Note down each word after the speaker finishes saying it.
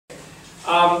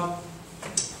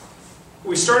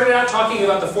We started out talking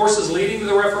about the forces leading to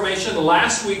the Reformation.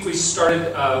 Last week we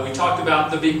talked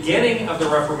about the beginning of the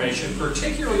Reformation,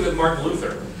 particularly with Martin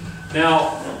Luther.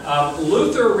 Now,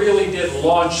 Luther really did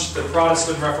launch the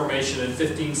Protestant Reformation in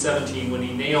 1517 when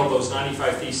he nailed those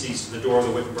 95 Theses to the door of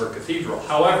the Wittenberg Cathedral.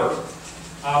 However,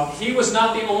 he was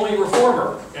not the only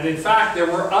reformer, and in fact there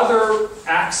were other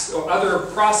acts or other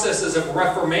processes of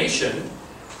Reformation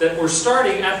that were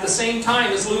starting at the same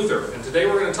time as Luther, and today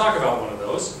we're going to talk about one of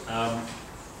those.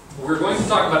 We're going to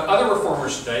talk about other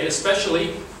reformers today,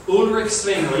 especially Ulrich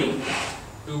Zwingli,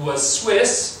 who was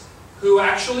Swiss, who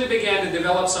actually began to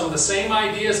develop some of the same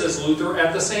ideas as Luther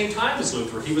at the same time as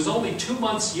Luther. He was only 2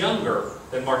 months younger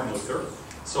than Martin Luther,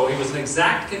 so he was an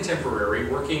exact contemporary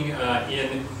working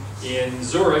in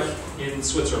Zurich, in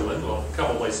Switzerland, well, a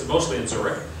couple places, mostly in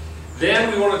Zurich.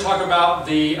 Then we want to talk about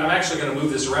I'm actually going to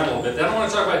move this around a little bit. Then I want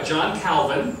to talk about John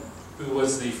Calvin, who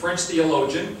was the French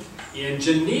theologian in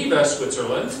Geneva,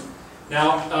 Switzerland.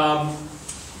 Now,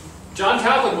 John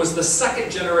Calvin was the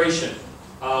second generation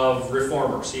of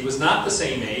reformers. He was not the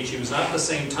same age, he was not the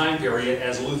same time period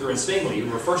as Luther and Zwingli,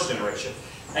 who were first generation.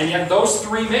 And yet those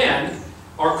three men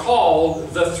are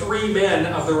called the three men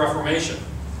of the Reformation,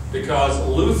 because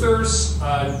Luther's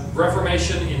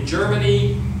Reformation in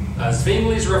Germany,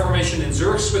 Zwingli's Reformation in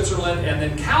Zurich, Switzerland, and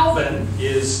then Calvin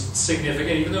is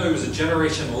significant, even though he was a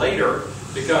generation later,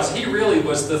 because he really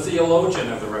was the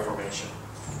theologian of the Reformation.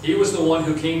 He was the one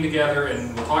who came together,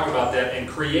 and we'll talk about that, and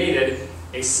created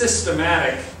a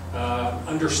systematic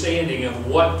understanding of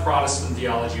what Protestant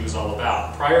theology was all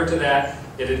about. Prior to that,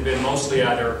 it had been mostly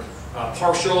either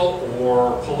partial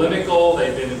or polemical.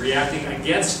 They'd been reacting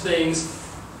against things.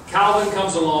 Calvin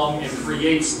comes along and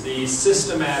creates the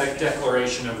systematic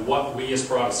declaration of what we as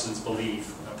Protestants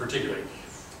believe, particularly.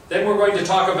 Then we're going to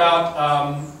talk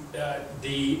about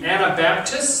the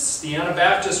Anabaptists. The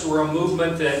Anabaptists were a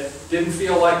movement that didn't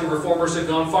feel like the Reformers had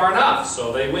gone far enough,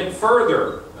 so they went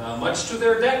further, much to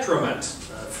their detriment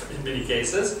in many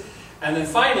cases. And then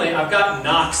finally, I've got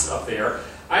Knox up there.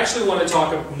 I actually want to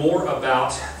talk more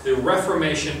about the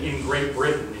Reformation in Great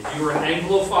Britain. If you are an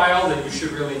Anglophile, then you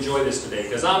should really enjoy this today,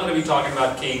 because I'm going to be talking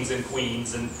about kings and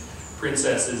queens and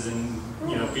princesses and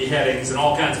beheadings and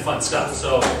all kinds of fun stuff.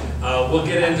 So we'll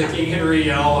get into King Henry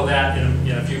and all of that in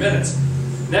a few minutes.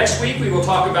 Next week we will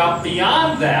talk about,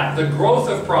 beyond that, the growth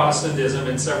of Protestantism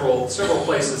in several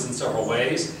places in several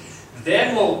ways.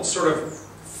 Then we'll sort of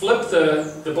flip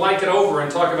the blanket over and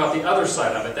talk about the other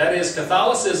side of it. That is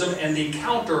Catholicism and the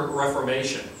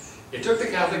Counter-Reformation. It took the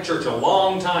Catholic Church a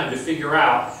long time to figure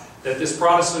out that this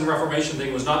Protestant Reformation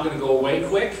thing was not going to go away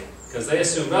quick, because they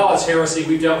assumed, well, it's heresy,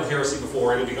 we've dealt with heresy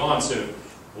before, it'll be gone soon.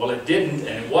 Well, it didn't,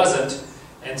 and it wasn't,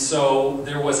 and so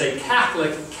there was a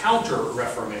Catholic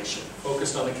Counter-Reformation,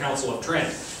 focused on the Council of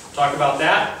Trent. Talk about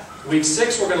that. Week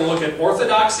 6, we're going to look at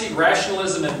orthodoxy,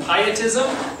 rationalism, and pietism,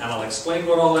 and I'll explain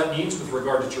what all that means with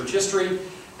regard to church history.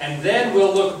 And then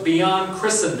we'll look beyond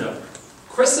Christendom.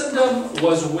 Christendom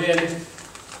was when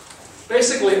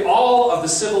basically all of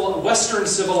the Western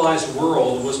civilized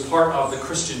world was part of the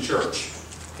Christian church.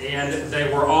 And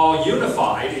they were all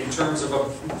unified in terms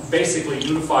of basically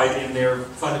unified in their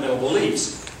fundamental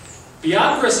beliefs.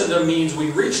 Beyond Christendom means we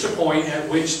reached a point at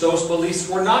which those beliefs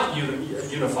were not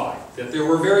unified. That there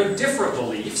were very different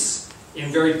beliefs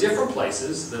in very different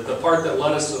places. The part that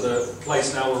led us to the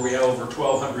place now where we have over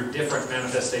 1,200 different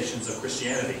manifestations of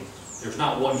Christianity. There's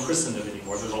not one Christendom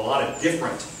anymore. There's a lot of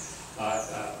different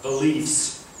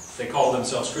beliefs. They call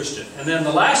themselves Christian. And then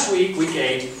the last week, week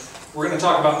 8, we're going to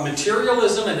talk about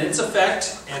materialism and its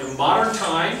effect and modern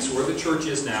times, where the church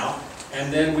is now.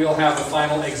 And then we'll have the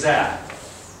final exam.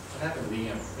 What happened to the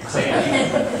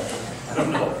exam? I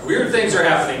don't know. Weird things are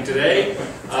happening today.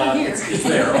 It's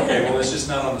there. Okay, well, it's just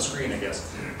not on the screen, I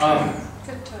guess.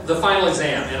 The final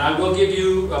exam. And I will give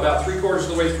you about 3/4 of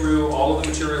the way through all of the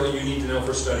material you need to know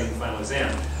for studying the final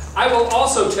exam. I will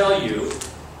also tell you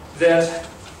that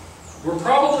we're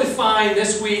probably fine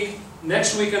this week,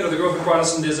 next week under the growth of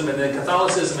Protestantism, and then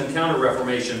Catholicism and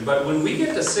Counter-Reformation. But when we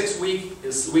get to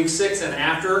week 6 and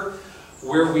after,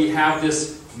 where we have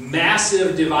this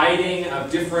massive dividing of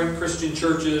different Christian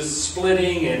churches,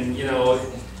 splitting, and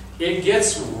it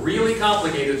gets really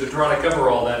complicated to try to cover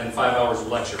all that in 5 hours of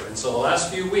lecture. And so the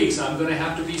last few weeks I'm going to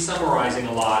have to be summarizing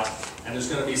a lot, and there's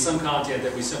going to be some content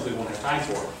that we simply won't have time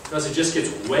for, because it just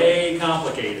gets way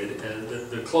complicated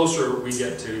the closer we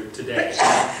get to today.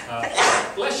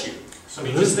 Bless you. I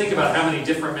mean, just think about how many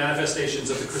different manifestations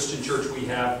of the Christian church we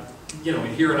have,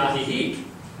 in here in Ahihi.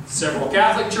 Several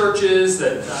Catholic churches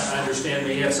that I understand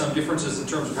may have some differences in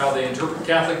terms of how they interpret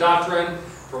Catholic doctrine,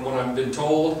 from what I've been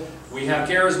told. We have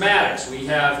Charismatics. We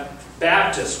have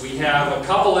Baptists. We have a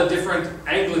couple of different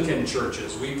Anglican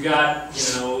churches. We've got,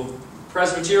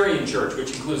 Presbyterian church,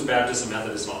 which includes Baptists and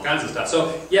Methodists and all kinds of stuff.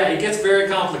 So, yeah, it gets very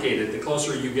complicated the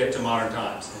closer you get to modern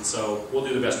times. And so, we'll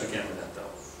do the best we can with that, though.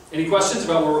 Any questions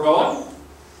about where we're going?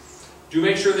 Do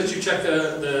make sure that you check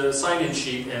the sign-in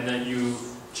sheet and that you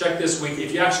check this week.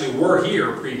 If you actually were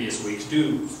here previous weeks,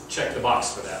 do check the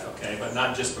box for that, okay? But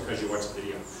not just because you watched the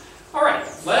video. All right,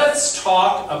 let's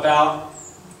talk about...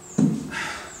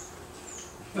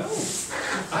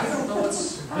 I don't know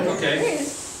what's... Okay,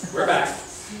 we're back.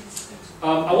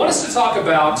 I want us to talk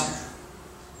about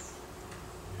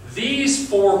these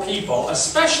four people.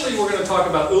 Especially we're going to talk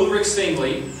about Ulrich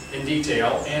Zwingli in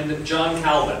detail and John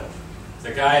Calvin. The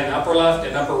guy in the upper left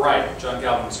and upper right. John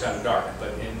Calvin was kind of dark,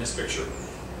 but in this picture.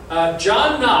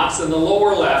 John Knox in the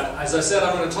lower left. As I said,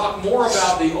 I'm going to talk more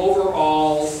about the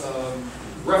overall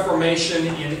Reformation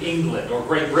in England, or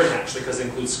Great Britain actually, because it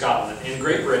includes Scotland. In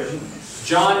Great Britain,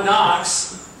 John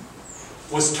Knox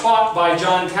was taught by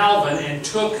John Calvin and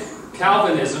took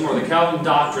Calvinism, or the Calvin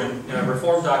doctrine,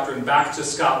 Reformed doctrine, back to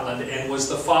Scotland, and was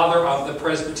the father of the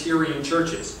Presbyterian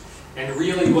churches, and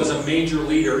really was a major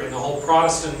leader in the whole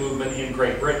Protestant movement in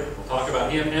Great Britain. We'll talk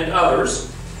about him and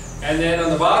others. And then on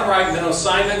the bottom right, Menno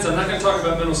Simons. I'm not going to talk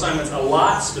about Menno Simons a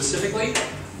lot specifically,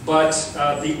 but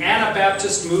the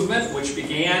Anabaptist movement, which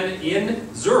began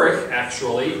in Zurich,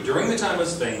 actually, during the time of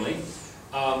Zwingli.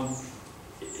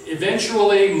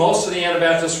 Eventually, most of the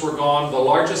Anabaptists were gone. The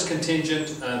largest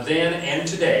contingent then and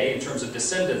today, in terms of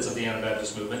descendants of the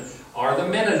Anabaptist movement, are the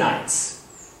Mennonites.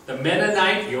 The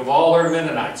Mennonite, you've all heard of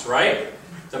Mennonites, right?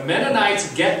 The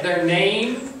Mennonites get their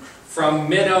name from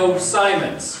Menno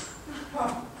Simons.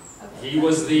 He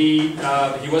was he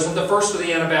wasn't the first of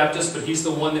the Anabaptists, but he's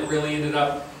the one that really ended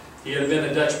up, he had been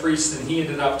a Dutch priest, and he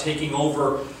ended up taking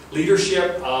over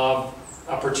leadership of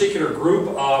a particular group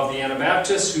of the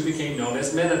Anabaptists who became known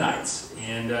as Mennonites.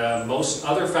 And most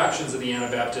other factions of the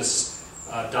Anabaptists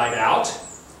died out,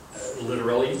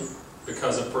 literally,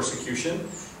 because of persecution.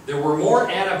 There were more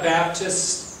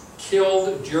Anabaptists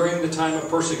killed during the time of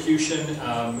persecution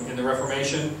in the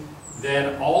Reformation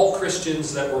than all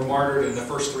Christians that were martyred in the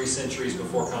first 3 centuries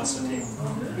before Constantine.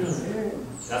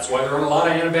 That's why there aren't a lot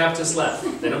of Anabaptists left.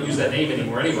 They don't use that name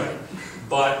anymore anyway.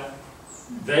 But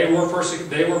they were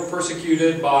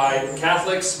persecuted by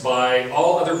Catholics, by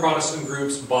all other Protestant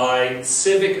groups, by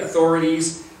civic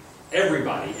authorities,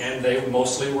 everybody, and they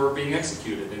mostly were being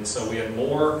executed. And so we had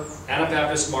more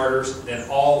Anabaptist martyrs than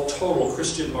all total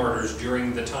Christian martyrs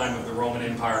during the time of the Roman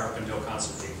Empire up until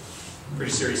Constantine.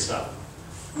 Pretty serious stuff.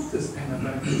 What does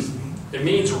Anabaptist mean? It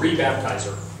means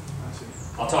rebaptizer.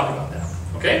 I'll talk about that.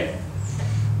 Okay?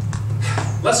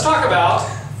 Let's talk about,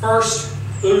 first,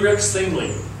 Ulrich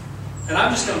Zwingli. And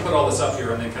I'm just going to put all this up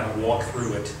here and then kind of walk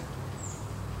through it.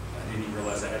 I didn't even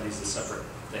realize I had these as separate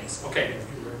things. Okay.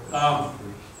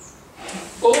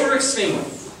 Ulrich Zwingli.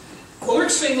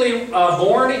 Ulrich Zwingli,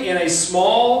 born in a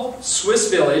small Swiss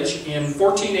village in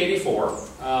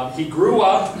 1484. He grew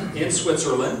up in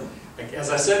Switzerland.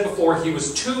 As I said before, he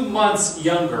was 2 months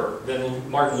younger than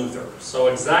Martin Luther, so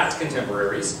exact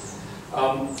contemporaries.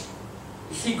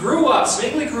 Zwingli grew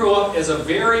up as a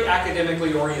very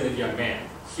academically oriented young man.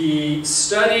 He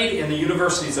studied in the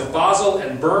universities of Basel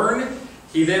and Bern.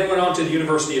 He then went on to the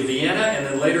University of Vienna and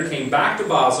then later came back to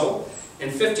Basel. In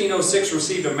 1506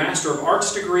 received a Master of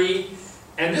Arts degree.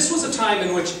 And this was a time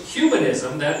in which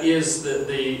humanism, that is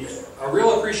a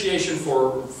real appreciation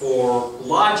for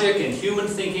logic and human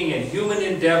thinking and human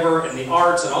endeavor and the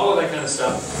arts and all of that kind of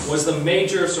stuff, was the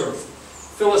major sort of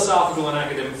philosophical and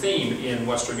academic theme in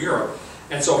Western Europe.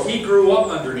 And so he grew up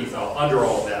under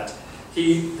all of that.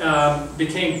 He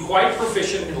became quite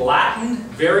proficient in Latin,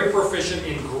 very proficient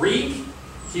in Greek.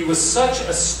 He was such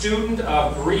a student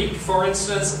of Greek, for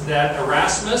instance, that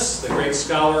Erasmus, the great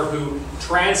scholar who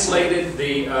translated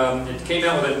it came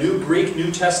out with a new Greek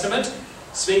New Testament.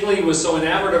 Zwingli was so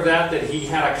enamored of that that he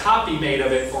had a copy made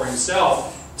of it for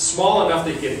himself, small enough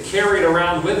that he could carry it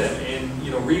around with him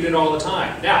and read it all the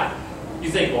time. Now, you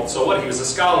think, well, so what? He was a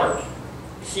scholar.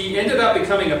 He ended up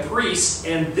becoming a priest,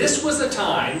 and this was a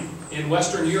time in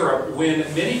Western Europe when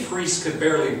many priests could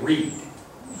barely read.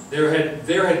 There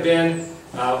had been,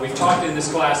 we've talked in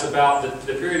this class about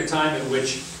the period of time in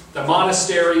which the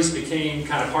monasteries became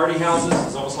kind of party houses.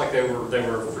 It's almost like they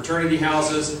were fraternity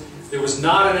houses. There was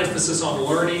not an emphasis on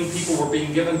learning. People were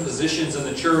being given positions in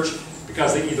the church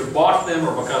because they either bought them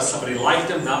or because somebody liked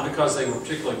them, not because they were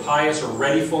particularly pious or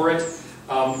ready for it.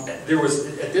 At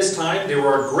this time, there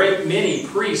were a great many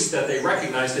priests that they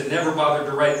recognized that never bothered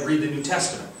to read the New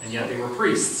Testament, and yet they were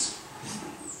priests.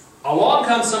 Along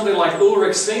comes somebody like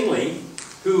Ulrich Zwingli,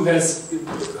 who has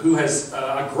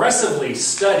aggressively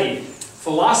studied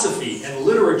philosophy and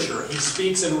literature. He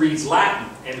speaks and reads Latin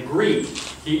and Greek.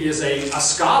 He is a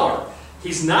scholar.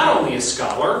 He's not only a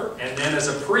scholar, and then as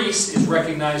a priest is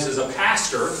recognized as a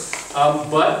pastor,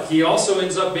 but he also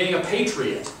ends up being a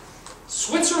patriot.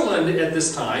 Switzerland at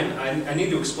this time, I need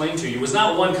to explain to you, was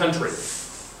not one country.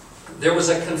 There was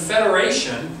a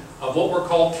confederation of what were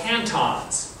called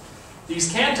cantons.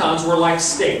 These cantons were like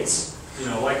states. You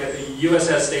know, like the U.S.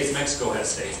 has states, Mexico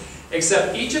has states.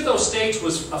 Except each of those states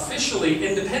was officially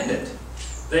independent.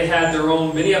 They had their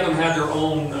own, many of them had their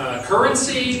own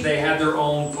currency, they had their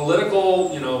own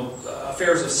political,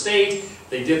 affairs of state,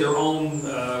 they did their own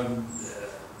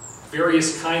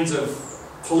various kinds of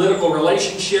political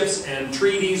relationships and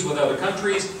treaties with other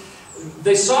countries.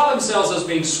 They saw themselves as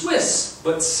being Swiss,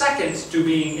 but second to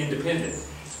being independent.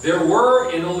 There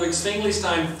were, in Ulrich Zwingli's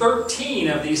time, 13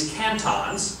 of these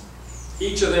cantons,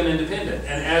 each of them independent.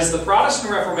 And as the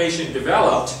Protestant Reformation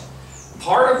developed,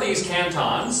 part of these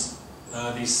cantons,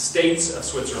 these states of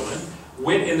Switzerland,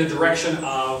 went in the direction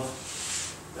of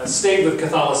stayed with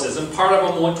Catholicism. Part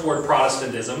of them went toward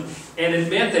Protestantism, and it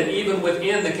meant that even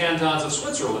within the cantons of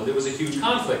Switzerland, there was a huge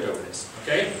conflict over this.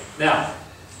 Okay? Now,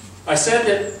 I said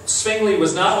that Zwingli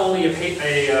was not only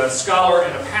a scholar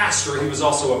and a pastor, he was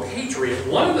also a patriot.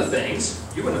 One of the things,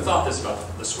 you wouldn't have thought this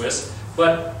about the Swiss,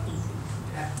 but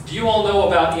do you all know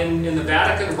about in the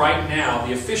Vatican right now,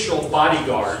 the official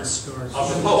bodyguards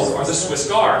of the Pope are the Swiss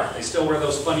Guard. They still wear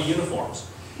those funny uniforms.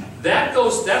 That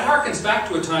harkens back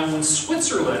to a time when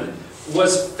Switzerland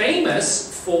was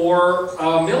famous for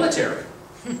military.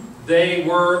 They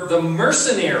were the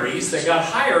mercenaries that got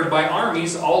hired by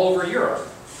armies all over Europe.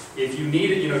 If you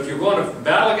needed, if you're going to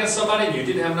battle against somebody and you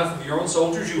didn't have enough of your own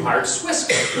soldiers, you hired Swiss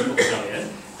people to come in,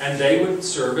 and they would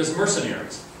serve as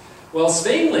mercenaries. Well,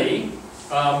 Zwingli,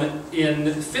 in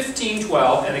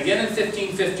 1512 and again in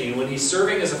 1515, when he's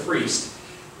serving as a priest,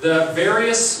 the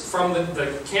various, from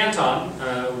the canton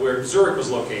where Zurich was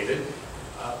located,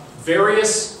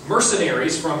 various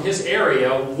mercenaries from his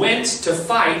area went to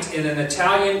fight in an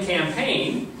Italian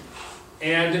campaign,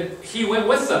 and he went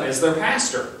with them as their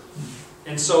pastor.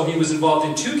 And so he was involved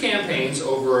in 2 campaigns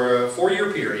over a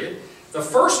 4-year period. The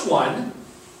first one,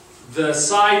 the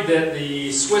side that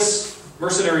the Swiss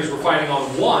mercenaries were fighting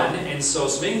on won, and so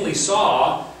Zwingli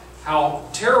saw how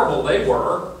terrible they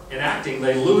were in acting.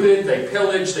 They looted, they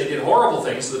pillaged, they did horrible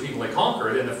things to the people they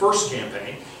conquered in the first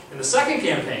campaign. In the second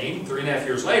campaign, 3.5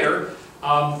 years later,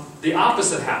 the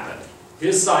opposite happened.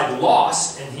 His side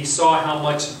lost, and he saw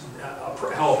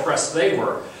how oppressed they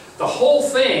were. The whole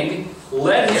thing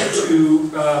led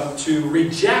him to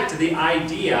reject the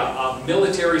idea of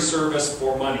military service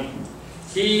for money.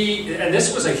 And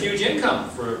this was a huge income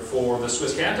for the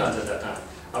Swiss cantons at that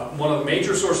time. One of the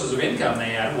major sources of income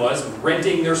they had was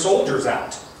renting their soldiers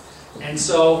out. And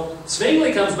so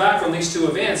Zwingli comes back from these 2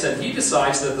 events, and he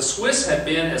decides that the Swiss had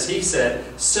been, as he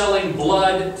said, selling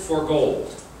blood for gold.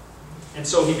 And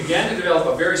so he began to develop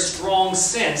a very strong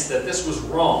sense that this was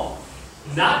wrong.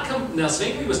 Now,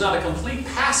 Zwingli was not a complete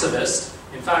pacifist.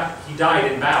 In fact, he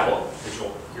died in battle, which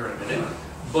you'll hear in a minute.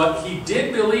 But he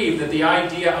did believe that the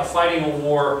idea of fighting a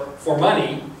war for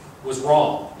money was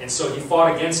wrong. And so he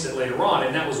fought against it later on.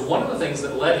 And that was one of the things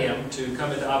that led him to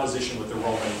come into opposition with the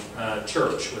Roman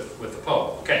Church, with the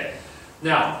Pope. Okay.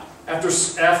 Now, after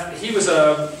he was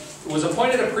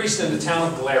appointed a priest in the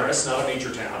town of Glarus, not a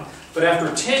major town. But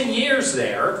after 10 years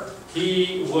there,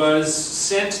 he was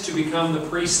sent to become the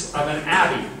priest of an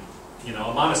abbey, a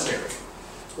monastery.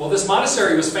 Well, this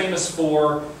monastery was famous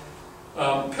for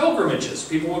pilgrimages.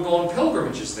 People would go on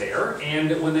pilgrimages there,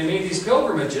 and when they made these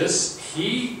pilgrimages,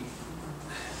 he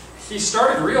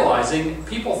started realizing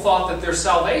people thought that their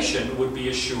salvation would be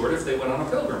assured if they went on a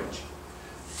pilgrimage.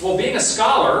 Well, being a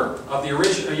scholar of the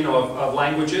original, of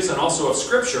languages and also of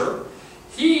Scripture,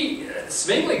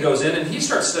 Zwingli goes in and he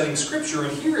starts studying Scripture,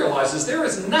 and he realizes there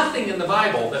is nothing in the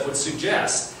Bible that would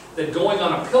suggest that going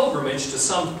on a pilgrimage to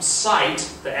some site,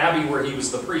 the abbey where he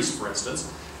was the priest, for instance,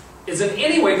 is in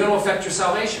any way going to affect your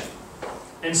salvation.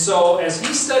 And so, as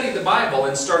he studied the Bible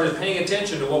and started paying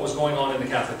attention to what was going on in the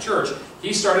Catholic Church,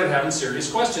 he started having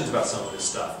serious questions about some of this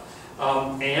stuff.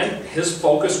 And his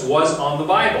focus was on the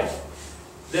Bible.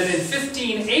 Then in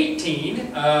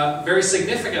 1518, very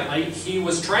significantly, he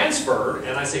was transferred,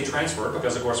 and I say transferred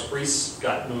because, of course, priests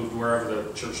got moved wherever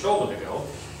the church told them to go.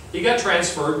 He got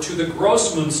transferred to the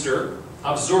Grossmünster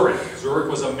of Zurich. Zurich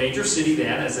was a major city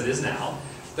then, as it is now.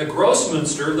 The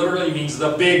Grossmünster literally means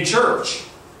the big church.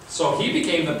 So he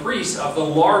became the priest of the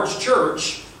large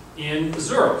church in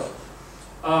Zurich.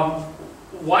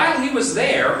 While he was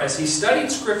there, as he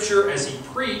studied Scripture, as he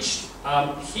preached,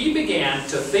 he began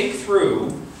to think through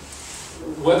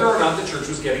whether or not the church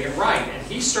was getting it right. And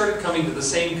he started coming to the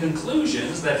same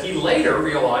conclusions that he later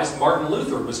realized Martin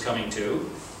Luther was coming to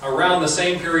around the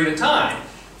same period of time.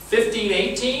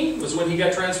 1518 was when he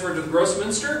got transferred to the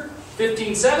Grossminster.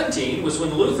 1517 was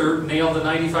when Luther nailed the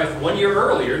 95, 1 year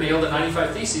earlier, nailed the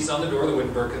 95 Theses on the door of the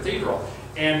Wittenberg Cathedral.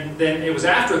 And then it was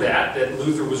after that that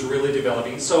Luther was really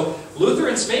developing. So Luther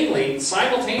and Zwingli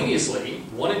simultaneously,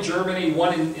 one in Germany,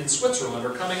 one in Switzerland,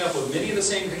 are coming up with many of the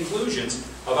same conclusions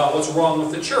about what's wrong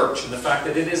with the church and the fact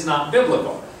that it is not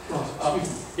biblical.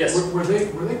 Yes? Were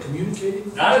they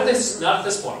communicating? Not at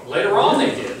this point. Later on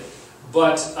they did.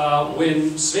 But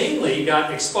when Zwingli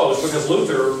got exposed, because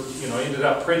Luther ended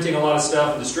up printing a lot of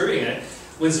stuff and distributing it,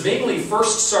 when Zwingli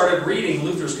first started reading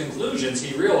Luther's conclusions,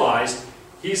 he realized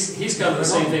he's come to the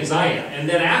same things I am. And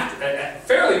then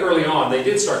fairly early on, they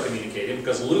did start communicating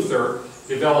because Luther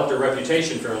developed a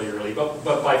reputation fairly early. But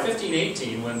by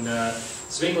 1518, when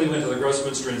Zwingli went to the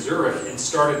Grossminster in Zurich and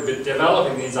started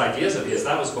developing these ideas of his,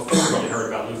 that was before he had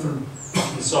heard about Luther.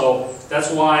 So that's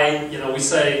why we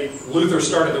say Luther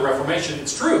started the Reformation.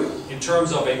 It's true in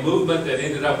terms of a movement that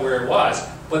ended up where it was,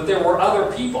 but there were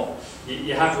other people.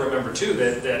 You have to remember too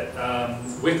that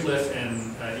Wycliffe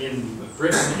in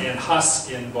Britain and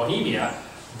Huss in Bohemia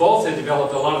both had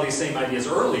developed a lot of these same ideas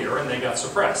earlier, and they got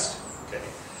suppressed. Okay,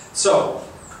 so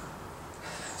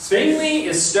Zwingli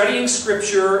is studying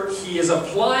Scripture. He is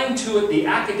applying to it the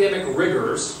academic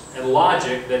rigors and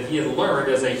logic that he had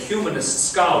learned as a humanist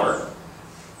scholar.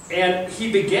 And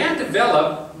he began to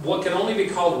develop what can only be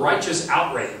called righteous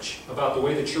outrage about the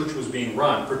way the church was being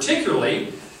run,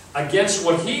 particularly against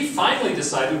what he finally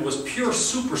decided was pure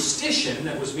superstition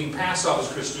that was being passed off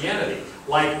as Christianity.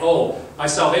 Like, oh, my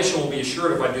salvation will be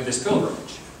assured if I do this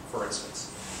pilgrimage, for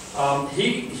instance.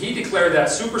 He declared that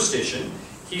superstition.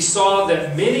 He saw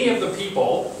that many of the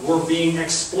people were being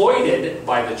exploited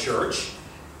by the church,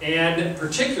 and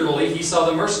particularly he saw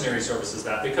the mercenary services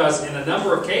that, because in a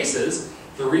number of cases,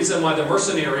 the reason why the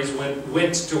mercenaries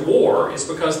went to war is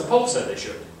because the Pope said they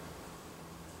should.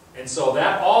 And so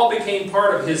that all became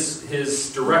part of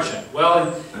his direction.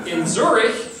 Well, in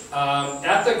Zurich,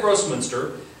 at the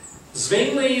Grossminster,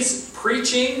 Zwingli's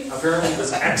preaching apparently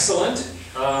was excellent.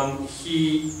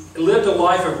 He lived a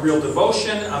life of real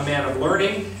devotion, a man of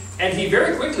learning, and he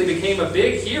very quickly became a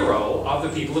big hero of the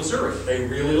people of Zurich. They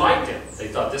really liked him. They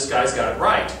thought, this guy's got it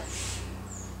right.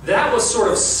 That was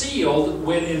sort of sealed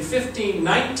when in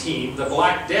 1519 the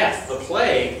Black Death, the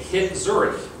plague, hit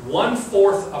Zurich.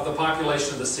 1/4 of the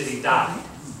population of the city died.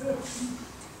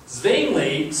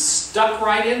 Zwingli stuck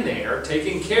right in there,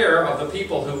 taking care of the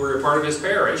people who were a part of his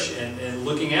parish and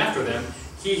looking after them.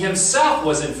 He himself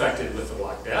was infected with the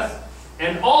Black Death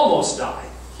and almost died.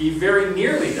 He very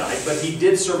nearly died, but he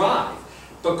did survive.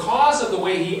 Because of the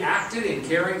way he acted in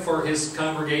caring for his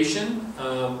congregation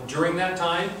during that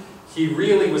time, he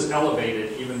really was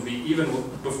elevated, even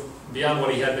beyond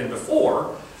what he had been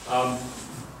before,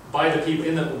 by the people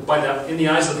in the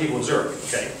eyes of the people of Zurich.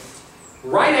 Okay.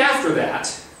 Right after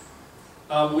that,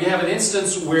 we have an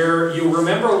instance where you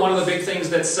remember one of the big things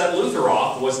that set Luther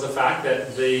off was the fact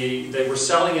that they were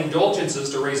selling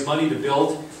indulgences to raise money to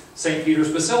build St.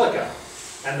 Peter's Basilica.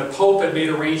 And the Pope had made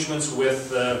arrangements with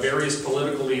various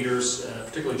political leaders,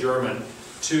 particularly German,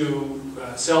 to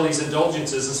sell these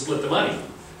indulgences and split the money.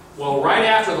 Well, right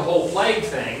after the whole plague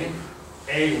thing,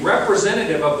 a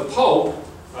representative of the Pope,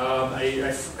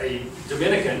 a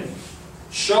Dominican,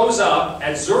 shows up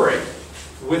at Zurich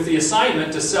with the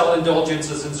assignment to sell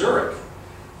indulgences in Zurich.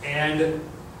 And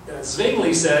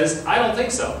Zwingli says, I don't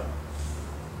think so.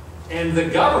 And the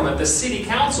government, the city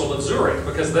council of Zurich,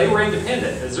 because they were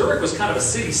independent, and Zurich was kind of a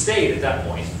city-state at that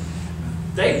point,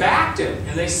 they backed him.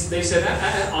 And they said,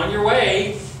 on your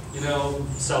way,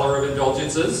 seller of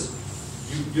indulgences,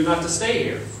 you're not to stay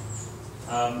here.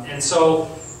 And so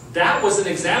that was an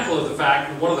example of the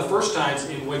fact, one of the first times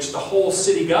in which the whole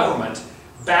city government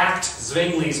backed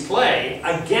Zwingli's play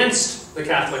against the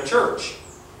Catholic Church,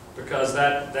 because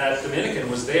that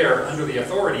Dominican was there under the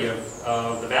authority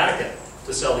of the Vatican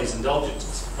to sell these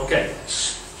indulgences. Okay,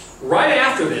 right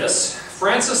after this,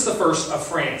 Francis I of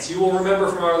France. You will remember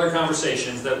from our other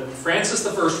conversations that Francis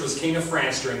I was King of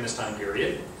France during this time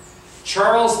period.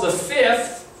 Charles V,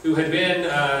 who had been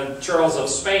Charles of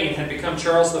Spain, had become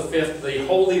Charles V, the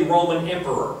Holy Roman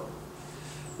Emperor.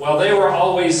 Well, they were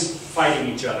always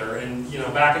fighting each other and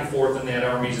back and forth, and they had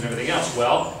armies and everything else.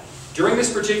 Well, during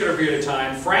this particular period of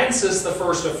time, Francis I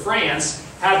of France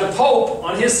had the Pope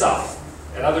on his side.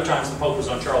 At other times, the Pope was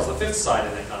on Charles V's side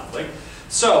in that conflict.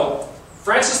 So,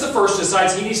 Francis I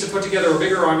decides he needs to put together a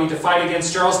bigger army to fight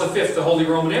against Charles V, the Holy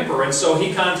Roman Emperor, and so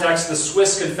he contacts the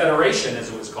Swiss Confederation,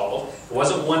 as it was called. It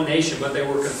wasn't one nation, but they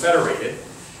were confederated,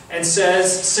 and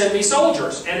says, send me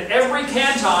soldiers. And every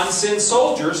canton sends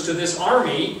soldiers to this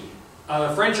army, the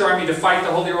French army, to fight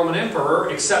the Holy Roman Emperor,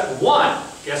 except one.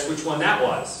 Guess which one that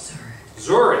was?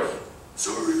 Zurich.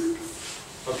 Zurich.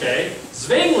 Okay.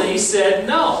 Zwingli said,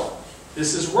 no,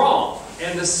 this is wrong.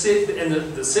 And the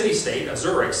city-state of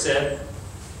Zurich said,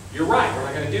 you're right, we're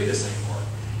not going to do this anymore.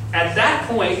 At that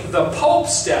point, the Pope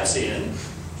steps in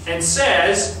and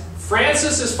says,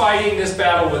 Francis is fighting this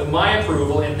battle with my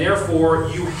approval, and therefore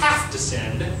you have to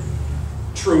send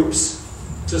troops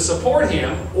to support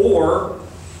him, or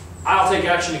I'll take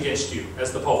action against you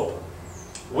as the Pope.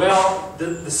 Well,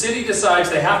 the city decides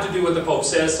they have to do what the Pope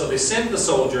says, so they send the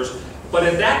soldiers. But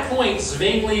at that point,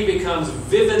 Zwingli becomes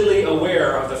vividly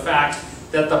aware of the fact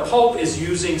that the Pope is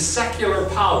using secular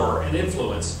power and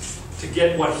influence to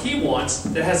get what he wants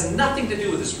that has nothing to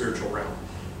do with the spiritual realm.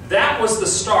 That was the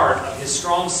start of his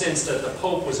strong sense that the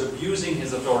Pope was abusing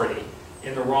his authority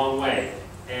in the wrong way.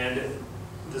 And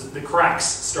the cracks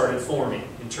started forming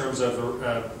in terms of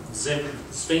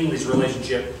Zwingli's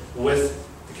relationship with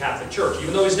the Catholic Church.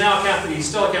 Even though he's now a Catholic, he's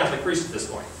still a Catholic priest at this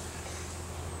point.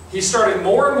 He started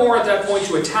more and more at that point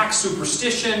to attack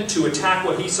superstition, to attack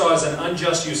what he saw as an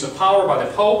unjust use of power by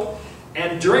the Pope.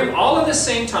 And during all of this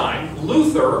same time,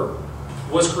 Luther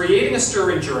was creating a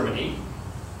stir in Germany.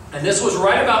 And this was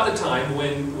right about the time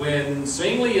when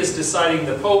Zwingli is deciding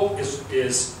the Pope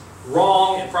is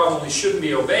wrong and probably shouldn't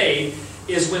be obeyed,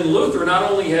 is when Luther not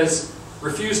only has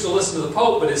refused to listen to the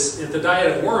Pope, but is at the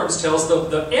Diet of Worms tells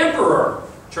the Emperor,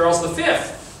 Charles V,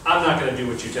 I'm not going to do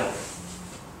what you tell me,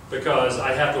 because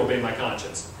I have to obey my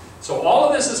conscience. So all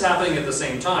of this is happening at the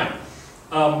same time.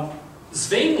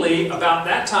 Zwingli, about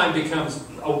that time, becomes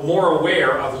more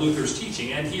aware of Luther's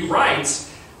teaching, and he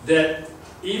writes that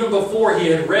even before he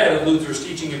had read Luther's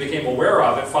teaching and became aware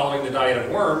of it following the Diet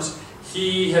of Worms,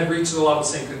 he had reached a lot of the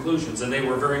same conclusions, and they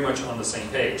were very much on the same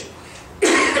page.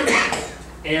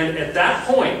 And at that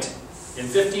point, in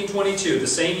 1522, the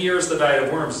same year as the Diet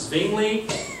of Worms, Zwingli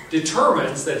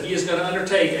determines that he is going to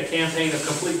undertake a campaign of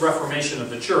complete reformation of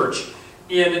the church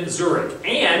in Zurich.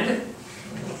 And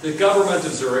the government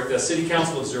of Zurich, the city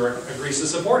council of Zurich, agrees to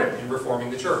support him in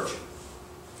reforming the church.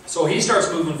 So he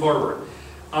starts moving forward.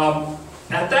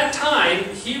 At that time,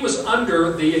 he was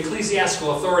under the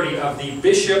ecclesiastical authority of the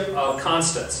Bishop of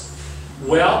Constance.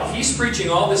 Well, he's preaching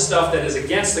all this stuff that is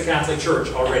against the Catholic Church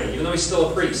already, even though he's still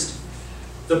a priest.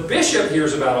 The bishop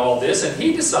hears about all this, and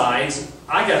he decides,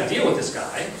 I got to deal with this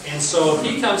guy. And so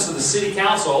he comes to the city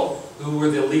council, who were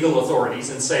the legal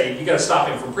authorities, and say, you got to stop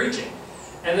him from preaching.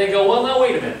 And they go, well, no,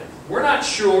 wait a minute. We're not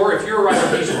sure if you're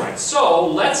right or he's right. So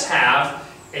let's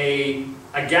have a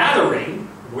gathering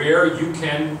where you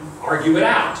can argue it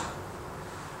out.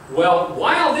 Well,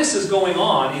 while this is going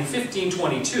on in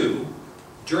 1522,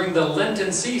 during the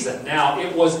Lenten season, now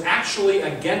it was actually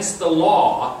against the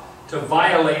law to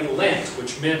violate Lent,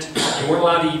 which meant you weren't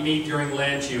allowed to eat meat during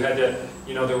Lent, you had to,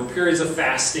 there were periods of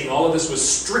fasting, all of this was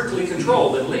strictly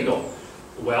controlled and legal.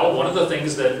 Well, one of the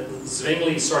things that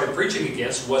Zwingli started preaching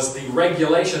against was the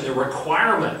regulation, the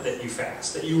requirement that you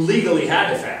fast, that you legally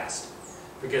had to fast,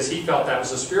 because he felt that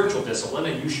was a spiritual discipline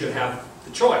and you should have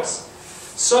the choice.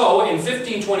 So, in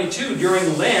 1522,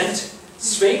 during Lent,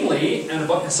 Zwingli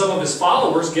and some of his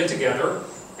followers get together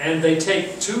and they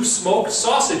take 2 smoked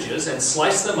sausages and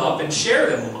slice them up and share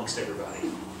them amongst everybody.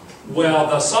 Well,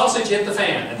 the sausage hit the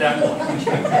fan at that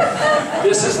point.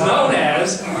 This is known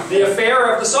as the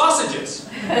affair of the sausages,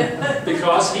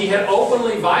 because he had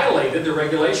openly violated the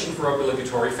regulation for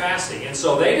obligatory fasting. And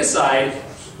so they decide,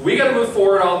 we got to move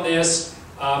forward on this.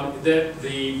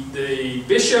 The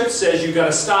bishop says you've got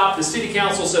to stop. The city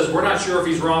council says we're not sure if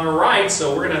he's wrong or right,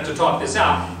 so we're going to have to talk this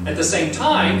out. At the same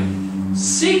time,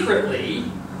 secretly,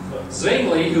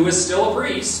 Zwingli, who is still a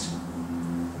priest,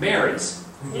 marries.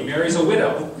 He marries a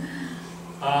widow.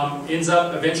 Ends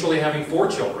up eventually having 4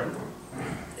 children.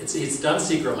 It's done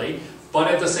secretly, but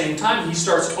at the same time, he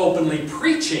starts openly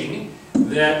preaching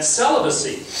that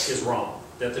celibacy is wrong,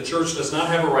 that the church does not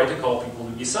have a right to call people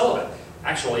to be celibate.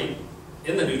 Actually,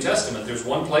 in the New Testament, there's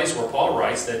one place where Paul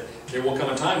writes that there will come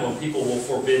a time when people will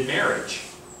forbid marriage.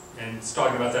 And it's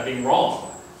talking about that being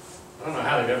wrong. I don't know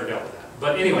how they've ever dealt with that.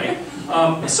 But anyway,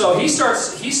 so he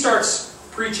starts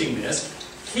preaching this.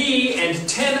 He and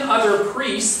 10 other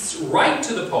priests write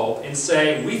to the Pope and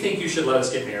say, we think you should let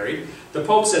us get married. The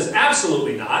Pope says,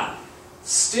 absolutely not.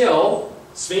 Still,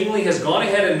 Zwingli has gone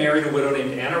ahead and married a widow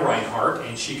named Anna Reinhardt,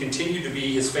 and she continued to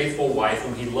be his faithful wife,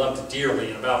 whom he loved dearly,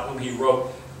 and about whom he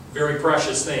wrote very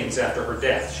precious things after her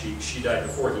death. She died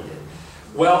before he did.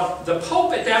 Well, the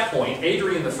Pope at that point,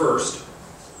 Adrian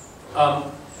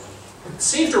I,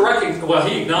 seemed to recognize, well,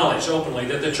 he acknowledged openly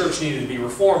that the church needed to be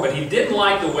reformed, but he didn't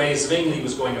like the way Zwingli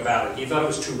was going about it. He thought it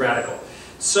was too radical.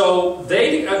 So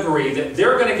they agreed that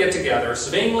they're going to get together,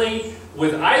 Zwingli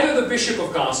with either the Bishop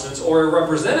of Constance or a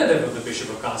representative of the Bishop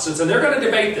of Constance, and they're going to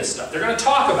debate this stuff. They're going to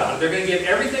talk about it. They're going to get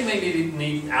everything they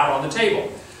need out on the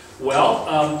table.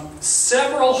 Well,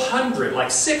 several hundred,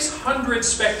 like 600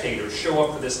 spectators show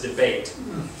up for this debate.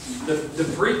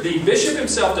 The bishop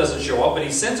himself doesn't show up, but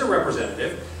he sends a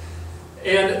representative.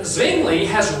 And Zwingli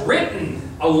has written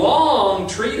a long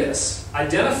treatise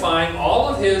identifying all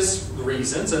of his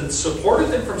reasons and supported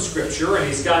them from Scripture, and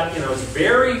he's got, it's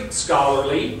very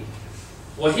scholarly.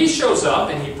 Well, he shows up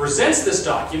and he presents this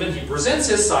document, he presents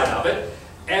his side of it,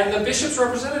 and the bishop's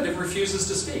representative refuses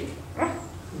to speak.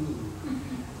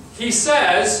 He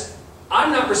says,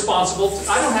 I'm not responsible,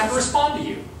 I don't have to respond to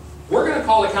you. We're going to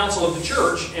call a council of the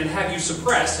church and have you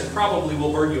suppressed, and probably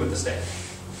will burn you at the stake.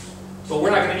 But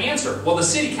we're not going to answer. Well, the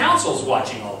city council's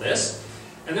watching all this,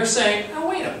 and they're saying, oh,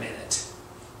 wait a minute.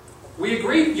 We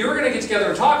agreed you're going to get together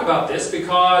and talk about this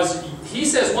because he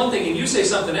says one thing and you say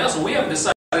something else, and we haven't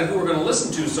decided who we're going to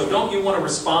listen to, so don't you want to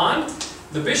respond?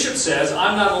 The bishop says,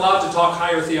 I'm not allowed to talk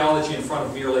higher theology in front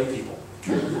of mere lay people.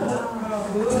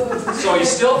 So he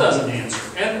still doesn't answer.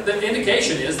 And the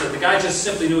indication is that the guy just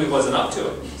simply knew he wasn't up to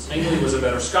it. Zwingli was a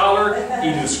better scholar,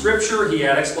 he knew Scripture, he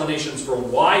had explanations for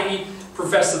why he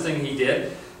professed the thing he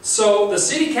did. So the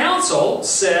city council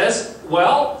says,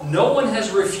 well, no one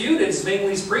has refuted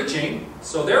Zwingli's preaching,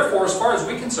 so therefore, as far as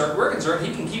we're concerned,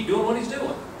 he can keep doing what he's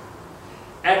doing.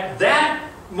 At that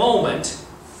moment,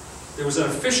 there was an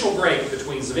official break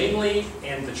between Zwingli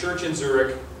and the church in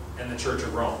Zurich and the Church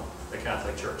of Rome, the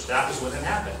Catholic Church. That was when it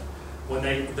happened. When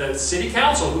the city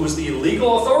council, who was the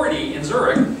legal authority in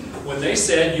Zurich, when they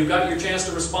said, you got your chance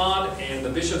to respond, and the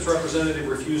bishop's representative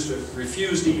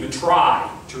refused to even try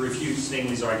to refute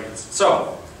Zwingli's arguments.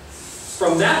 So,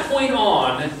 from that point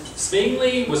on,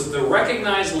 Zwingli was the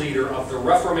recognized leader of the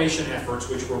Reformation efforts,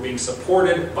 which were being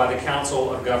supported by the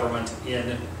Council of Government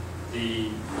in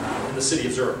the city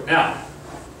of Zurich. Now,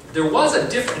 there was a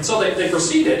difference, and so they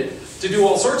proceeded to do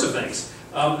all sorts of things.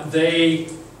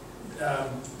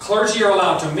 Clergy are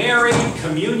allowed to marry.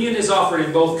 Communion is offered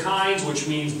in both kinds, which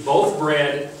means both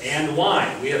bread and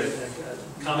wine. We had a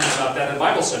comment about that in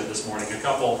Bible study this morning. A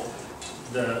couple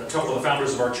of the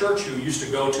founders of our church who used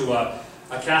to go to a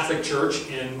Catholic church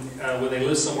when they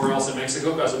lived somewhere else in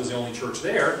Mexico, because it was the only church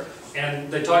there,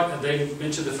 and they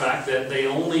mentioned the fact that they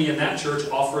only in that church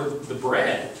offered the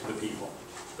bread to the people.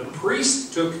 The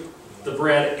priest took the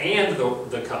bread and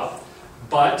the cup,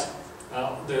 but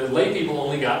the lay people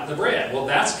only got the bread. Well,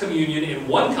 that's communion in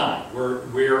one kind,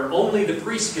 where only the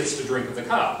priest gets to drink of the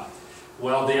cup.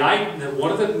 Well,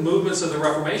 one of the movements of the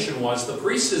Reformation was the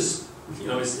priest is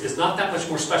not that much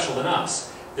more special than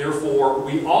us. Therefore,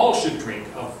 we all should drink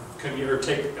of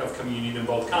take of communion in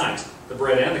both kinds, the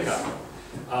bread and the cup.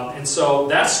 And so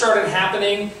that started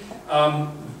happening.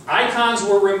 Icons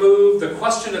were removed. The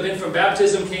question of infant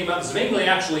baptism came up. Zwingli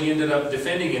actually ended up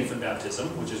defending infant baptism,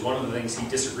 which is one of the things he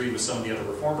disagreed with some of the other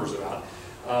reformers about.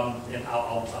 And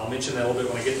I'll mention that a little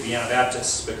bit when I get to the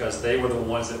Anabaptists, because they were the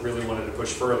ones that really wanted to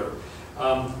push further.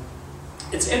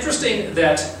 It's interesting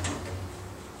that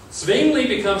Zwingli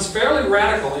becomes fairly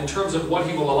radical in terms of what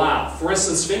he will allow. For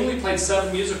instance, Zwingli played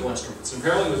 7 musical instruments, and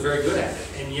apparently was very good at it.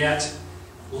 And yet,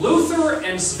 Luther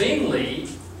and Zwingli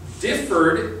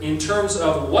differed in terms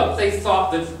of what they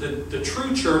thought that the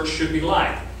true church should be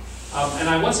like. And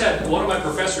I once had one of my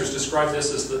professors describe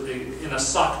this as in a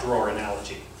sock drawer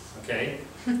analogy. Okay?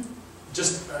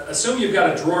 Just assume you've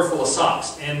got a drawer full of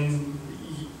socks, and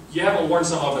you haven't worn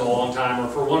some of them in a long time, or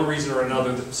for one reason or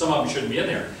another, some of them shouldn't be in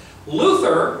there.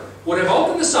 Luther would have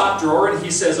opened the sock drawer and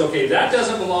he says, okay, that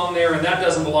doesn't belong there, and that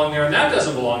doesn't belong there, and that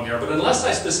doesn't belong there, but unless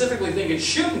I specifically think it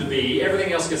shouldn't be,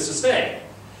 everything else gets to stay.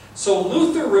 So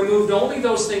Luther removed only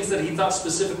those things that he thought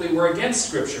specifically were against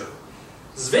Scripture.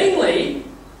 Zwingli,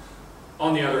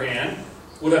 on the other hand,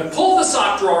 would have pulled the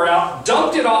sock drawer out,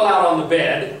 dumped it all out on the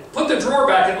bed, put the drawer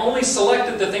back, and only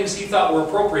selected the things he thought were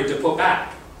appropriate to put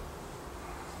back.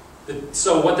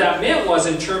 So what that meant was,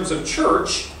 in terms of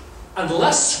church,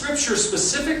 unless Scripture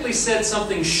specifically said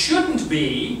something shouldn't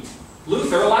be,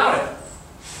 Luther allowed it.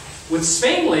 With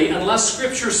Zwingli, unless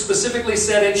Scripture specifically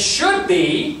said it should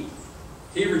be,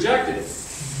 he rejected it.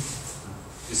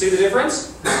 You see the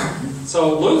difference?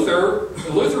 So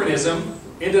Lutheranism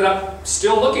ended up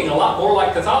still looking a lot more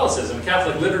like Catholicism,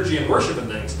 Catholic liturgy and worship and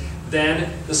things,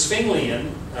 than the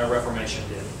Zwinglian Reformation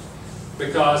did.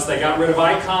 because they got rid of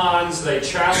icons, they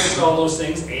challenged all those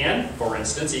things, and, for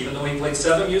instance, even though he played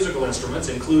 7 musical instruments,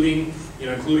 including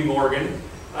organ,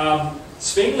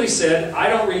 Zwingli said, I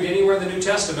don't read anywhere in the New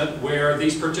Testament where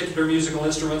these particular musical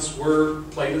instruments were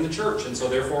played in the church, and so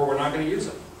therefore we're not going to use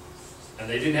them. And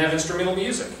they didn't have instrumental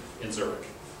music in Zurich.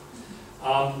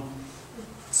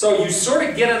 So you sort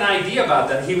of get an idea about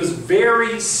that. He was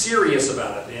very serious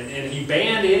about it, and he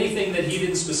banned anything that he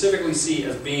didn't specifically see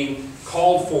as being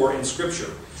called for in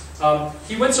Scripture.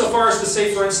 He went so far as to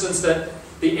say, for instance, that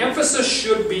the emphasis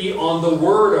should be on the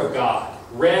Word of God,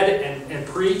 read and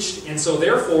preached, and so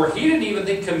therefore he didn't even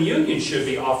think communion should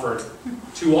be offered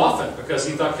too often, because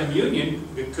he thought communion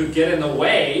could get in the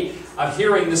way of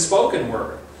hearing the spoken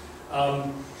Word.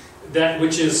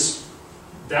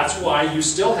 That's why you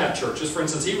still have churches. For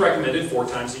instance, he recommended 4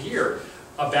 times a year.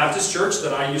 A Baptist church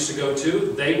that I used to go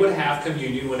to, they would have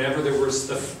communion whenever there was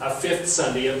a 5th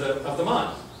Sunday of the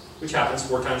month, which happens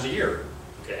 4 times a year.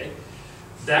 Okay,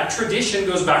 that tradition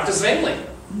goes back to Zwingli.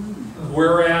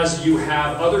 Whereas you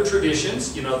have other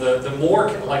traditions, the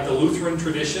more like the Lutheran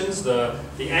traditions, the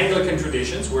Anglican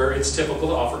traditions, where it's typical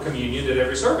to offer communion at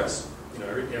every service,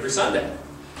 every Sunday.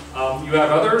 You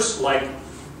have others like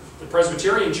the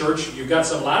Presbyterian Church. You've got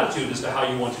some latitude as to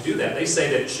how you want to do that. They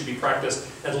say that it should be practiced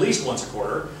at least once a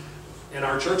quarter. In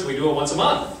our church, we do it once a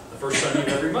month, the first Sunday of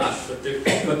every month.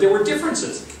 But there were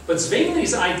differences. But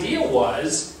Zwingli's idea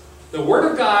was the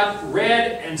Word of God,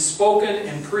 read and spoken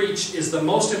and preached, is the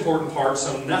most important part,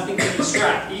 so nothing can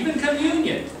distract. Even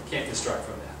communion can't distract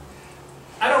from that.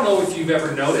 I don't know if you've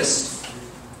ever noticed,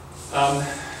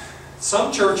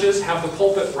 some churches have the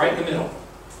pulpit right in the middle.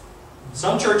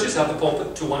 Some churches have the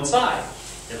pulpit to one side.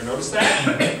 You ever notice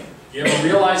that? You ever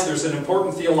realize there's an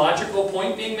important theological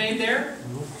point being made there?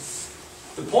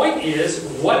 The point is,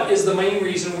 what is the main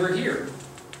reason we're here?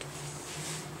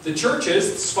 The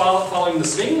churches, following the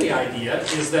Zwingli idea,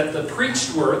 is that the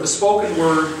preached word, the spoken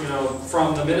word,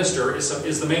 from the minister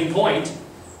is the main point.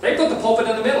 They put the pulpit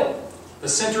in the middle, the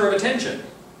center of attention.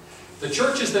 The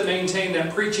churches that maintain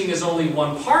that preaching is only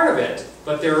one part of it,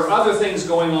 but there are other things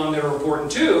going on that are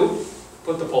important too,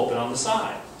 put the pulpit on the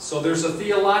side. So there's a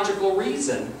theological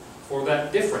reason for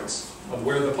that difference of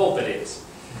where the pulpit is.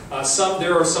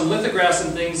 There are some lithographs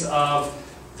and things of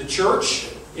the church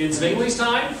in Zwingli's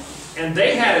time, and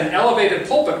they had an elevated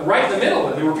pulpit right in the middle,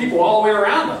 and there were people all the way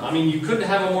around them. I mean, you couldn't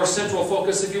have a more central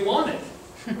focus if you wanted.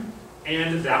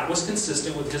 And that was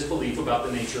consistent with his belief about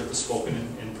the nature of the spoken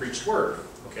and preached word.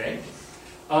 Okay?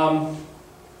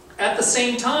 At the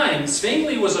same time,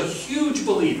 Zwingli was a huge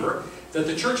believer that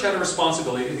the church had a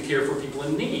responsibility to care for people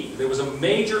in need. There was a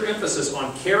major emphasis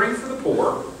on caring for the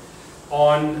poor,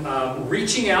 on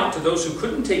reaching out to those who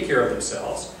couldn't take care of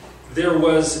themselves. There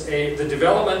was the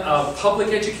development of public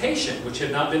education, which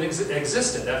had not been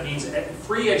existed. That means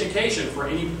free education for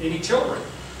any children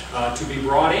to be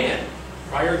brought in.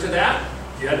 Prior to that,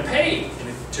 you had to pay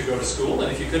to go to school,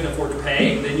 and if you couldn't afford to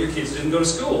pay, then your kids didn't go to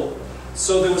school.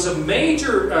 So there was a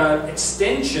major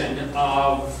extension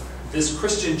of this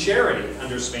Christian charity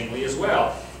under Zwingli as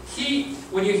well.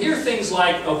 When you hear things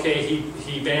like, okay,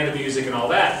 he banned music and all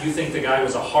that, you think the guy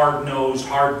was a hard-nosed,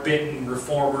 hard-bitten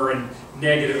reformer and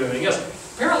negative and everything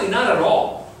else. Apparently not at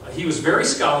all. He was very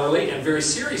scholarly and very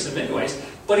serious in many ways,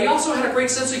 but he also had a great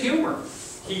sense of humor.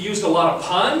 He used a lot of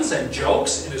puns and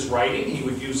jokes in his writing. He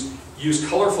would use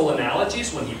colorful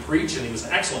analogies when he preached, and he was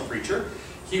an excellent preacher.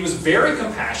 He was very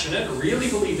compassionate, really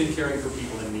believed in caring for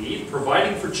people in need,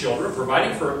 providing for children,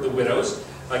 providing for the widows,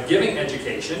 giving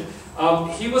education.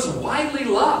 He was widely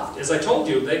loved. As I told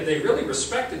you, they really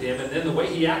respected him, and then the way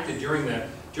he acted during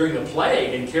the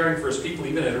plague and caring for his people,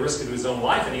 even at the risk of his own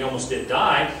life, and he almost did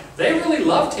die, they really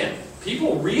loved him.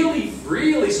 People really,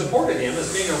 really supported him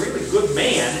as being a really good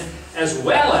man, as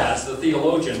well as the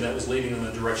theologian that was leading them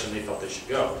in the direction they felt they should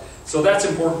go. So that's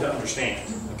important to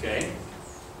understand. Okay?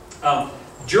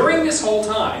 During this whole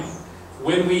time,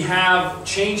 when we have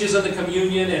changes in the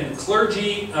communion and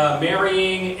clergy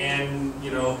marrying, and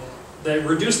they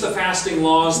reduced the fasting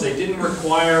laws, they didn't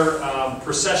require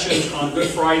processions on Good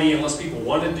Friday unless people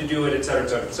wanted to do it, etc.,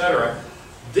 etc., etc.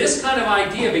 This kind of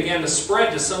idea began to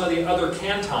spread to some of the other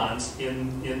cantons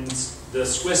in the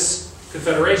Swiss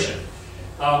Confederation.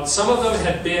 Some of them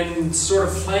had been sort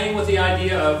of playing with the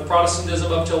idea of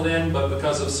Protestantism up till then, but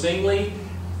because of Zwingli,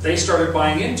 they started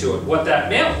buying into it. What that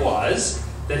meant was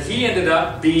that he ended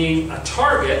up being a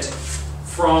target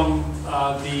from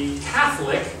the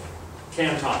Catholic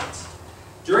cantons.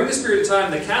 During this period of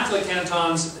time, the Catholic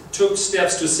cantons took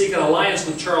steps to seek an alliance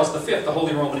with Charles V, the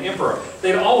Holy Roman Emperor.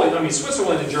 They'd always,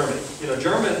 Switzerland and Germany.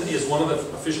 German is one of the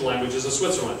official languages of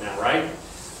Switzerland now, right?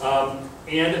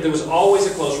 And there was always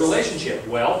a close relationship.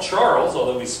 Well, Charles,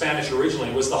 although he's Spanish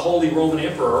originally, was the Holy Roman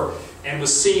Emperor and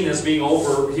was seen as being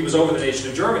he was over the nation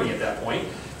of Germany at that point.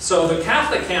 So the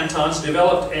Catholic cantons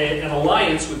developed an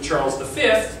alliance with Charles V,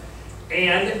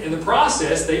 and in the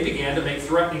process they began to make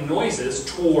threatening noises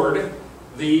toward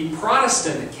the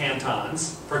Protestant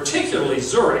cantons, particularly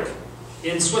Zurich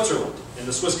in Switzerland, in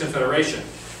the Swiss Confederation.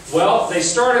 Well, they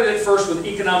started at first with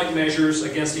economic measures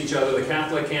against each other, the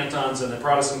Catholic cantons and the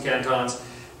Protestant cantons.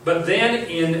 But then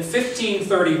in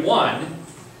 1531,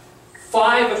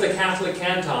 5 of the Catholic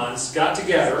cantons got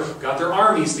together, got their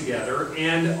armies together,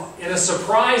 and in a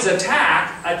surprise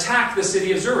attack, attacked the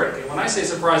city of Zurich. And when I say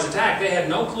surprise attack, they had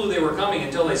no clue they were coming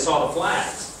until they saw the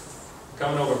flags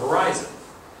coming over the horizon.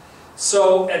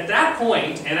 So at that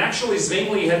point, and actually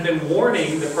Zwingli had been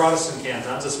warning the Protestant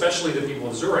cantons, especially the people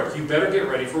of Zurich, you better get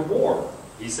ready for war.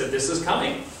 He said, this is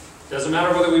coming. Doesn't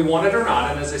matter whether we want it or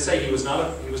not. And as I say, he was not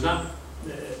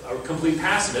a complete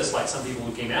pacifist like some people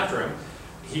who came after him.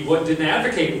 He didn't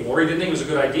advocate war. He didn't think it was a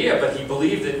good idea, but he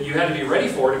believed that you had to be ready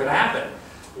for it if it happened.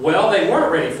 Well, they weren't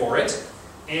ready for it.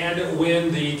 And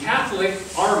when the Catholic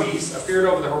armies appeared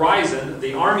over the horizon,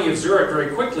 the army of Zurich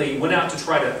very quickly went out to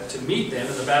try to meet them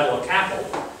in the Battle of Kappel.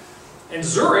 And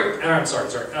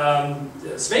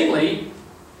Zwingli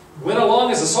went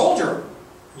along as a soldier.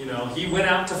 You know, he went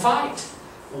out to fight.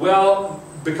 Well,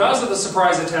 because of the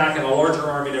surprise attack and a larger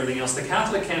army and everything else, the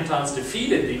Catholic cantons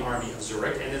defeated the army of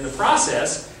Zurich, and in the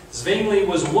process, Zwingli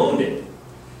was wounded.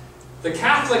 The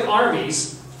Catholic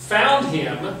armies found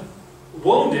him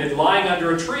wounded, lying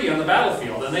under a tree on the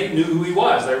battlefield, and they knew who he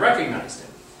was. They recognized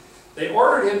him. They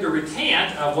ordered him to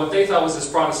recant of what they thought was his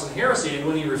Protestant heresy, and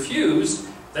when he refused,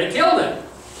 they killed him.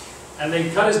 And they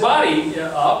cut his body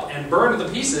up and burned it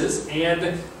to pieces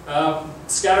and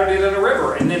scattered it in a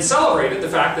river, and then celebrated the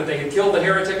fact that they had killed the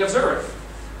heretic of Zurich.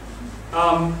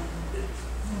 Not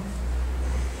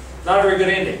a very good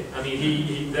ending. I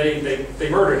mean, they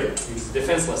murdered him. He was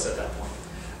defenseless at that point.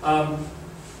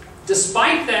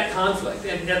 Despite that conflict,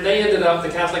 and they ended up, the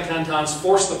Catholic cantons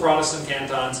forced the Protestant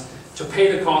cantons to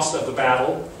pay the cost of the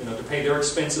battle, you know, to pay their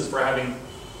expenses for having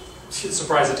a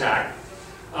surprise attack.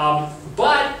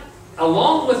 But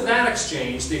along with that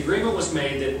exchange, the agreement was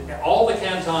made that all the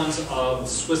cantons of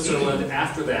Switzerland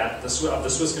after that, of the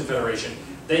Swiss Confederation,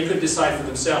 they could decide for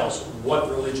themselves what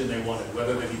religion they wanted,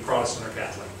 whether they be Protestant or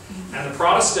Catholic. And the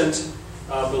Protestant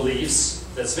beliefs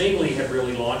that Zwingli had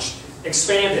really launched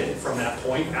expanded from that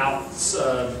point out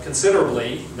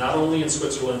considerably, not only in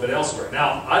Switzerland but elsewhere.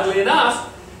 Now, oddly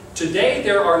enough, today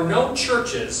there are no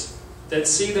churches that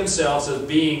see themselves as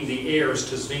being the heirs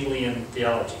to Zwinglian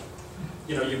theology.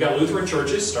 You know, you've got Lutheran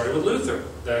churches, started with Luther.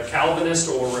 The Calvinist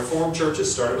or Reformed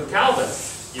churches started with Calvin.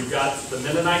 You've got the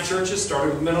Mennonite churches,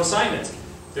 started with Menno Simons.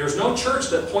 There's no church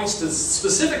that points to,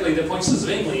 specifically that points to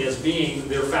Zwingli as being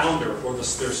their founder or their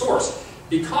source.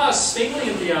 Because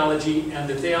Zwinglian theology and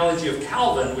the theology of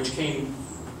Calvin, which came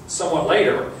somewhat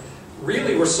later,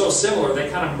 really were so similar, they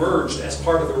kind of merged as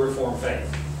part of the Reformed faith.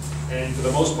 And for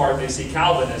the most part, they see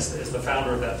Calvin as the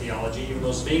founder of that theology, even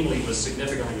though Zwingli was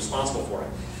significantly responsible for it.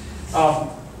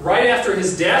 Right after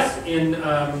his death, in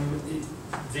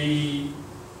the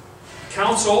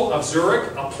Council of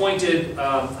Zurich appointed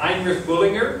Heinrich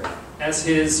Bullinger as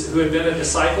who had been a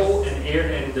disciple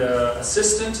and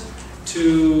assistant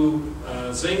to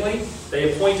Zwingli.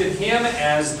 They appointed him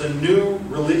as the new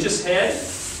religious head,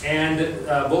 and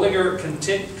Bullinger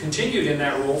continued in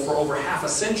that role for over half a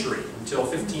century, until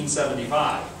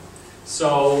 1575.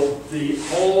 So the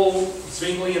whole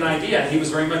Zwinglian idea, and he was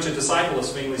very much a disciple of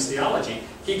Zwingli's theology,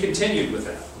 he continued with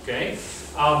that. Okay.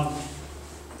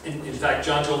 In fact,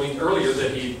 John told me earlier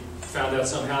that he found out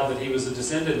somehow that he was a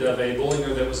descendant of a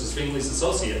Bullinger that was Zwingli's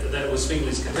associate, that was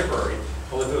Zwingli's contemporary.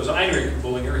 Well, if it was Heinrich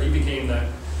Bullinger, he became the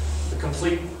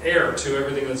complete heir to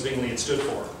everything that Zwingli had stood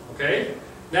for. Okay?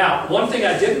 Now, one thing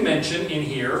I didn't mention in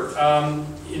here,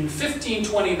 in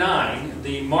 1529,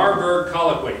 the Marburg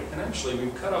Colloquy, and actually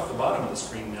we've cut off the bottom of the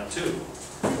screen now too.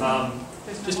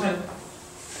 Just a minute.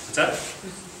 What's that?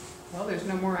 Well, there's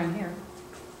no more on here.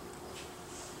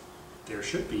 There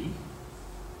should be.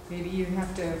 Maybe you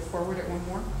have to forward it one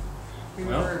more.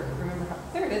 Remember how?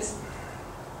 There it is.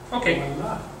 Okay.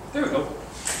 There we go.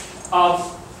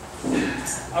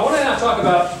 I want to now talk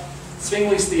about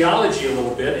Zwingli's theology a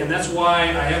little bit, and that's why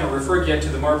I haven't referred yet to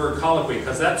the Marburg Colloquy,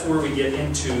 because that's where we get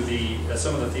into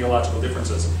some of the theological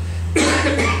differences.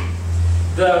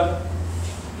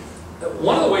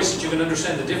 One of the ways that you can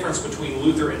understand the difference between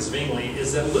Luther and Zwingli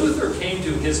is that Luther came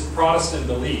to his Protestant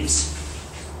beliefs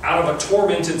out of a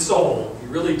tormented soul. He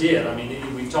really did. I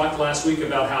mean, we talked last week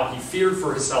about how he feared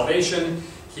for his salvation.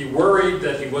 He worried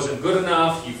that he wasn't good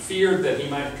enough. He feared that he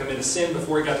might have committed sin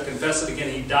before he got to confess it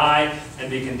again. He'd die and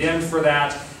be condemned for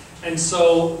that. And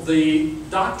so the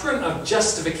doctrine of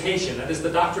justification, that is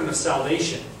the doctrine of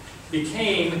salvation,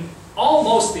 became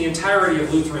almost the entirety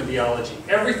of Lutheran theology.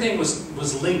 Everything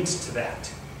was linked to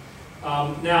that.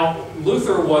 Now,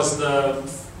 Luther was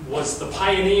the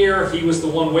pioneer. He was the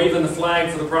one waving the flag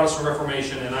for the Protestant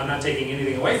Reformation, and I'm not taking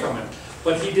anything away from him.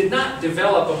 But he did not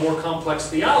develop a more complex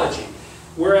theology.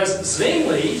 Whereas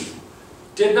Zwingli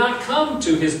did not come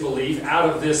to his belief out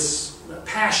of this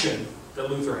passion that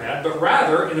Luther had, but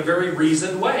rather in a very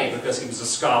reasoned way, because he was a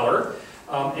scholar.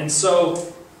 And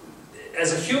so,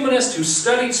 as a humanist who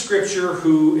studied Scripture,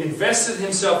 who invested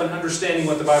himself in understanding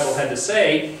what the Bible had to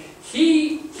say,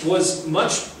 he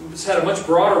had a much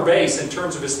broader base in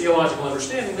terms of his theological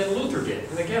understanding than Luther did.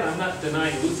 And again, I'm not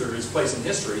denying Luther his place in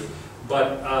history,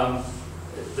 but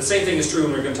the same thing is true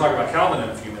when we're going to talk about Calvin in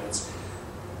a few minutes.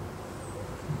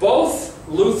 Both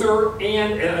Luther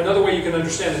and another way you can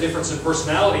understand the difference in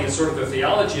personality and sort of their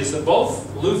theology is that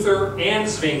both Luther and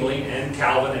Zwingli and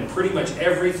Calvin and pretty much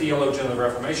every theologian of the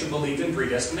Reformation believed in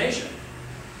predestination.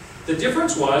 The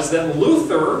difference was that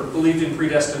Luther believed in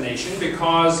predestination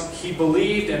because he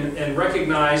believed and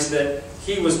recognized that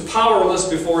he was powerless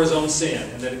before his own sin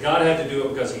and that God had to do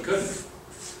it because he couldn't.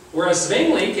 Whereas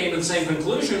Zwingli came to the same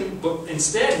conclusion, but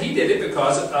instead he did it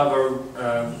because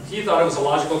of he thought it was a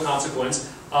logical consequence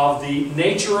of the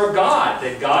nature of God,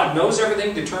 that God knows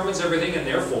everything, determines everything, and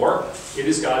therefore it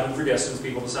is God who predestines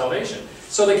people to salvation.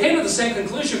 So they came to the same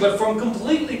conclusion, but from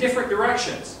completely different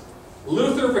directions.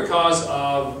 Luther because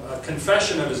of a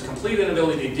confession of his complete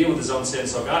inability to deal with his own sin,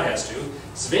 so God has to.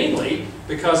 Zwingli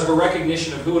because of a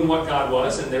recognition of who and what God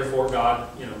was, and therefore God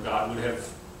would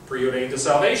have preordained to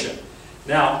salvation.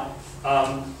 Now,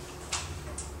 one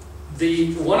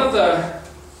of the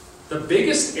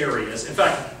biggest areas, in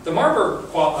fact, the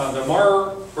Marburg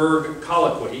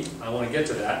Colloquy, I want to get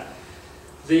to that.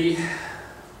 The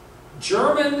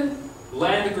German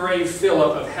Landgrave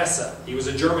Philip of Hesse, he was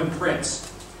a German prince.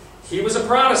 He was a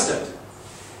Protestant.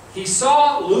 He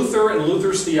saw Luther and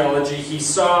Luther's theology. He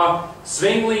saw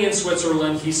Zwingli in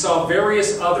Switzerland. He saw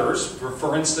various others.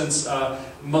 For instance,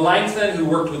 Melanchthon, who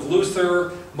worked with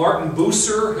Luther. Martin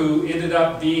Bucer, who ended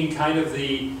up being kind of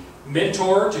the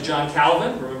mentor to John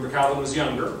Calvin. Remember, Calvin was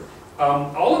younger.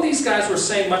 All of these guys were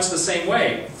saying much the same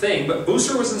thing, but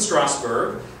Bucer was in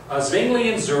Strasbourg,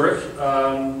 Zwingli in Zurich,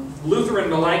 Luther and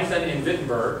Melanchthon in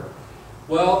Wittenberg.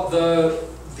 Well,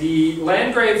 the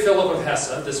Landgrave Philip of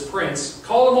Hesse, this prince,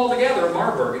 called them all together in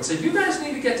Marburg and said, you guys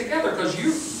need to get together because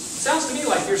it sounds to me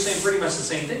like you're saying pretty much the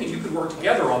same thing and you could work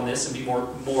together on this and be more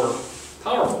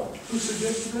powerful. Who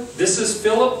suggested that? This is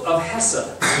Philip of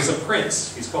Hesse. He was a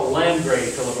prince. He's called Landgrave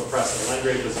Philip of Hesse.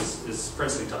 Landgrave was his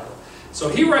princely title. So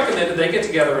he recommended they get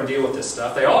together and deal with this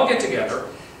stuff. They all get together.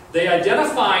 They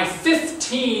identify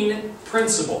 15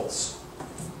 principles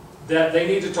that they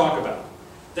need to talk about.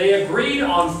 They agreed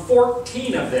on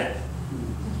 14 of them.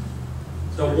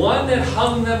 The one that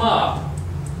hung them up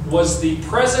was the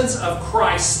presence of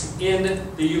Christ in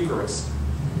the Eucharist.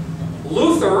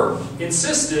 Luther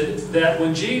insisted that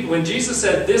when Jesus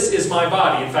said, "This is my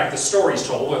body," in fact, the story's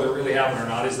told, whether it really happened or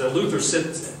not, is that Luther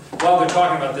sits, while they're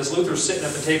talking about this, Luther's sitting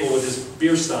at the table with his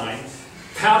beer stein,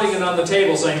 pounding it on the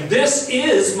table, saying, "This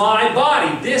is my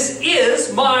body! This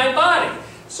is my body!"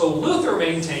 So Luther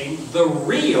maintained the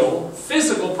real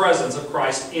physical presence of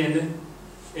Christ in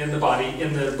the body,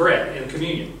 in the bread, in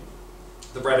communion,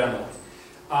 the bread and the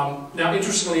wine. Now,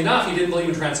 interestingly enough, he didn't believe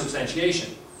in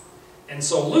transubstantiation. And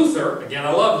so Luther, again,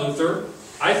 I love Luther,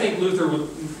 I think Luther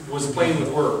was playing with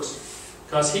words,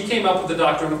 because he came up with the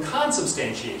doctrine of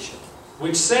consubstantiation,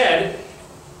 which said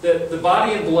that the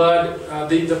body and blood,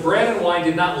 the bread and wine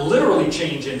did not literally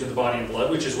change into the body and blood,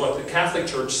 which is what the Catholic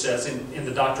Church says in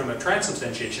the doctrine of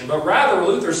transubstantiation, but rather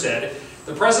Luther said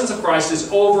the presence of Christ is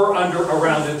over, under,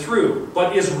 around, and through,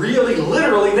 but is really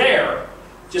literally there,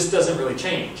 just doesn't really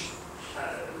change.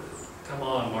 Come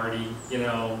on, Marty,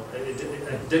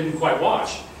 it didn't quite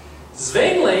wash.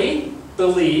 Zwingli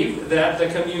believed that the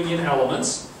communion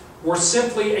elements were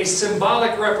simply a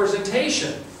symbolic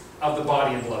representation of the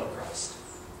body and blood of Christ.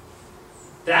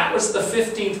 That was the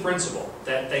 15th principle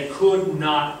that they could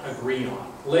not agree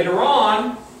on. Later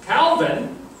on,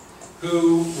 Calvin,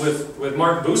 who, with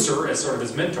Martin Bucer as sort of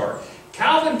his mentor,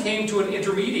 Calvin came to an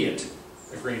intermediate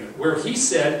agreement where he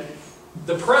said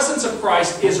the presence of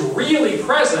Christ is really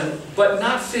present, but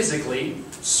not physically,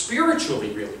 spiritually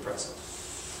really present.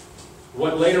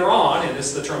 What later on, and this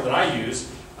is the term that I use,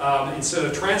 instead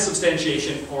of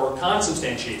transubstantiation or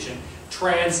consubstantiation,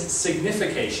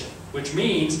 transignification, which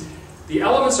means the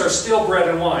elements are still bread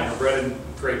and wine, or bread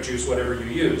and grape juice, whatever you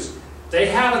use. They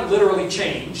haven't literally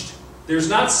changed. There's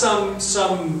not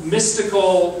some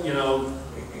mystical,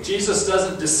 Jesus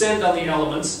doesn't descend on the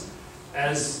elements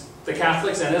as the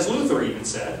Catholics and as Luther even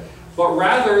said, but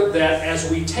rather that as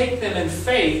we take them in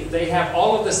faith, they have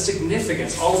all of the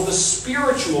significance, all of the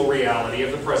spiritual reality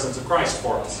of the presence of Christ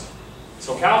for us.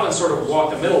 So Calvin sort of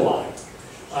walked the middle line.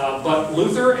 But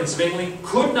Luther and Zwingli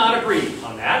could not agree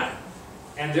on that,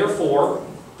 and therefore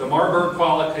the Marburg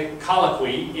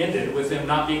colloquy ended with them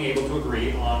not being able to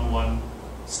agree on one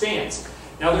stance.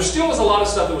 Now there still was a lot of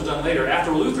stuff that was done later.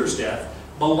 After Luther's death,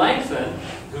 Melanchthon,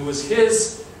 who was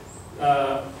his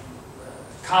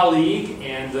colleague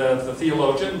and the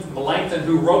theologian, Melanchthon,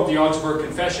 who wrote the Augsburg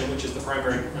Confession, which is the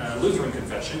primary Lutheran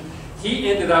confession,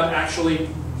 he ended up actually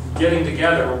getting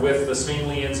together with the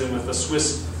Zwinglians and with the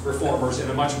Swiss reformers in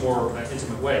a much more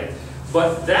intimate way.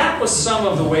 But that was some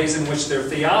of the ways in which their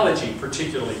theology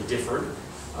particularly differed.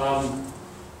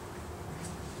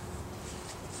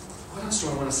 What else do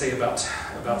I want to say about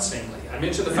Zwingli? I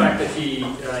mentioned the fact that he,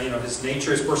 his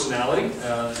nature, his personality,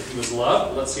 that he was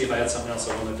loved. Let's see if I had something else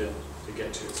I wanted to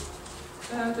get to.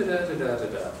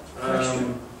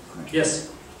 Yes?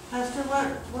 Pastor,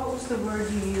 what was the word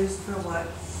you used for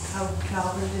how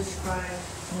Calvin described?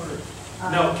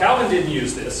 No, Calvin didn't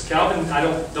use this. Calvin, I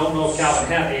don't know if Calvin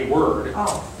had a word.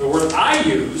 Oh. The word I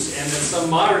use, and then some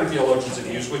modern theologians have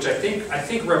used, which I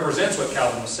think represents what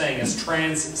Calvin was saying, is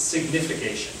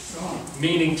transignification.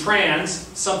 Meaning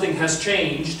something has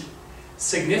changed.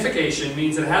 Signification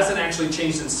means it hasn't actually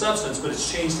changed in substance, but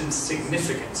it's changed in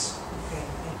significance.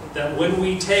 That when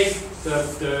we take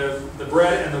the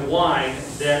bread and the wine,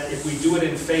 that if we do it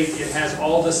in faith, it has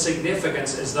all the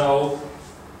significance as though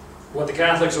what the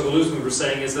Catholics or the Lutherans were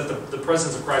saying is that the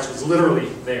presence of Christ was literally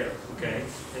there. Okay?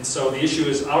 And so the issue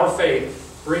is our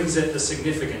faith brings it the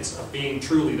significance of being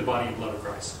truly the body and blood of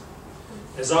Christ.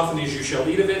 As often as you shall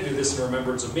eat of it, do this in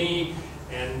remembrance of me.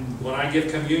 And when I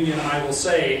give communion, I will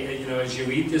say, as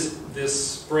you eat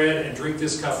this bread and drink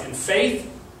this cup in faith,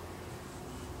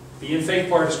 the in faith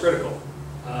part is critical.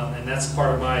 And that's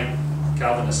part of my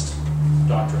Calvinist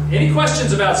doctrine. Any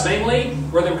questions about Zwingli?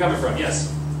 Where they were coming from?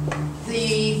 Yes?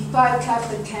 The 5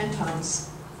 Catholic cantons,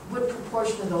 what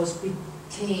proportion of those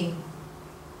became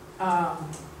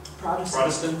Protestant?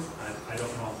 Protestant? I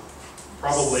don't know.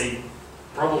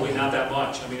 Probably not that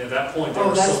much. I mean, at that point,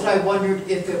 that's what I wondered,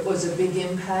 if it was a big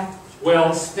impact.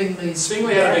 Well,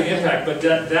 Zwingli had a big impact, but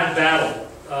that battle,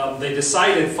 they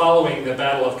decided following the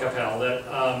Battle of Kapelle that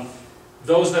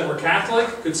those that were Catholic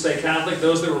could stay Catholic,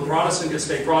 those that were Protestant could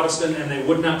stay Protestant, and they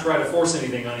would not try to force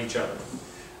anything on each other.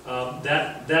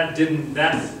 That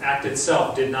act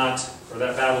itself did not, or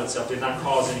that battle itself did not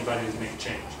cause anybody to make a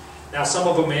change. Now, some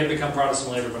of them may have become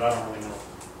Protestant later, but I don't really know.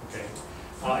 Okay,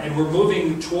 and we're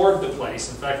moving toward the place.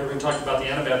 In fact, we're going to talk about the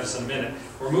Anabaptists in a minute.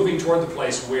 We're moving toward the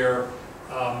place where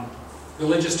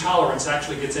religious tolerance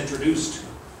actually gets introduced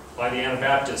by the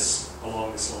Anabaptists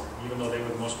along this line, even though they were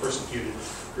the most persecuted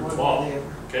group of all.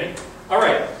 Okay, all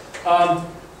right.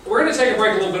 We're going to take a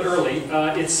break a little bit early.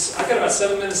 I've got about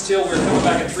 7 minutes till. We're coming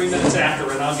back at 3 minutes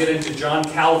after, and I'll get into John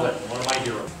Calvin, one of my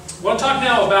heroes. We'll talk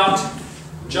now about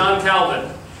John Calvin.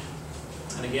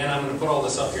 And again, I'm going to put all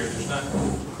this up here. There's not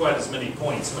quite as many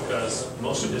points because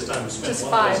most of his time was spent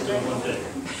one place doing one thing.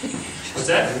 What's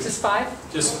that? Just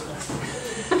 5? Just.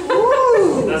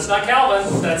 That's not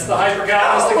Calvin. That's the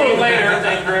hyper-Calvinist that came later.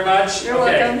 Thank you very much. You're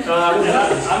welcome. And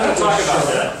I'm going to talk about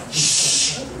that.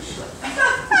 Shh.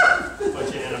 Bunch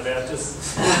of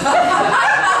Anabaptists.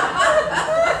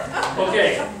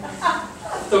 Okay.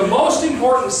 The most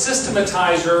important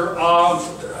systematizer of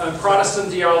Protestant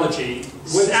theology,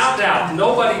 without doubt,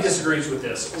 nobody disagrees with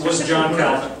this, was John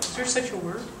Calvin. Is there such a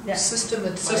word? Yeah.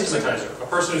 Systematizer. A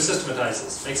person who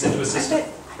systematizes, makes it into a system.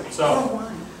 So,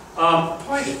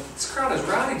 boy, this crowd is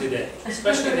rowdy today,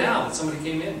 especially now that somebody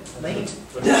came in. Late.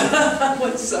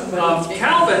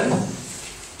 Calvin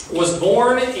was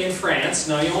born in France,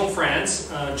 Noyon, France,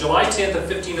 July 10th of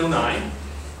 1509.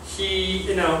 He,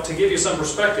 to give you some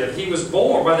perspective, he was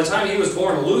born, by the time he was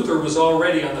born, Luther was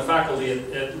already on the faculty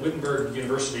at Wittenberg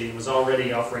University and was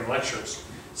already offering lectures.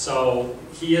 So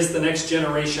he is the next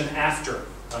generation after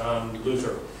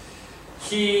Luther.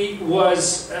 He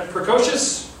was a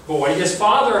precocious boy. His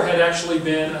father had actually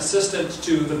been assistant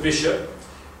to the bishop,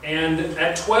 and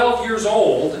at 12 years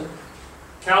old,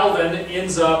 Calvin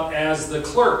ends up as the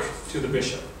clerk to the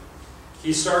bishop.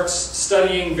 He starts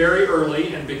studying very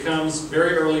early and becomes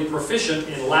very early proficient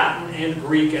in Latin and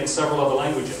Greek and several other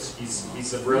languages.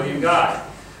 He's a brilliant guy.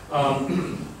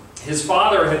 his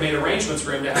father had made arrangements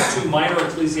for him to have 2 minor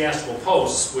ecclesiastical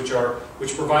posts, which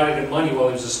provided him money while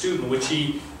he was a student, when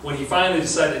he finally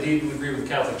decided he didn't agree with the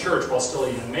Catholic Church while still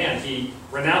a young man, he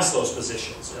renounced those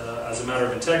positions as a matter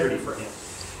of integrity for him.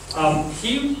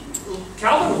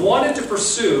 Calvin wanted to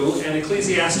pursue an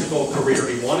ecclesiastical career.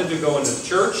 He wanted to go into the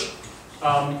church,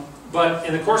 but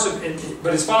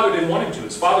his father didn't want him to.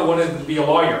 His father wanted him to be a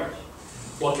lawyer.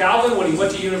 Well, Calvin, when he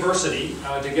went to university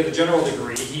to get a general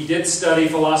degree, he did study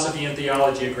philosophy and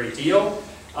theology a great deal.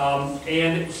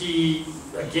 And he,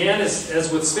 again, as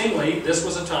with Zwingli, this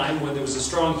was a time when there was a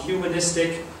strong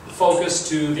humanistic focus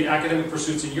to the academic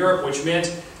pursuits in Europe, which meant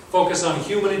focus on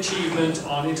human achievement,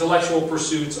 on intellectual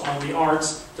pursuits, on the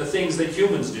arts, the things that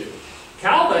humans do.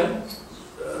 Calvin,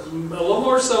 a little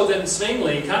more so than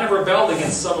Zwingli, kind of rebelled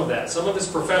against some of that. Some of his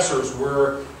professors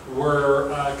were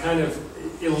kind of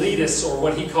elitists, or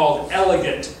what he called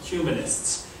elegant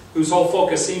humanists, whose whole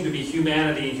focus seemed to be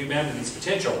humanity and humanity's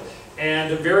potential.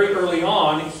 And very early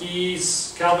on,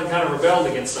 Calvin kind of rebelled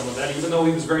against some of that, even though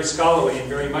he was very scholarly and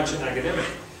very much an academic.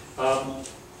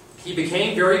 He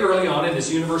became very early on in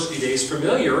his university days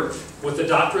familiar with the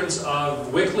doctrines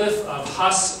of Wycliffe, of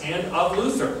Huss, and of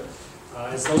Luther.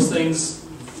 As those things,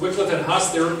 Wycliffe and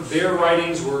Huss, their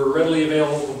writings were readily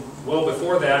available well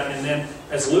before that, and then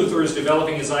as Luther is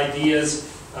developing his ideas,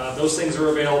 those things are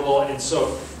available, and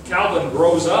so Calvin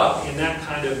grows up in that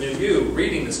kind of milieu,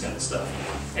 reading this kind of stuff.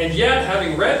 And yet,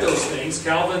 having read those things,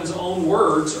 Calvin's own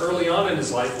words early on in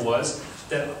his life was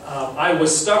that I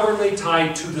was stubbornly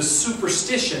tied to the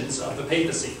superstitions of the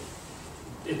papacy.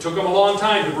 It took him a long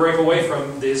time to break away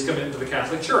from his commitment to the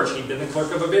Catholic Church. He'd been the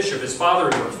clerk of a bishop. His father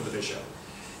had worked for the bishop.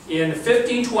 In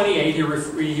 1528,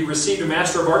 he received a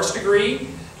Master of Arts degree,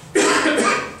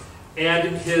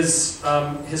 and his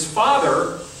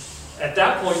father, at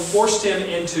that point, forced him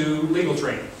into legal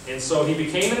training. And so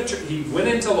he went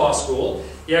into law school.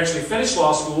 He actually finished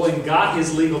law school and got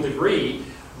his legal degree.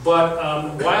 But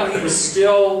while he was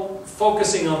still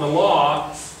focusing on the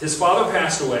law, his father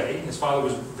passed away. His father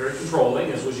was very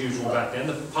controlling, as was usual back then.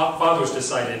 The fathers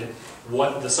decided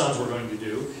what the sons were going to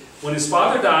do. When his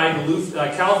father died,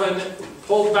 Calvin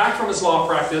pulled back from his law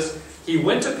practice. He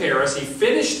went to Paris. He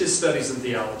finished his studies in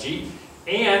theology,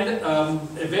 and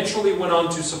eventually went on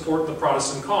to support the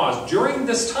Protestant cause. During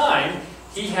this time,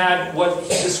 he had what he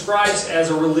describes as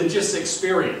a religious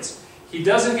experience. He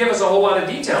doesn't give us a whole lot of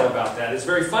detail about that. It's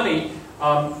very funny.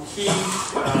 I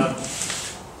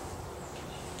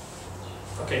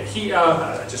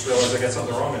just realized I got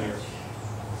something wrong in here.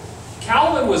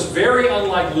 Calvin was very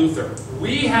unlike Luther.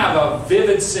 We have a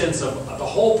vivid sense of the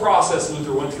whole process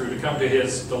Luther went through to come to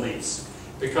his beliefs,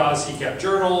 because he kept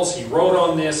journals, he wrote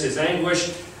on this, his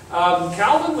anguish.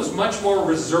 Calvin was much more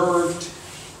reserved.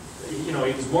 He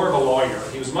was more of a lawyer.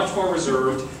 He was much more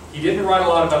reserved. He didn't write a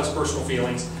lot about his personal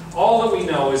feelings. All that we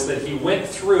know is that he went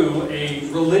through a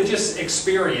religious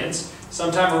experience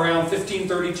sometime around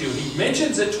 1532. He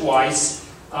mentions it twice,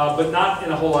 but not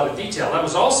in a whole lot of detail. That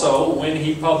was also when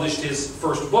he published his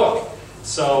first book.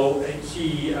 So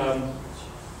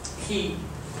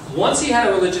once he had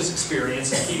a religious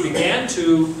experience, he began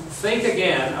to think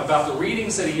again about the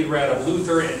readings that he had read of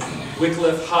Luther and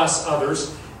Wycliffe, Huss,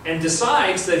 others, and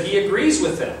decides that he agrees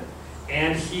with them.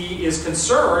 And he is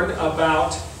concerned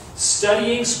about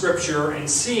studying Scripture and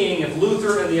seeing if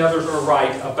Luther and the others are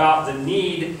right about the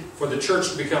need for the church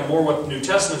to become more what the New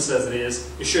Testament says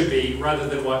it should be, rather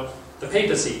than what the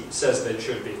papacy says that it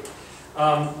should be.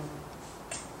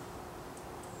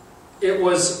 It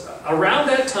was around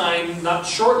that time, not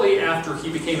shortly after he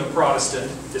became a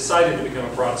Protestant, decided to become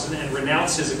a Protestant and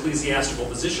renounced his ecclesiastical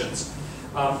positions,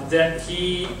 that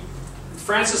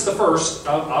Francis I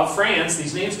of France,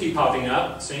 these names keep popping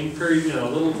up, same period, a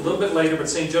little bit later, but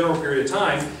same general period of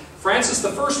time. Francis I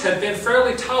had been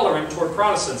fairly tolerant toward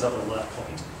Protestants up until that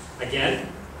point. Again,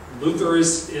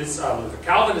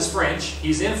 Calvin is French,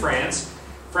 he's in France.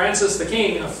 Francis, the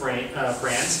king of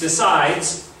France,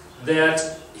 decides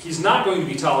that he's not going to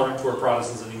be tolerant toward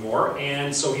Protestants anymore,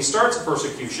 and so he starts a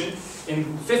persecution. In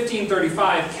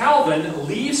 1535, Calvin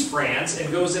leaves France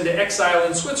and goes into exile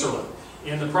in Switzerland,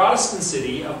 in the Protestant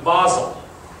city of Basel.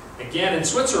 Again, in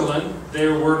Switzerland,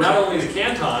 there were not only the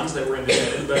cantons that were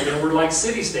independent, but there were like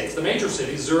city-states. The major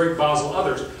cities, Zurich, Basel,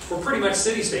 others, were pretty much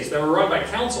city-states. They were run by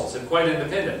councils and quite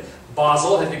independent.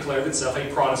 Basel had declared itself a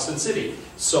Protestant city.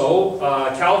 So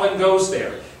Calvin goes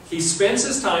there. He spends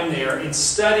his time there in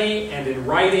study and in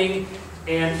writing,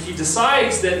 and he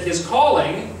decides that his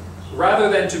calling, rather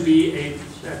than to be a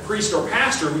priest or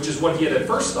pastor, which is what he had at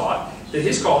first thought, that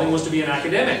his calling was to be an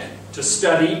academic, to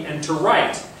study and to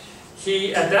write.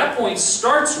 he, at that point,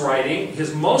 starts writing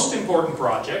his most important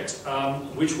project,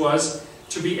 which was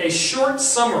to be a short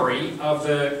summary of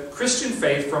the Christian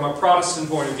faith from a Protestant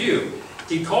point of view.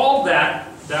 He called that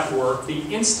work the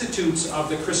Institutes of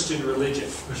the Christian Religion.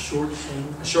 A short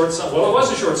summary? A short summary. Well, it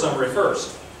was a short summary at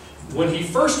first. When he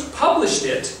first published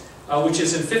it, which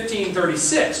is in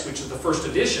 1536, which is the first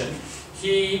edition,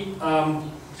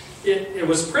 it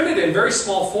was printed in very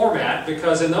small format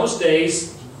because in those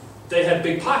days they had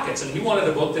big pockets, and he wanted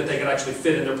a book that they could actually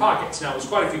fit in their pockets. Now, it was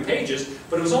quite a few pages,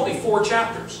 but it was only 4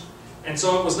 chapters. And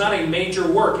so it was not a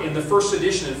major work in the first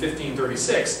edition in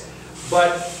 1536.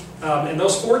 But in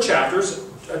those 4 chapters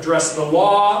addressed the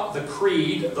law, the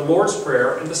creed, the Lord's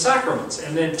Prayer, and the sacraments.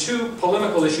 And then 2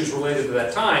 polemical issues related to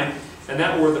that time, and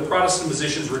that were the Protestant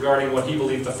positions regarding what he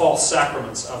believed the false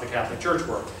sacraments of the Catholic Church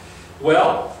were.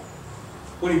 Well,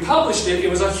 when he published it, it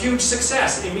was a huge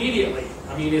success immediately.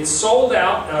 I mean, it sold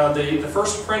out, the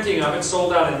first printing of it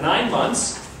sold out in 9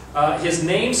 months. His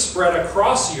name spread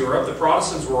across Europe. The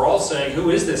Protestants were all saying,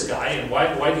 who is this guy, and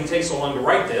why did he take so long to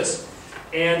write this?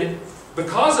 And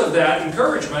because of that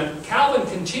encouragement, Calvin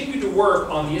continued to work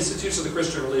on the Institutes of the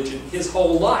Christian Religion his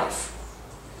whole life.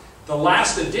 The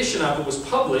last edition of it was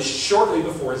published shortly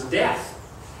before his death.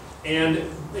 And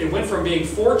it went from being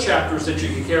 4 chapters that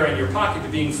you could carry in your pocket to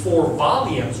being 4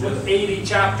 volumes with 80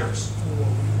 chapters.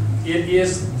 It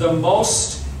is the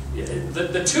most...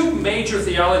 The 2 major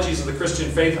theologies of the Christian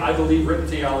faith, I believe written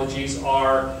theologies,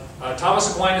 are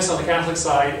Thomas Aquinas on the Catholic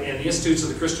side and the Institutes of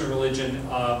the Christian Religion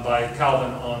by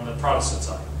Calvin on the Protestant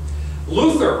side.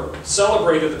 Luther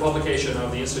celebrated the publication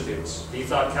of the Institutes. He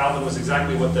thought Calvin was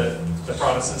exactly what the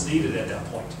Protestants needed at that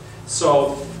point.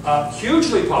 So,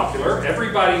 hugely popular.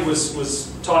 Everybody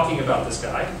was talking about this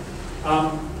guy.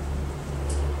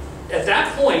 At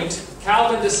that point,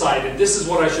 Calvin decided, this is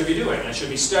what I should be doing. I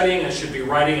should be studying, I should be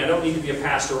writing, I don't need to be a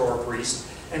pastor or a priest.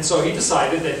 And so he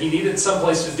decided that he needed some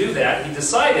place to do that. He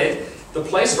decided the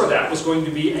place for that was going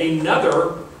to be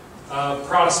another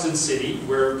Protestant city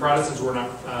where Protestants were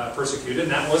not persecuted,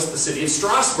 and that was the city of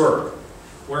Strasbourg,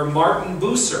 where Martin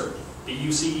Bucer,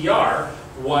 B-U-C-E-R,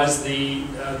 was the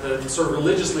sort of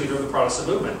religious leader of the Protestant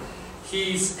movement.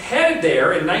 He's headed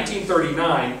there in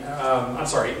 1939,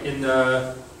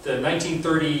 the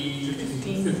 1930...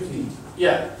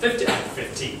 Yeah,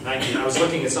 15. 19. I was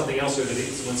looking at something else here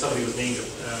when somebody was named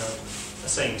a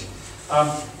saint.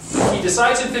 He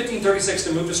decides in 1536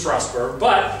 to move to Strasbourg,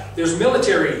 but there's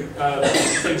military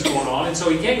things going on, and so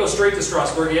he can't go straight to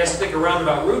Strasbourg. He has to take a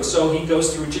roundabout route, so he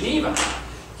goes through Geneva.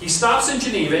 He stops in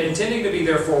Geneva, intending to be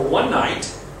there for 1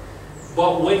 night,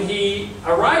 but when he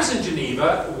arrives in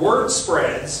Geneva, word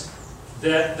spreads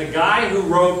that the guy who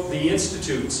wrote the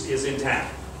Institutes is in town.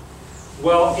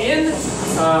 Well, in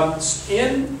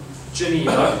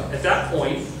Geneva, at that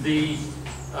point, the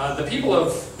people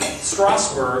of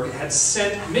Strasbourg had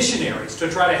sent missionaries to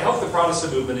try to help the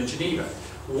Protestant movement in Geneva.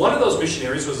 One of those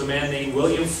missionaries was a man named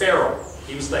William Farel.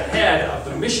 He was the head of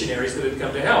the missionaries that had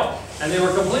come to help. And they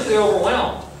were completely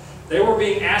overwhelmed. They were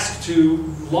being asked to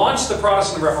launch the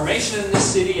Protestant Reformation in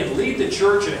this city and lead the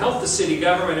church and help the city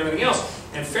government and everything else.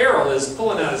 And Farel is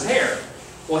pulling out his hair.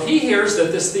 Well, he hears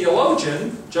that this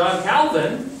theologian, John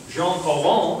Calvin, Jean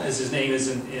Calvin, as his name is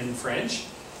in French,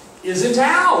 is in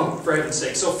town, for heaven's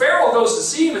sake. So Farel goes to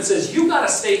see him and says, "You've got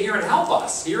to stay here and help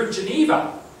us, here in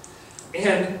Geneva."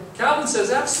 And Calvin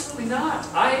says, "Absolutely not.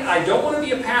 I don't want to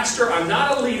be a pastor. I'm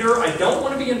not a leader. I don't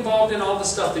want to be involved in all the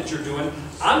stuff that you're doing.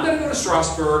 I'm going to go to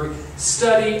Strasbourg,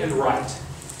 study, and write."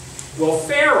 Well,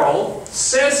 Farel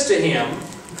says to him,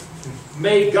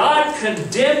 "May God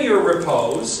condemn your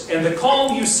repose and the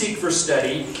calm you seek for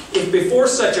study, if before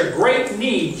such a great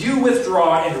need you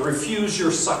withdraw and refuse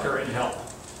your succor and help."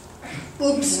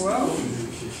 Oops. Whoa.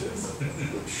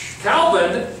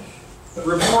 Calvin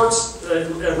reports,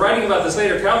 writing about this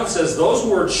later, Calvin says, "Those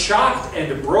words shocked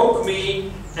and broke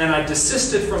me, and I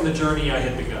desisted from the journey I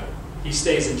had begun." He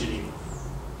stays in Geneva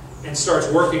and starts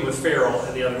working with Farel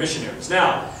and the other missionaries.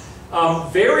 Now,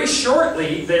 very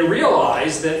shortly, they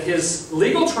realize that his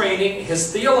legal training,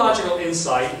 his theological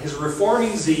insight, his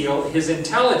reforming zeal, his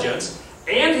intelligence,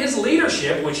 and his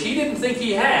leadership, which he didn't think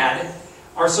he had,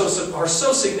 are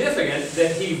so significant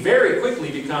that he very quickly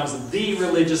becomes the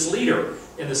religious leader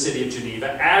in the city of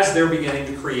Geneva as they're beginning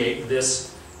to create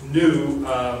this new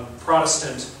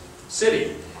Protestant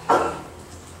city.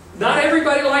 Not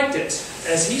everybody liked it.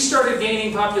 As he started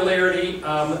gaining popularity,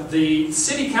 the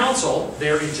city council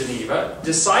there in Geneva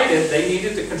decided they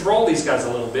needed to control these guys a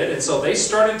little bit, and so they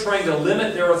started trying to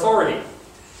limit their authority.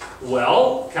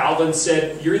 Well, Calvin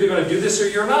said, "You're either going to do this or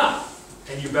you're not."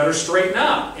 and you better straighten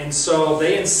up. And so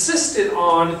they insisted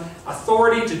on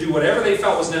authority to do whatever they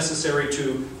felt was necessary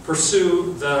to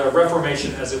pursue the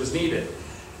Reformation as it was needed.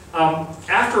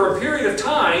 After a period of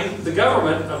time, the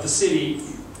government of the city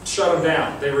shut them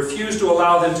down. They refused to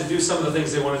allow them to do some of the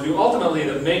things they wanted to do. Ultimately,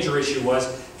 the major issue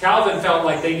was Calvin felt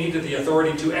like they needed the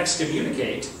authority to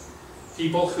excommunicate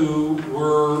people who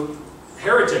were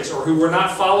heretics or who were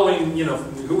not following,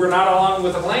 who were not along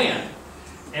with the plan.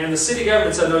 And the city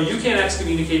government said, no, you can't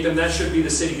excommunicate them. That should be the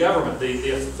city government.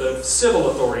 The civil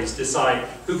authorities decide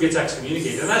who gets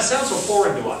excommunicated. And that sounds so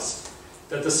foreign to us,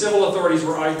 that the civil authorities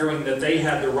were arguing that they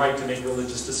had the right to make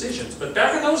religious decisions. But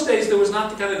back in those days, there was not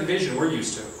the kind of division we're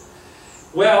used to.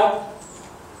 Well,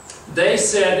 they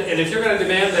said, and if you're going to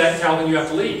demand that, Calvin, you have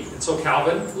to leave. And so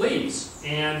Calvin leaves.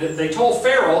 And they told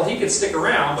Farrell he could stick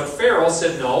around, but Farrell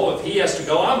said, no, if he has to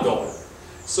go, I'm going.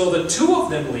 So the two of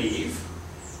them leave.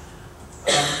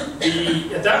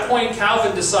 At that point,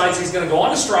 Calvin decides he's going to go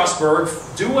on to Strasbourg,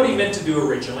 do what he meant to do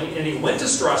originally, and he went to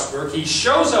Strasbourg. He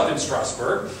shows up in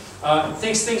Strasbourg,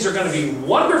 thinks things are going to be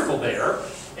wonderful there,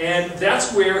 and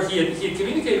that's where he had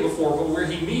communicated before, but where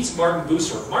he meets Martin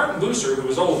Bucer. Martin Bucer, who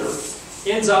was older,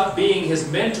 ends up being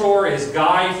his mentor, his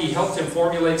guide. He helped him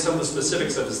formulate some of the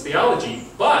specifics of his theology,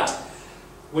 but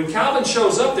when Calvin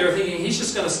shows up there thinking he's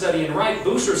just going to study and write,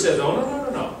 Bucer says, oh,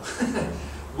 no.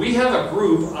 We have a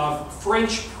group of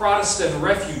French Protestant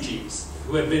refugees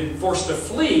who had been forced to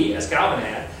flee, as Calvin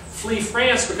had, flee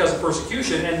France because of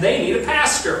persecution, and they need a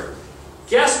pastor.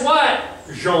 Guess what,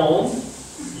 Jean?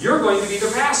 You're going to be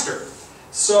their pastor.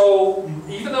 So,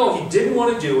 even though he didn't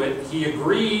want to do it, he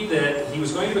agreed that he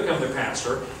was going to become their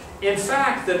pastor. In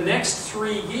fact, the next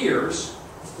 3 years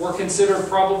were considered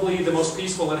probably the most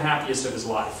peaceful and happiest of his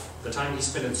life. The time he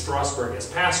spent in Strasbourg as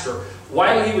pastor.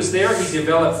 While he was there, he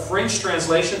developed French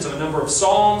translations of a number of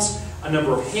psalms, a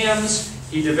number of hymns.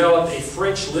 He developed a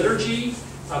French liturgy,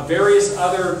 various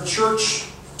other church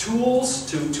tools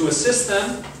to assist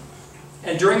them.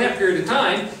 And during that period of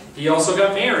time, he also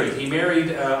got married. He married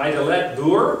Idelette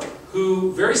Boer,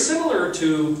 who, very similar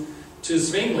to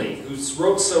Zwingli, who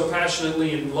wrote so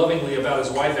passionately and lovingly about his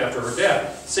wife after her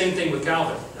death. Same thing with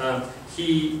Calvin.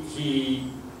 He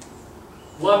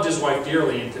loved his wife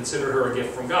dearly and considered her a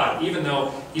gift from God. Even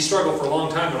though he struggled for a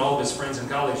long time when all of his friends and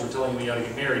colleagues were telling him he ought to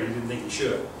get married, he didn't think he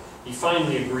should. He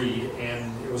finally agreed,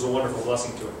 and it was a wonderful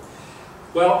blessing to him.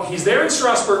 Well, he's there in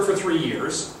Strasbourg for 3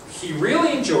 years. He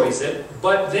really enjoys it,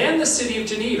 but then the city of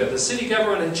Geneva, the city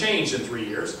government had changed in 3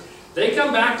 years. They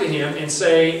come back to him and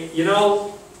say, you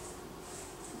know,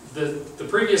 the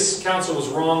previous council was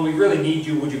wrong, we really need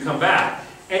you, would you come back?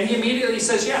 And he immediately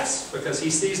says yes, because he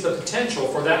sees the potential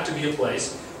for that to be a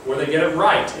place where they get it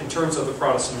right in terms of the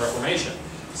Protestant Reformation.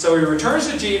 So he returns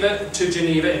to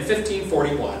Geneva in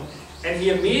 1541, and he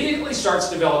immediately starts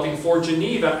developing for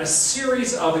Geneva a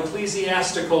series of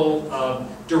ecclesiastical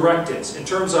directives in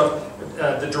terms of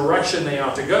the direction they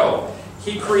ought to go.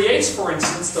 He creates, for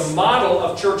instance, the model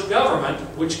of church government,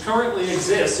 which currently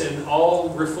exists in all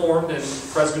Reformed and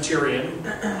Presbyterian,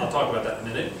 I'll talk about that in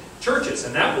a minute, churches.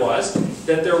 And that was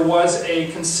that there was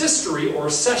a consistory, or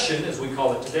session as we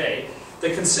call it today. The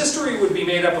consistory would be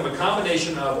made up of a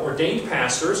combination of ordained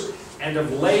pastors and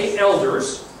of lay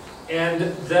elders. And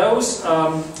those,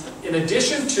 in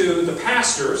addition to the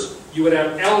pastors, you would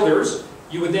have elders.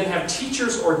 You would then have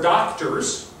teachers or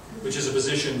doctors, which is a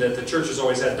position that the church has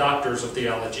always had, doctors of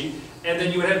theology. And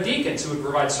then you would have deacons who would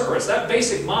provide service. That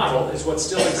basic model is what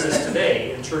still exists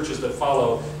today in churches that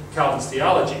follow Calvin's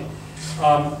theology.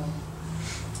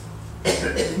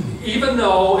 Even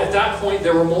though at that point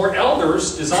there were more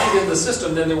elders designed in the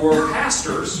system than there were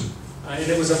pastors, and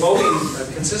it was a voting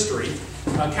consistory,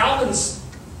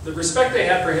 the respect they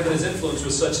had for him and his influence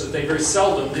was such that they very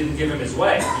seldom didn't give him his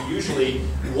way. He usually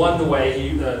won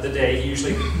the day. He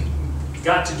usually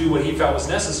got to do what he felt was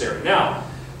necessary. Now,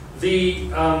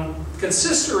 the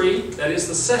consistory, that is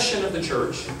the session of the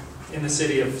church in the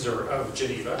city of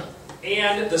Geneva,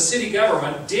 and the city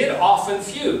government did often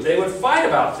feud. They would fight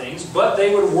about things, but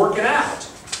they would work it out.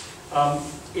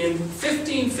 In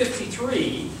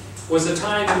 1553 was a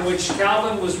time in which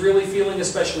Calvin was really feeling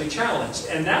especially challenged.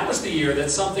 And that was the year that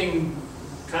something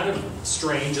kind of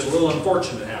strange and a little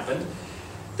unfortunate happened.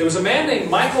 There was a man named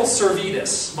Michael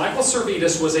Servetus. Michael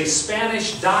Servetus was a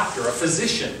Spanish doctor, a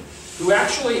physician, who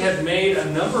actually had made a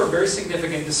number of very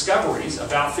significant discoveries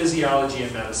about physiology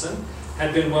and medicine,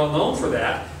 had been well known for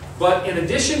that. But in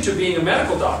addition to being a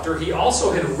medical doctor, he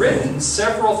also had written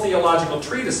several theological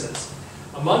treatises.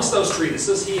 Amongst those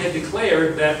treatises, he had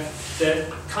declared that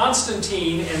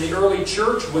Constantine and the early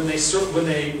church, when they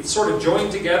sort of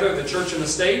joined together, the church and the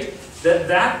state,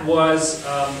 that was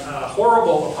a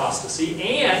horrible apostasy,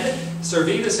 and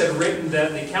Servetus had written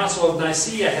that the Council of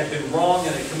Nicaea had been wrong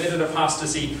and had committed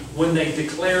apostasy when they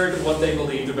declared what they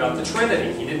believed about the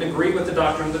Trinity. He didn't agree with the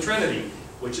doctrine of the Trinity,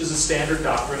 which is a standard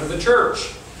doctrine of the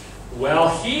church. Well,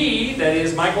 he, that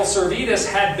is Michael Servetus,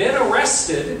 had been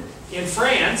arrested in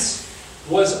France,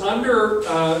 was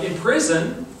in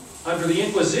prison under the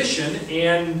Inquisition,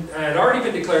 and had already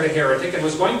been declared a heretic and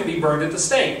was going to be burned at the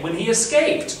stake when he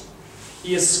escaped.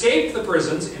 He escaped the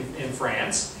prisons in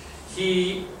France.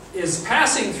 He is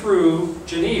passing through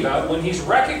Geneva when he's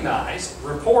recognized,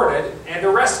 reported, and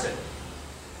arrested.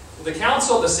 The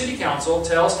council, the city council,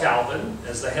 tells Calvin,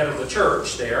 as the head of the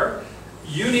church there,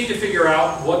 you need to figure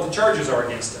out what the charges are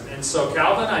against him. And so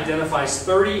Calvin identifies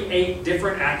 38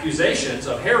 different accusations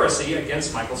of heresy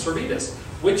against Michael Servetus,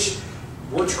 which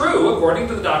were true according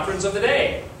to the doctrines of the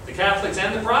day. The Catholics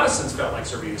and the Protestants felt like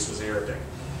Servetus was a heretic.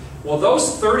 Well,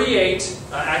 those 38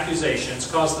 accusations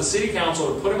caused the city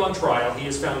council to put him on trial. He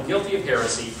is found guilty of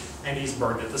heresy, and he's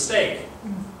burned at the stake.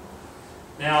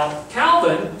 Now,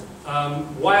 Calvin,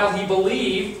 while he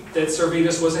believed that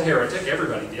Servetus was a heretic,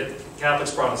 everybody did,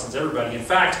 Catholics, Protestants, everybody. In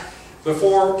fact,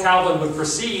 before Calvin would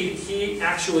proceed, he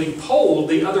actually polled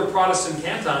the other Protestant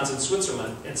cantons in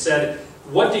Switzerland and said,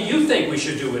 what do you think we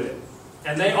should do with him?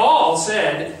 And they all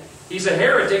said, he's a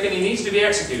heretic and he needs to be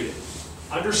executed.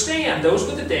 Understand, those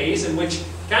were the days in which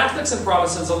Catholics and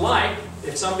Protestants alike,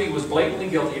 if somebody was blatantly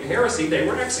guilty of heresy, they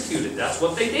were executed. That's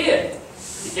what they did.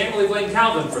 You can't really blame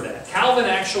Calvin for that. Calvin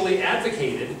actually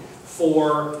advocated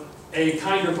for a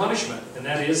kinder punishment, and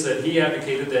that is that he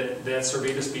advocated that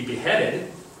Servetus be beheaded,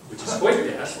 which is quick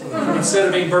death, instead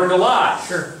of being burned alive.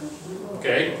 Sure.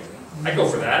 Okay, I go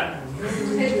for that.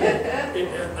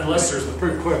 Unless there's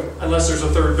Pretty quick. unless there's a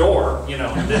third door, you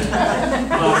know.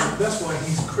 That's why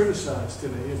he's criticized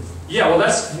today, isn't he? Yeah, well,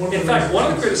 that's in fact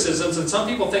one of the criticisms, and some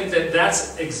people think that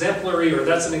that's exemplary, or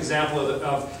that's an example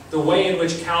of the way in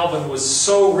which Calvin was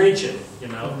so rigid, you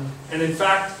know. And in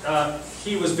fact,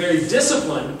 he was very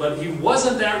disciplined, but he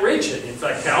wasn't that rigid. In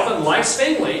fact, Calvin, like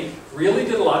Zwingli, really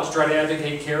did a lot to try to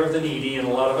advocate care of the needy and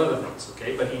a lot of other things.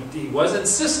 Okay, but he was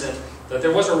insistent that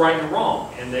there was a right and a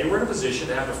wrong, and they were in a position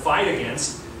to have to fight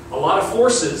against a lot of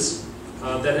forces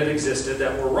that had existed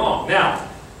that were wrong. Now,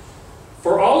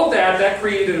 for all of that, that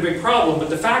created a big problem, but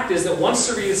the fact is that once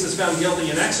Servetus is found guilty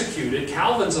and executed,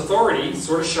 Calvin's authority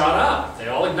sort of shot up. They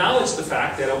all acknowledged the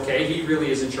fact that, okay, he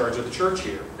really is in charge of the church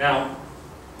here. Now,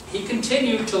 he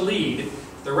continued to lead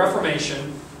the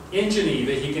Reformation in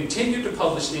Geneva. He continued to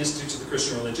publish the Institutes of the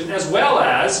Christian Religion, as well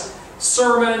as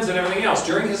sermons and everything else.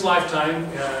 During his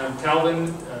lifetime,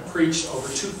 Calvin preached over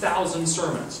 2,000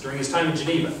 sermons during his time in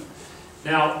Geneva.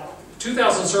 Now,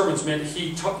 2,000 sermons meant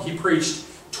he preached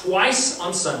twice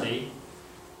on Sunday,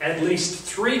 at least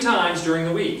 3 times during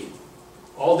the week.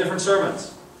 All different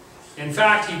sermons. In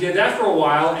fact, he did that for a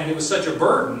while, and it was such a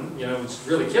burden, you know, it was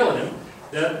really killing him,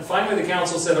 that finally the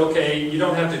council said, okay, you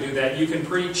don't have to do that. You can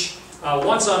preach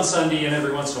once on Sunday and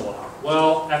every once in a while.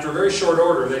 Well, after a very short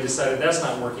order, they decided that's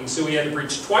not working, so he had to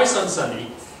preach twice on Sunday.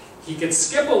 He could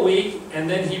skip a week, and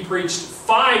then he preached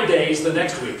 5 days the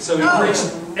next week. So he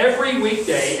preached every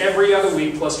weekday, every other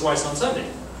week, plus twice on Sunday.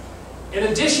 In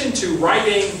addition to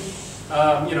writing,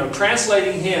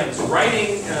 translating hymns,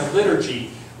 writing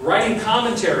liturgy, writing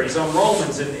commentaries on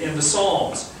Romans and the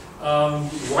Psalms,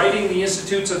 writing the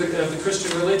Institutes of the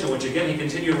Christian Religion, which again he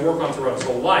continued to work on throughout his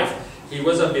whole life. He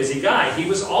was a busy guy. He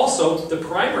was also the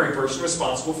primary person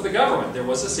responsible for the government. There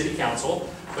was a city council,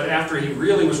 but after he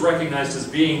really was recognized as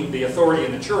being the authority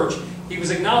in the church, he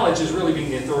was acknowledged as really being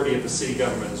the authority of the city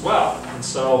government as well. And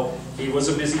so he was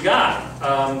a busy guy.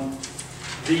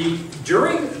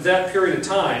 During that period of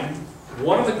time,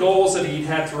 one of the goals that he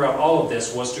had throughout all of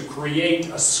this was to create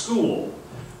a school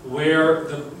where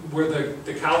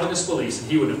the Calvinist beliefs,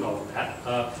 and he would have called them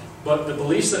that, but the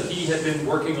beliefs that he had been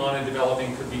working on and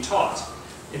developing could be taught.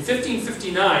 In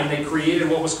 1559, they created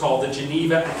what was called the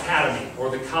Geneva Academy,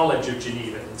 or the College of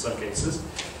Geneva in some cases,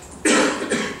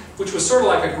 which was sort of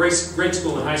like a grade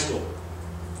school and high school.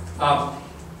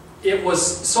 It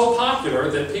was so popular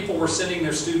that people were sending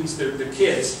their students, their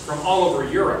kids, from all over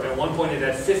Europe. At one point it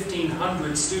had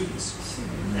 1,500 students.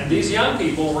 And these young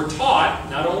people were taught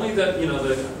not only the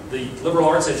liberal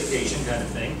arts education kind of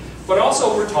thing, but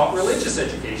also were taught religious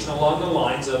education along the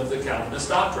lines of the Calvinist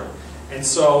doctrine. And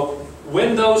so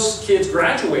when those kids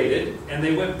graduated and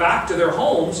they went back to their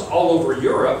homes all over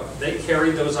Europe, they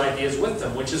carried those ideas with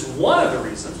them, which is one of the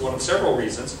reasons, one of several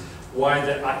reasons, why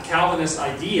the Calvinist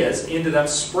ideas ended up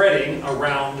spreading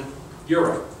around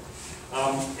Europe.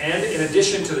 And in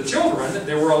addition to the children,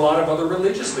 there were a lot of other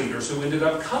religious leaders who ended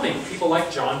up coming. People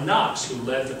like John Knox, who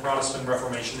led the Protestant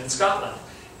Reformation in Scotland,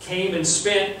 came and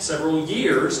spent several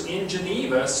years in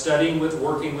Geneva studying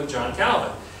working with John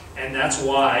Calvin. And that's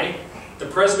why the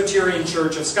Presbyterian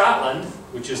Church of Scotland,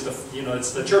 which is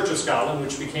it's the Church of Scotland,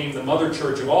 which became the mother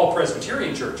church of all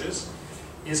Presbyterian churches,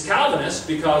 is Calvinist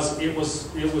because it was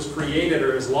created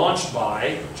or is launched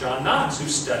by John Knox, who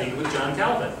studied with John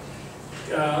Calvin.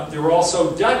 There were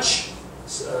also Dutch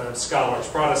scholars,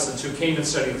 Protestants, who came and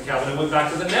studied with Calvin and went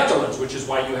back to the Netherlands, which is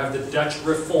why you have the Dutch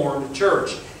Reformed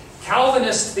Church.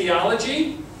 Calvinist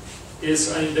theology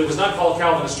it was not called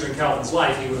Calvinist during Calvin's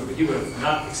life. He would have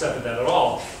not accepted that at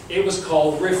all. It was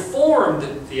called Reformed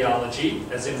theology,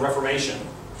 as in Reformation,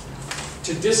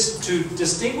 to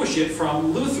distinguish it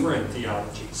from Lutheran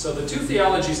theology. So the two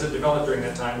theologies that developed during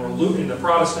that time in the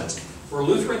Protestants were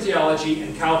Lutheran theology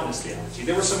and Calvinist theology.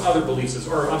 There were some other beliefs,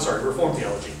 Reformed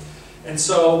theology. And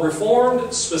so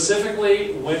Reformed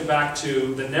specifically went back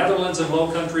to the Netherlands and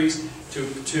Low Countries,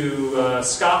 to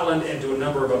Scotland, and to a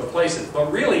number of other places,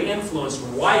 but really influenced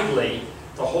widely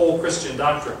the whole Christian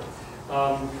doctrine.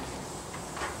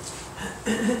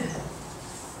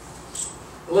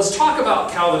 Let's talk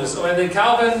about Calvinism. And then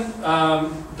Calvin,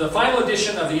 the final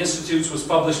edition of the Institutes was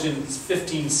published in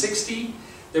 1560.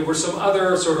 There were some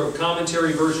other sort of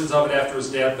commentary versions of it after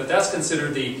his death, but that's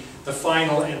considered the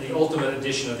final and the ultimate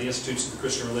edition of the Institutes of the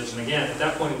Christian Religion. Again, at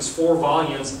that point it was 4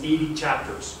 volumes, 80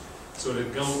 chapters. So it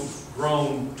had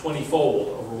grown 20-fold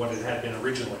over what it had been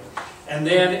originally. And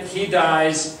then he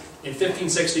dies in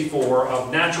 1564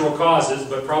 of natural causes,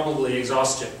 but probably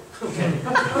exhaustion. Okay,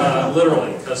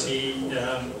 literally, because he.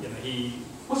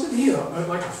 Wasn't he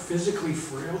like a physically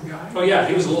frail guy? Oh yeah,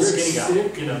 he was a little Very skinny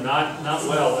sick. guy. Not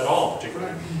well at all,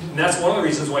 particularly. And that's one of the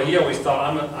reasons why he always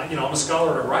thought, I'm a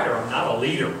scholar and a writer. I'm not a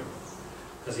leader,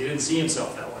 because he didn't see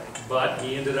himself that way. But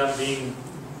he ended up being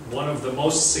one of the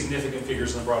most significant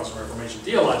figures in the Protestant Reformation,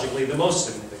 theologically the most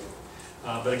significant.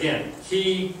 But again,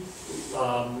 he,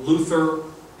 Luther,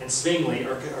 and Zwingli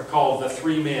are called the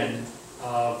 3 men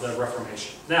of the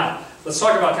Reformation. Now, let's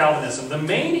talk about Calvinism. The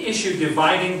main issue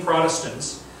dividing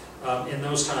Protestants in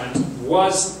those times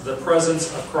was the presence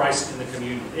of Christ in the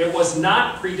communion. It was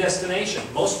not predestination.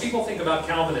 Most people think about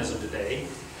Calvinism today,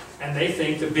 and they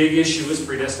think the big issue is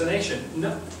predestination.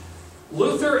 No.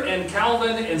 Luther and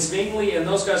Calvin and Zwingli and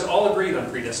those guys all agreed on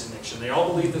predestination. They all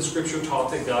believed that Scripture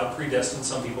taught that God predestined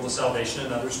some people to salvation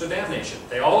and others to damnation.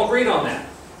 They all agreed on that.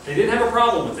 They didn't have a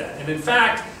problem with that. And in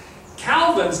fact,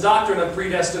 Calvin's doctrine of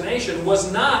predestination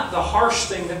was not the harsh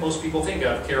thing that most people think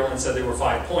of. Carolyn said there were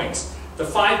 5 points. The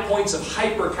 5 points of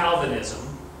hyper-Calvinism,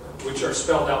 which are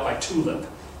spelled out by TULIP,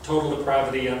 total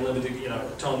depravity, unlimited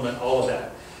atonement, all of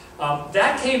that.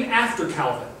 That came after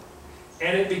Calvin.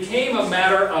 And it became a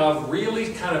matter of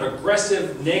really kind of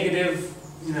aggressive, negative,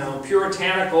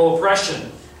 puritanical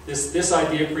oppression, this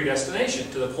idea of predestination,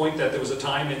 to the point that there was a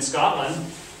time in Scotland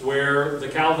where the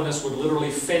Calvinists would literally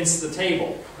fence the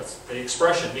table. That's the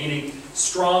expression, meaning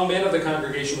strong men of the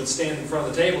congregation would stand in front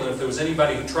of the table, and if there was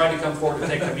anybody who tried to come forward to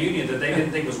take communion that they didn't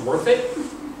think was worth it,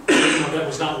 that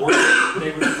was not worth it,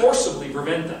 they would forcibly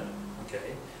prevent them.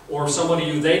 Okay? Or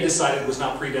somebody who they decided was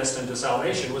not predestined to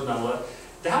salvation was not allowed.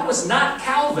 That was not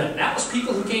Calvin. That was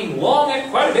people who came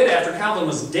quite a bit after Calvin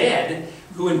was dead,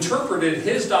 who interpreted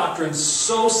his doctrine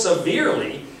so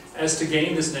severely as to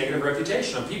gain this negative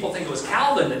reputation. And people think it was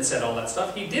Calvin that said all that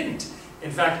stuff. He didn't. In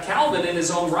fact, Calvin, in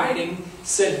his own writing,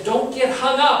 said, don't get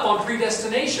hung up on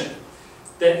predestination.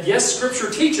 That yes, Scripture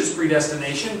teaches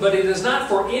predestination, but it is not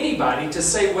for anybody to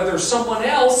say whether someone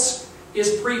else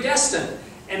is predestined.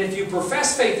 And if you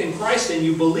profess faith in Christ and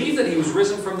you believe that He was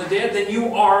risen from the dead, then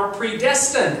you are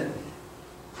predestined.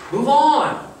 Move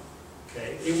on.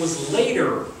 Okay? It was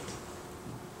later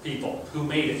people who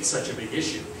made it such a big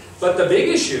issue. But the big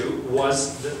issue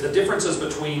was the differences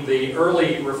between the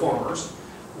early reformers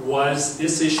was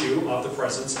this issue of the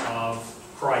presence of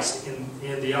Christ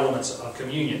in the elements of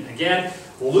communion. Again,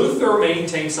 Luther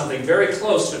maintained something very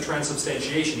close to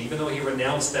transubstantiation, even though he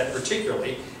renounced that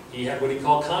particularly. He had what he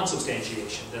called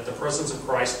consubstantiation, that the presence of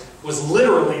Christ was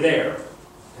literally there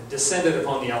and descended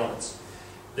upon the elements.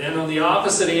 Then on the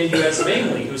opposite end, you had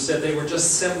Zwingli, who said they were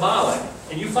just symbolic.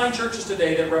 And you find churches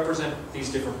today that represent these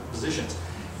different positions.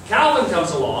 Calvin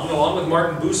comes along with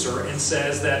Martin Bucer, and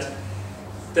says that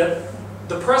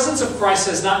the presence of Christ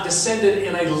has not descended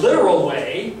in a literal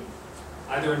way,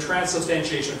 either in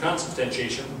transubstantiation or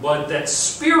consubstantiation, but that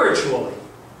spiritually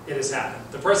it has happened.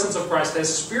 The presence of Christ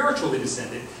has spiritually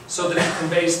descended, so that it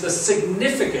conveys the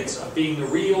significance of being the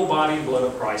real body and blood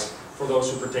of Christ for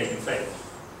those who partake in faith.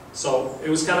 So it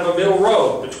was kind of a middle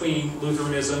road between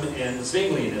Lutheranism and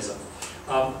Zwinglianism.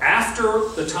 After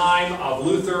the time of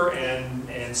Luther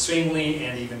and Zwingli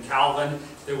and even Calvin,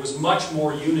 there was much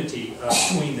more unity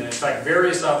between them. In fact,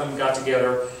 various of them got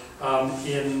together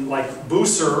in, like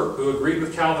Bucer, who agreed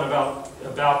with Calvin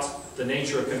about the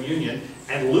nature of communion,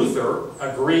 and Luther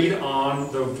agreed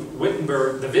on the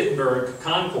Wittenberg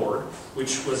Concord,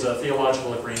 which was a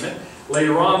theological agreement.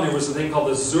 Later on, there was a thing called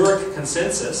the Zurich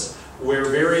Consensus, where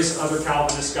various other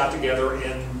Calvinists got together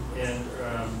and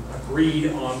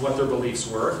agreed on what their beliefs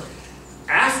were.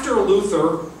 After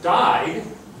Luther died,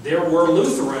 there were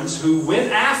Lutherans who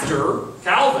went after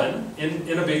Calvin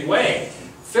in a big way.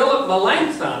 Philip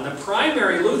Melanchthon, the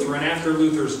primary Lutheran after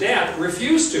Luther's death,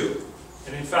 refused to.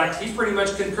 And in fact, he pretty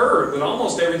much concurred with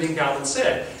almost everything Calvin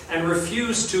said and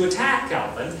refused to attack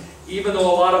Calvin, even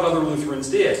though a lot of other Lutherans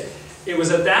did. It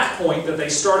was at that point that they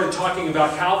started talking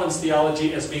about Calvin's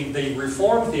theology as being the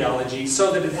Reformed theology,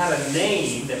 so that it had a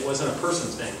name that wasn't a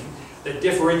person's name, that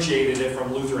differentiated it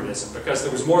from Lutheranism, because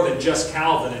there was more than just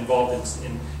Calvin involved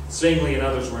in Zwingli, and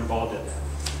others were involved in that.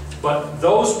 But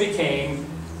those became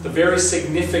the very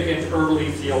significant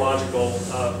early theological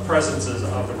presences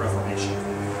of the Reformation.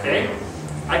 Okay?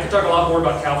 I could talk a lot more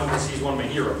about Calvin because he's one of my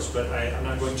heroes, but I'm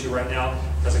not going to right now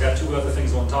because I got two other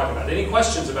things I want to talk about. Any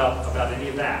questions about any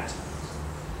of that?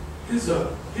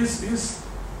 His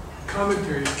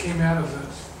commentaries came out of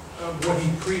what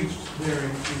he preached there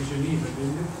in Geneva,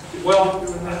 didn't it? Well,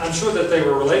 I'm sure that they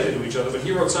were related to each other, but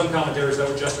he wrote some commentaries that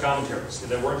were just commentaries.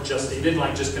 That weren't just, he didn't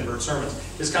like just convert sermons.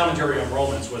 His commentary on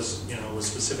Romans was, was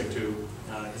specific to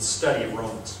his study of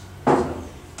Romans. So,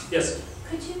 yes?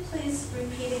 Could you please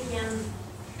repeat again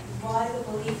why the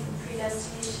belief in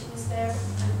predestination is there?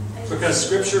 Because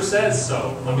Scripture says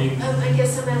so. I mean, I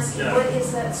guess I'm asking, what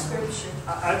is that Scripture?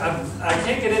 I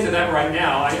can't get into that right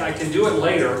now. I can do it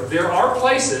later. There are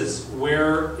places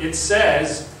where it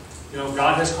says,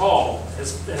 God has called,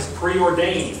 has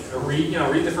preordained.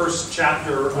 Read the first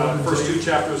chapter, first two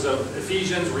chapters of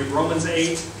Ephesians. Read Romans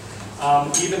 8.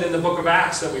 Even in the book of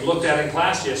Acts that we looked at in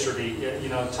class yesterday,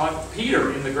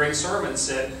 Peter in the great sermon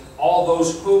said, all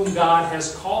those whom God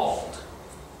has called.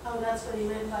 Oh, that's what he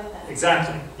meant by that.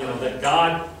 Exactly. That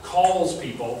God calls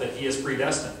people that he has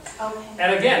predestined. Okay.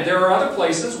 And again, there are other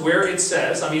places where it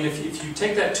says, if you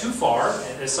take that too far,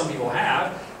 as some people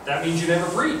have, that means you never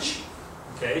preach.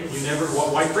 Okay? You never,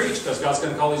 why preach? Because God's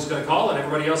going to call, he's going to call, and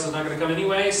everybody else is not going to come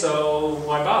anyway, so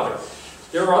why bother?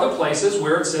 There are other places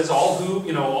where it says all who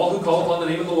call upon the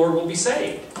name of the Lord will be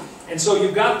saved. And so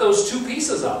you've got those two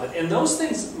pieces of it. And those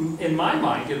things, in my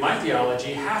mind, in my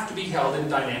theology, have to be held in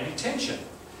dynamic tension.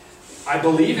 I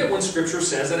believe it when Scripture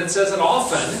says, and it says it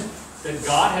often, that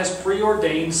God has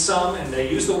preordained some, and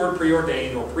they use the word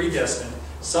preordained or predestined,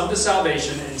 some to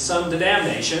salvation and some to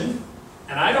damnation.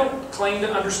 And I don't claim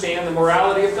to understand the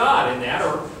morality of God in that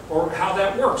or how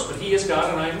that works, but He is God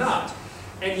and I am not.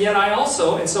 And yet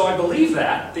so I believe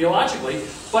that theologically,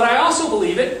 but I also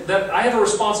believe it that I have a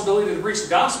responsibility to preach the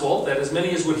gospel, that as many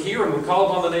as would hear and would call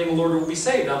upon the name of the Lord will be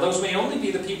saved. Now those may only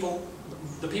be the people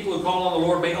who call on the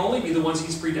Lord may only be the ones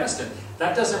He's predestined.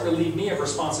 That doesn't relieve me of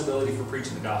responsibility for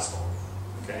preaching the gospel.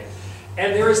 Okay?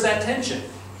 And there is that tension.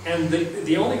 And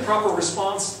the only proper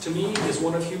response to me is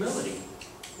one of humility.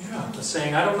 Yeah.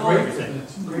 Saying, I don't know everything.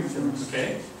 Gratefulness.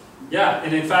 Okay? Yeah,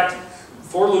 and in fact,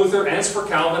 for Luther, and for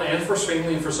Calvin, and for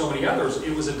Zwingli, and for so many others,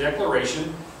 it was a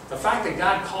declaration. The fact that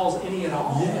God calls any and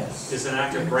all is an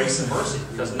act of grace and mercy,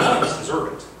 because none of us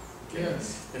deserve it.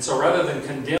 Yes. And so rather than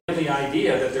condemn the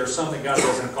idea that there's something God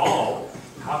doesn't call,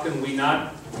 how can we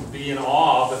not be in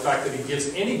awe of the fact that He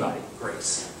gives anybody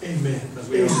grace? Amen. Because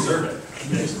we don't deserve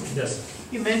it. Yes.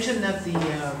 You mentioned that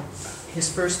his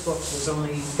first book was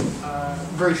only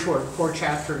very short, 4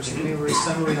 chapters. Mm-hmm. They were a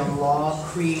summary on law,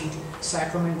 creed,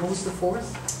 sacrament. What was the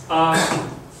fourth?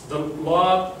 The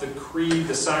law, the creed,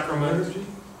 the sacrament.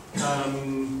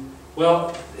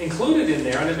 Well, included in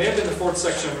there, and it may have been the 4th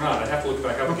section or not, I'd have to look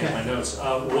back up again in my notes,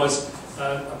 was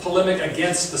a polemic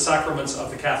against the sacraments of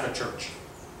the Catholic Church.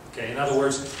 Okay, in other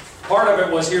words, part of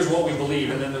it was here's what we believe,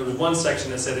 and then there was one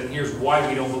section that said, and here's why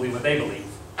we don't believe what they believe.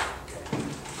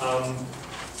 Okay.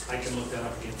 I can look that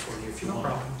up again for you if you want.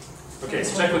 Problem. Okay,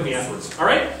 so check with me afterwards. All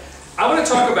right? I want to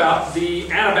talk about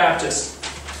the Anabaptists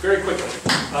very quickly.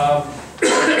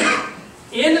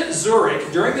 In Zurich,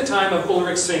 during the time of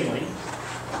Ulrich Zwingli,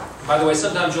 by the way,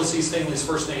 sometimes you'll see Zwingli's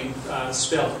first name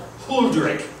spelled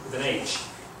Huldrych with an H.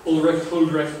 Ulrich,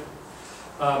 Huldrych,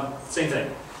 same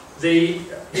thing.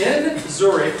 In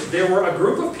Zurich, there were a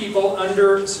group of people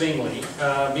under Zwingli,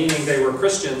 meaning they were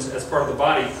Christians as part of the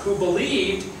body, who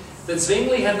believed that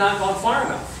Zwingli had not gone far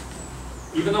enough.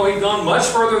 even though he'd gone much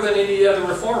further than any other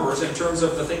reformers in terms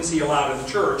of the things he allowed in the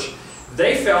church,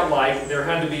 they felt like there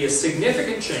had to be a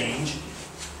significant change,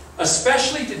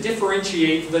 especially to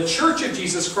differentiate the Church of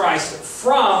Jesus Christ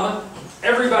from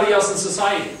everybody else in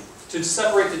society, to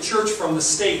separate the church from the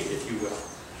state, if you will.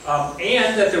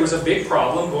 And that there was a big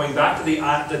problem going back to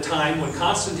the time when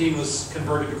Constantine was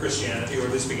converted to Christianity, or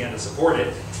at least began to support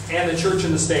it, and the church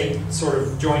and the state sort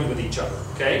of joined with each other.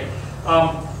 Okay?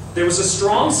 There was a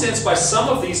strong sense by some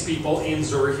of these people in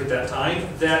Zurich at that time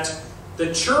that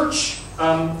the church,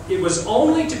 it was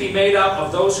only to be made up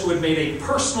of those who had made a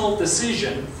personal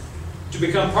decision to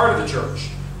become part of the church,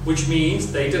 which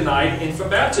means they denied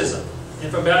infant baptism.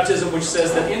 Infant baptism, which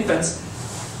says that infants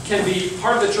can be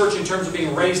part of the church in terms of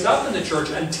being raised up in the church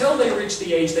until they reach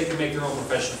the age they can make their own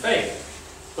profession of faith.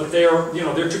 But they're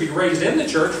to be raised in the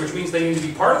church, which means they need to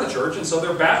be part of the church, and so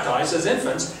they're baptized as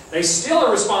infants. They still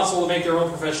are responsible to make their own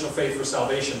profession of faith for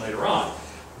salvation later on.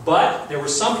 But there were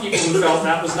some people who felt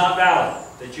that was not valid,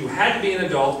 that you had to be an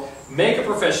adult, make a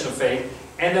profession of faith,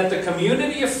 and that the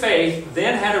community of faith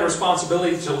then had a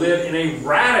responsibility to live in a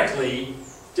radically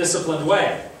disciplined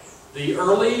way. The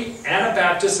early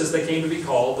Anabaptists, as they came to be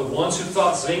called, the ones who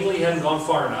thought Zwingli hadn't gone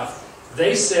far enough,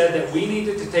 they said that we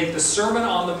needed to take the Sermon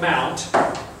on the Mount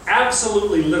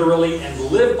absolutely literally and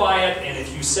live by it, and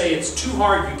if you say it's too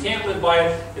hard, you can't live by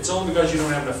it, it's only because you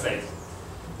don't have enough faith.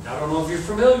 Now, I don't know if you're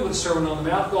familiar with the Sermon on the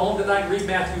Mount. Go home tonight and read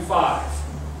Matthew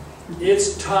 5.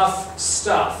 It's tough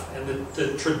stuff, and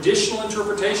the traditional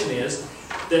interpretation is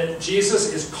that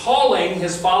Jesus is calling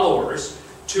his followers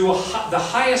to the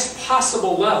highest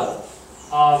possible level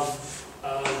of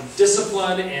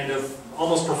discipline and of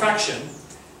almost perfection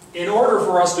in order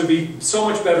for us to be so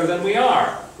much better than we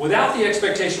are, without the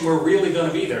expectation we're really going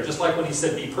to be there. Just like when he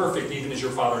said, be perfect even as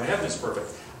your Father in heaven is perfect.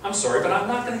 I'm sorry, but I'm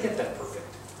not going to get that perfect.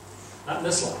 Not in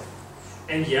this life.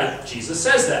 And yet, Jesus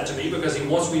says that to me because he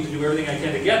wants me to do everything I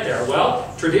can to get there.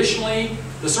 Well, traditionally,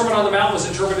 the Sermon on the Mount was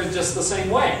interpreted just the same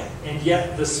way. And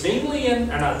yet, the Zwinglian,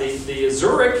 the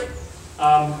Zurich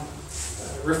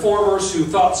reformers who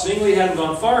thought Zwingli hadn't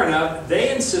gone far enough,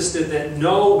 they insisted that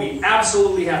no, we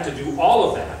absolutely have to do all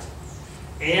of that.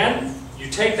 And you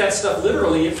take that stuff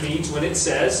literally, it means when it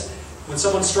says, when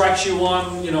someone strikes you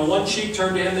on one cheek,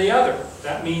 turn to him the other.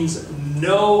 That means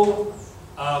no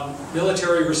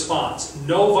military response,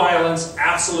 no violence,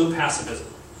 absolute pacifism.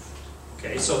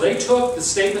 Okay, so they took the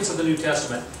statements of the New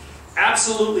Testament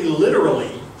absolutely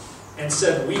literally and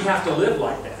said we have to live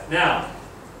like that. Now,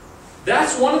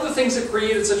 that's one of the things that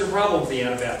created such a problem with the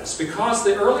Anabaptists, because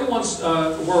the early ones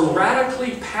were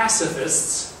radically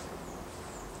pacifists.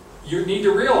 You need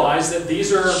to realize that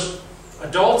these are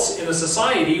adults in a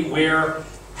society where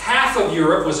half of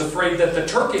Europe was afraid that the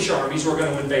Turkish armies were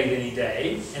going to invade any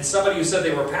day, and somebody who said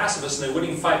they were pacifists and they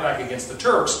wouldn't even fight back against the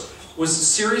Turks was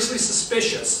seriously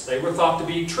suspicious. They were thought to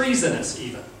be treasonous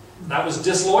even. That was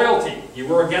disloyalty. You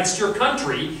were against your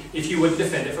country if you wouldn't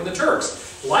defend it from the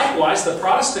Turks. Likewise, the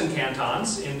Protestant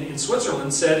cantons in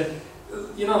Switzerland said,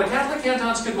 the Catholic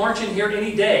cantons could march in here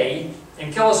any day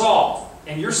and kill us all.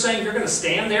 And you're saying you're going to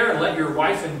stand there and let your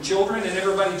wife and children and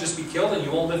everybody just be killed and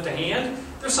you won't lift a hand?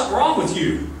 There's something wrong with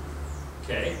you.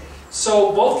 Okay?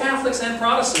 So both Catholics and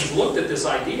Protestants looked at this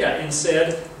idea and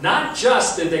said, not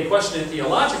just did they question it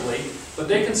theologically, but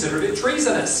they considered it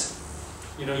treasonous.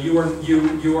 You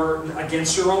are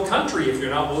against your own country if you're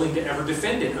not willing to ever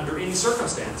defend it under any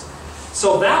circumstance.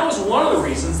 So that was one of the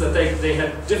reasons that they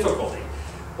had difficulty.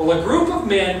 Well, a group of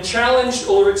men challenged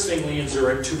Ulrich Zwingli in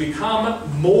Zurich to become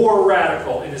more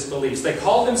radical in his beliefs. They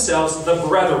called themselves the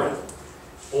Brethren,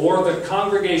 or the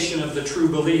Congregation of the True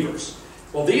Believers.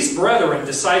 Well, these brethren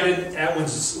decided when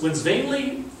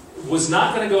Zwingli was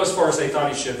not going to go as far as they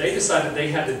thought he should, they decided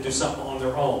they had to do something on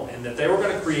their own, and that they were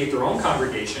going to create their own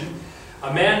congregation.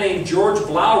 A man named George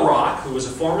Blaurock, who was a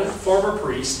former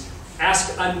priest,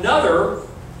 asked another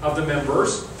of the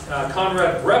members,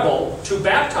 Conrad Grebel, to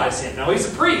baptize him. Now, he's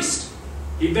a priest.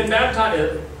 He'd been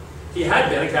baptized. He had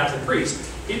been a Catholic priest.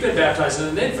 He'd been baptized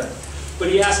as an infant. But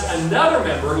he asked another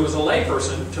member, who was a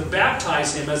layperson, to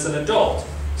baptize him as an adult.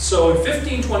 So in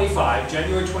 1525,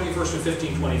 January 21st of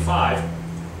 1525,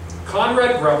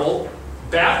 Conrad Grebel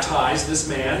baptized this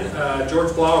man,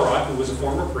 George Blaurock, who was a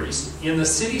former priest, in the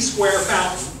city square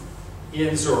fountain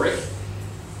in Zurich.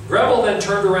 Grebel then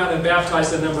turned around and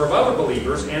baptized a number of other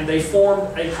believers, and they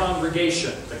formed a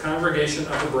congregation, the Congregation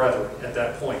of the Brethren, at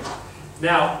that point.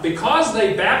 Now, because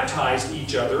they baptized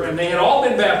each other, and they had all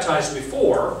been baptized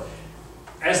before,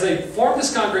 as they formed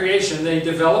this congregation, they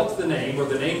developed the name, or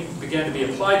the name began to be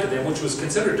applied to them, which was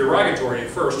considered derogatory at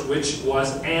first, which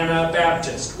was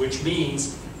Anabaptist, which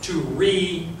means to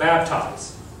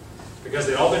re-baptize. because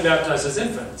they'd all been baptized as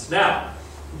infants. Now,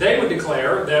 they would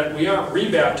declare that we aren't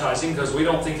rebaptizing because we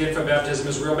don't think infant baptism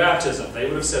is real baptism. They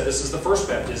would have said this is the first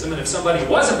baptism, and if somebody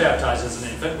wasn't baptized as an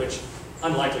infant, which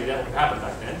unlikely that would have happened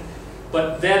back then,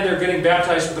 but then they're getting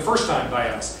baptized for the first time by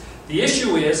us. The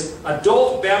issue is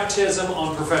adult baptism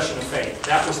on profession of faith.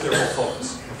 That was their whole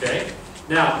focus. Okay?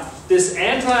 Now, this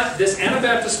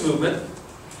Anabaptist movement,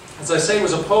 as I say,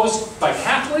 was opposed by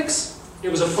Catholics. It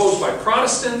was opposed by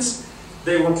Protestants.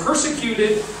 They were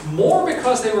persecuted more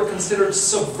because they were considered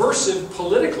subversive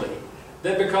politically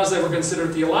than because they were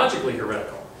considered theologically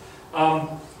heretical.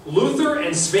 Luther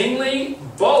and Zwingli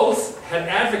both had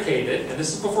advocated, and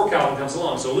this is before Calvin comes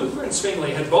along, so Luther and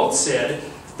Zwingli had both said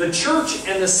the church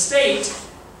and the state,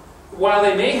 while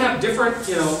they may have different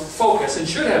focus and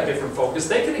should have different focus,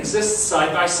 they can exist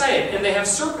side by side, and they have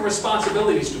certain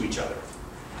responsibilities to each other.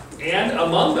 And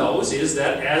among those is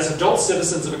that as adult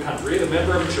citizens of a country, the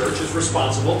member of a church is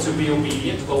responsible to be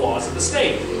obedient to the laws of the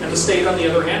state. And the state, on the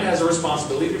other hand, has a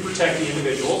responsibility to protect the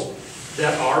individuals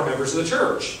that are members of the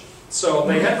church. So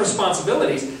they had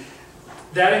responsibilities.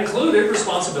 That included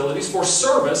responsibilities for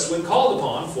service when called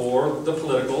upon for the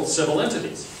political civil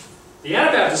entities. The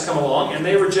Anabaptists come along and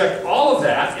they reject all of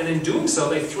that, and in doing so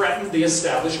they threaten the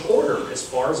established order as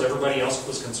far as everybody else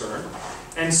was concerned.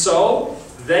 And so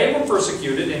they were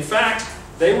persecuted. In fact,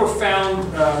 they were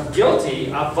found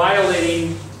guilty of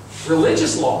violating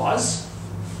religious laws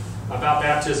about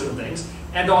baptism and things,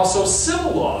 and also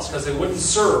civil laws, because they wouldn't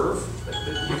serve.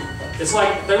 It's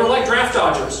like, they were like draft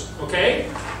dodgers, okay?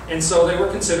 And so they were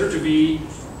considered to be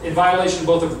in violation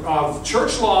both of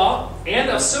church law and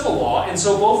of civil law, and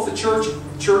so both the church,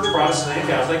 Protestant and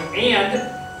Catholic,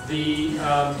 and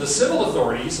the civil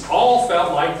authorities all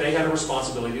felt like they had a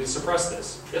responsibility to suppress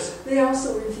this. Yes? They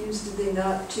also refused, did they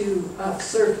not, to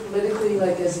serve politically,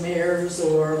 like as mayors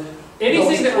or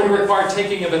anything that would require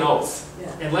taking of an oath.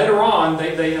 Yeah. And later on,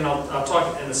 and I'll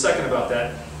talk in a second about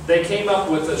that, they came up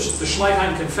with the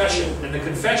Schleitheim Confession, and the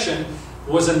confession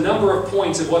was a number of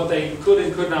points of what they could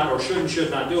and could not, or should and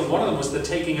should not do, and one of them was the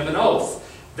taking of an oath.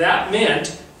 That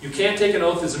meant you can't take an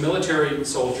oath as a military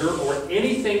soldier or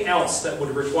anything else that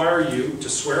would require you to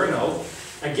swear an oath.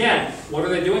 Again, what are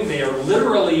they doing? They are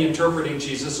literally interpreting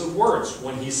Jesus' words.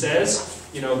 When he says,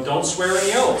 don't swear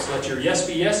any oaths. Let your yes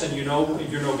be yes and your no be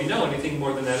no. Anything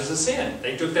more than that is a sin.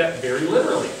 They took that very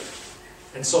literally.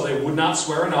 And so they would not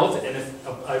swear an oath, and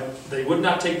if they would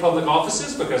not take public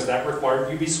offices because that required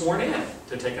you be sworn in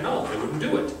to take an oath. They wouldn't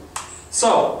do it.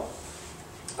 So,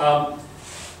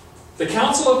 the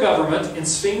Council of Government in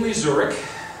Zwingli, Zurich,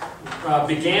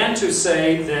 began to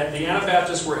say that the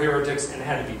Anabaptists were heretics and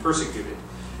had to be persecuted.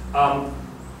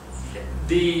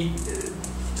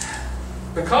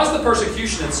 Because the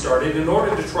persecution had started, in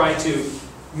order to try to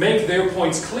make their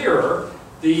points clearer,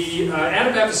 the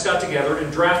Anabaptists got together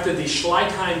and drafted the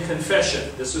Schleitheim Confession.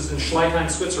 This was in Schleitheim,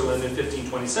 Switzerland in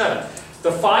 1527.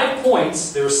 The 5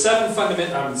 points, there were seven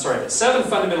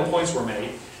fundamental points were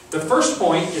made. The first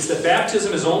point is that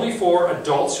baptism is only for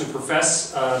adults who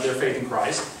profess their faith in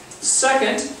Christ.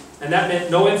 Second, and that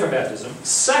meant no infant baptism.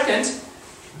 Second,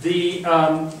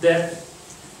 that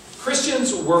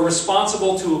Christians were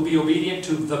responsible to be obedient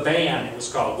to the ban, it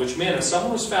was called, which meant if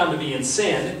someone was found to be in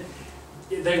sin,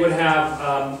 they would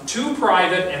have 2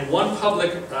 private and 1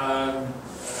 public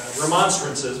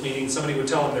remonstrances, meaning somebody would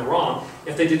tell them they're wrong.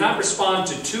 If they did not respond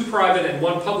to 2 private and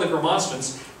 1 public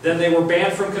remonstrance, then they were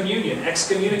banned from communion,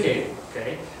 excommunicated.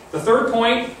 Okay? The third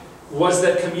point was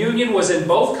that communion was in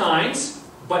both kinds,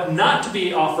 but not to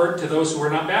be offered to those who were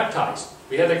not baptized.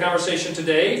 We had that conversation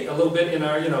today a little bit in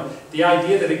our, the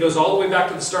idea that it goes all the way back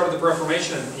to the start of the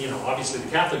Reformation, and obviously the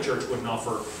Catholic Church wouldn't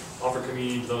offer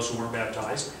communion to those who weren't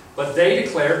baptized. But they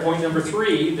declared, point number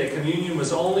 3, that communion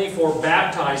was only for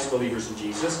baptized believers in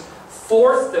Jesus.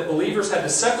 Fourth, that believers had to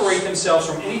separate themselves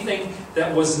from anything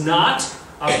that was not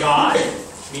of God,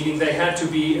 meaning they had to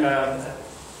be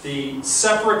the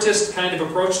separatist kind of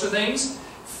approach to things.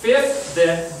 Fifth,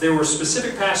 that there were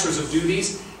specific pastors of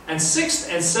duties. And sixth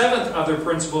and seventh other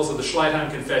principles of the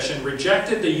Schleitheim Confession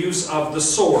rejected the use of the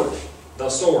sword,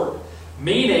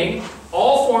 meaning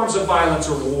all forms of violence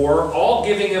or war, all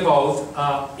giving of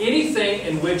oath, anything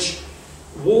in which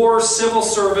war, civil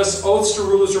service, oaths to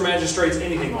rulers or magistrates,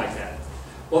 anything like that.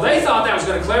 Well, they thought that was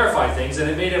going to clarify things, and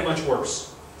it made it much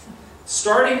worse.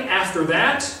 Starting after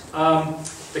that,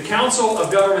 the Council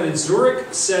of Government in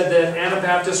Zurich said that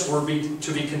Anabaptists were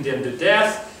to be condemned to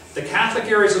death. The Catholic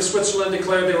areas of Switzerland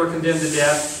declared they were condemned to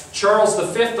death. Charles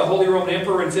V, the Holy Roman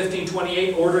Emperor in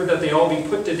 1528, ordered that they all be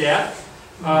put to death.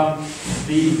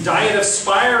 The Diet of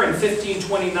Speyer in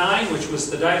 1529, which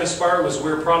was the Diet of Speyer, was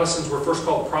where Protestants were first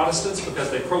called Protestants because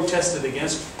they protested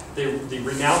against the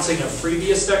renouncing of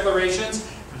previous declarations.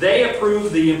 They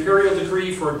approved the imperial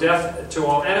decree for death to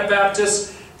all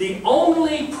Anabaptists. The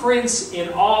only prince in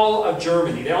all of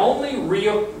Germany, the only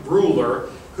real ruler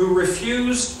who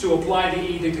refused to apply the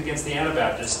edict against the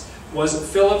Anabaptists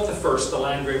was Philip I, the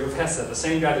Landgrave of Hesse, the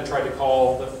same guy that tried to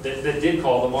call, that did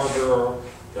call the Marlborough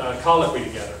colloquy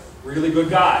together. Really good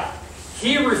guy.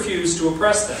 He refused to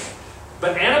oppress them.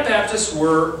 But Anabaptists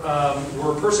were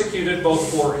persecuted both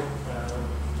for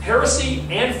heresy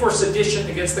and for sedition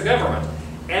against the government.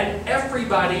 And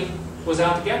everybody was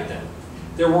out to get them.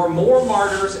 There were more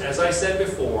martyrs, as I said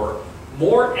before,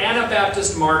 more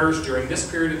Anabaptist martyrs during this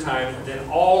period of time than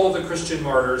all of the Christian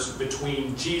martyrs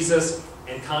between Jesus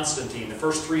and Constantine, the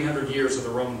first 300 years of the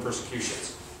Roman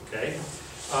persecutions. Okay?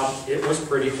 It was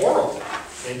pretty horrible.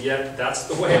 And yet, that's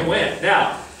the way it went.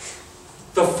 Now,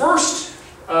 the first...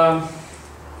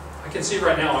 I can see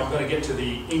right now I'm going to get to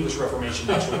the English Reformation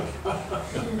next week.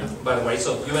 By the way,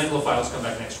 so you Anglophiles come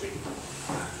back next week.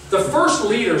 The first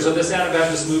leaders of this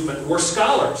Anabaptist movement were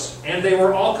scholars, and they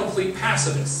were all complete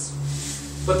pacifists.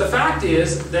 But the fact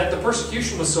is that the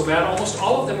persecution was so bad, almost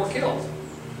all of them were killed.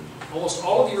 Almost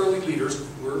all of the early leaders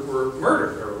were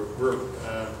murdered, or were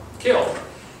killed.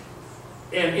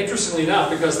 And interestingly enough,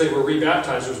 because they were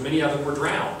rebaptizers, many of them were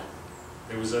drowned.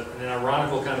 It was an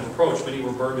ironical kind of approach. Many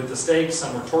were burned at the stake,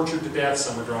 some were tortured to death,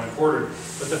 some were drawn and quartered.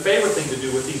 But the favorite thing to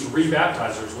do with these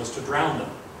rebaptizers was to drown them,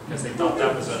 because they thought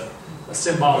that was a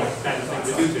symbolic kind of thing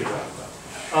to do to them.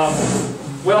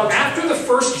 Well, after the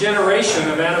first generation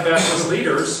of Anabaptist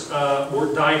leaders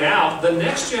died out, the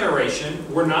next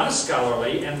generation were not as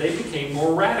scholarly, and they became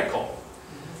more radical.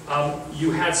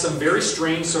 You had some very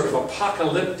strange sort of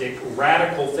apocalyptic,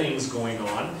 radical things going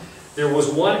on. There was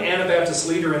one Anabaptist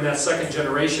leader in that second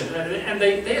generation, and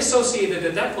they associated,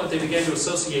 at that point, they began to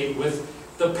associate with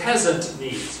the peasant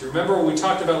needs. Remember when we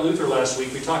talked about Luther last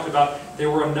week, we talked about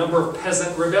there were a number of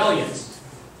peasant rebellions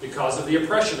because of the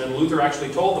oppression, and Luther actually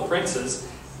told the princes,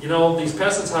 you know, these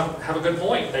peasants have a good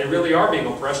point. They really are being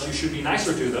oppressed. You should be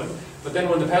nicer to them. But then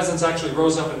when the peasants actually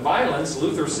rose up in violence,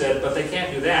 Luther said, but they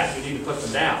can't do that. You need to put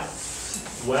them down.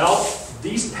 Well,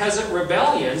 these peasant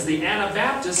rebellions, the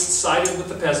Anabaptists sided with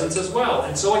the peasants as well.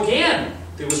 And so again,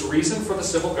 there was reason for the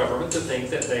civil government to think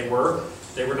that they were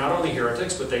not only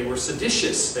heretics, but they were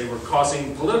seditious. They were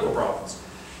causing political problems.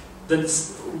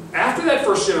 After that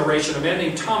first generation, a man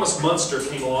named Thomas Munster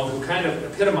came along who kind of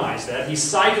epitomized that. He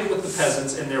sided with the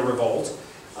peasants in their revolt,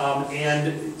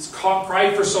 and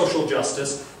cried for social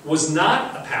justice, was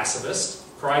not a pacifist,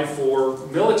 cried for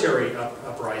military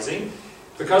uprising.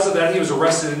 Because of that, he was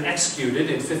arrested and executed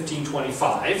in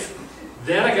 1525.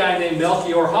 Then a guy named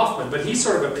Melchior Hoffman, but he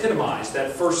sort of epitomized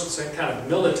that first kind of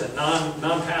militant,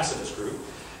 non-pacifist group.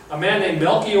 A man named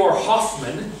Melchior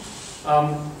Hoffman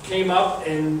came up,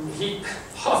 and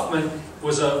Hoffman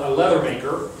was a leather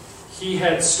maker. He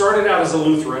had started out as a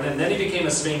Lutheran, and then he became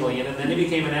a Zwinglian, and then he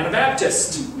became an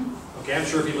Anabaptist. Okay, I'm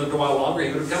sure if he lived a while longer, he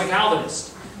would have become a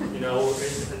Calvinist. You know,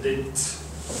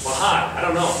 Baha'i, I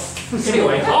don't know.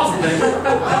 Anyway,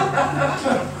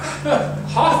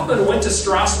 Hoffman went to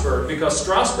Strasbourg because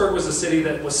Strasbourg was a city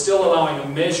that was still allowing a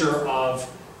measure of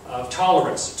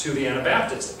tolerance to the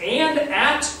Anabaptists. And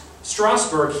at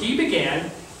Strasbourg, he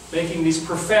began making these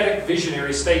prophetic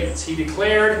visionary statements. He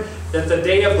declared that the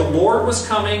day of the Lord was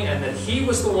coming and that he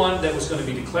was the one that was going to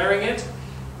be declaring it.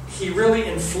 He really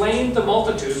inflamed the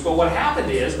multitudes, but what happened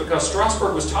is, because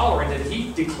Strasbourg was tolerant, and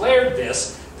he declared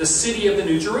this the city of the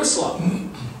New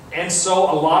Jerusalem. And so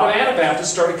a lot of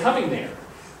Anabaptists started coming there.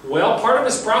 Well, part of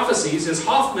his prophecies is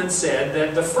Hoffman said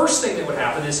that the first thing that would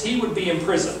happen is he would be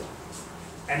imprisoned.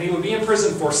 And he would be in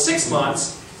prison for 6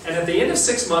 months, and at the end of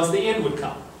 6 months, the end would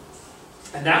come.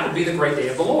 And that would be the great day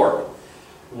of the Lord.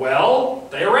 Well,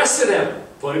 they arrested him,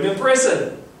 put him in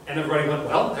prison. And everybody went,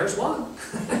 well, there's one.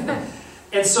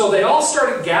 And so they all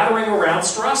started gathering around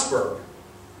Strasbourg.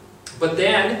 But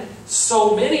then,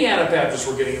 so many Anabaptists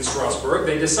were getting in Strasbourg,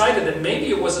 they decided that maybe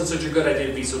it wasn't such a good idea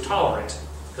to be so tolerant,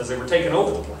 because they were taking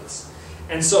over the place.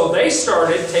 And so they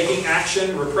started taking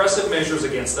action, repressive measures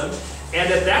against them.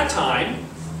 And at that time,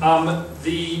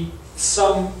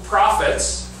 some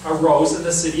prophets arose in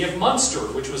the city of Munster,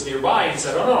 which was nearby, and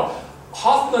said, oh no,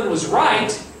 Hoffman was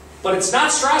right, but it's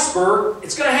not Strasbourg,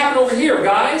 it's going to happen over here,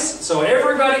 guys. So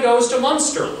everybody goes to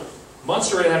Munster.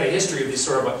 Munster had a history of these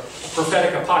sort of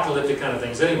prophetic, apocalyptic kind of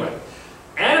things anyway.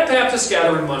 Anabaptists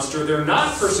gather in Munster, they're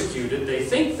not persecuted, they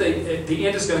think the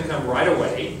end is going to come right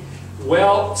away.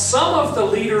 Well, some of the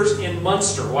leaders in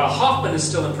Munster, while Hoffman is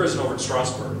still in prison over in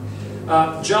Strasbourg,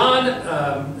 John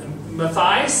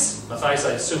Matthias, I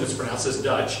assume it's pronounced as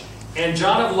Dutch, and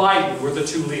John of Leyden were the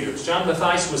two leaders. John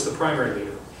Matthias was the primary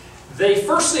leader.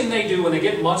 First thing they do when they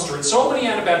get in Munster, and so many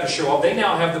Anabaptists show up, they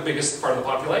now have the biggest part of the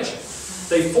population.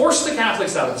 They force the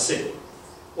Catholics out of the city.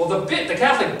 Well, the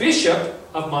Catholic bishop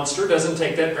of Munster doesn't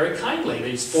take that very kindly.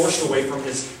 He's forced away from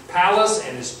his palace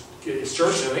and his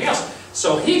church and everything else.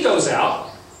 So he goes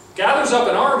out, gathers up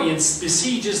an army, and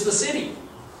besieges the city.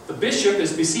 The bishop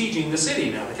is besieging the city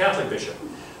now, the Catholic bishop.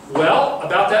 Well,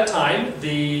 about that time,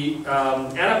 the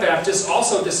Anabaptists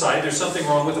also decide there's something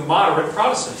wrong with the moderate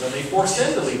Protestants, and they force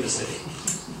them to leave the city.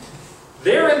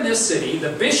 They're in this city.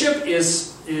 The bishop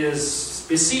is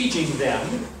besieging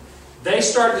them. They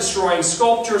start destroying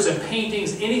sculptures and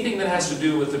paintings, anything that has to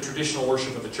do with the traditional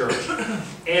worship of the church.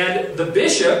 And the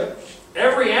bishop,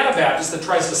 every Anabaptist that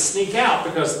tries to sneak out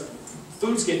because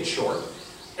food's getting short,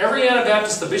 every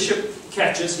Anabaptist the bishop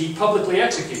catches, he publicly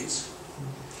executes.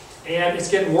 And it's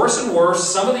getting worse and worse.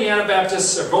 Some of the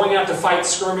Anabaptists are going out to fight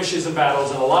skirmishes and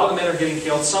battles, and a lot of the men are getting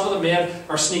killed. Some of the men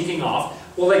are sneaking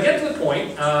off. Well, they get to the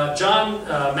point, John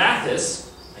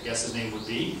Mathis, I guess his name would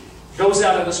be, goes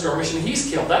out in a skirmish and he's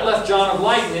killed. That left John of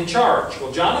Leyden in charge.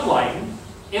 Well, John of Leyden,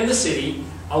 in the city,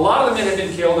 a lot of the men have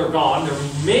been killed or gone. There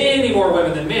are many more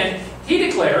women than men. He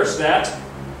declares that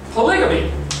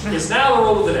polygamy is now the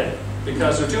rule of the day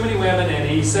because there are too many women, and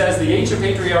he says the ancient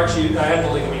patriarchs had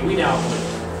polygamy. We now have polygamy.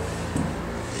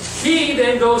 He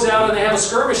then goes out and they have a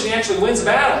skirmish and he actually wins a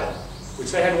battle,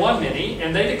 which they had won many,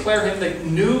 and they declare him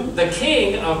the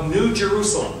king of New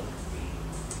Jerusalem.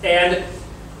 And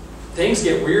things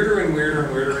get weirder and weirder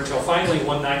and weirder until finally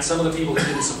one night some of the people who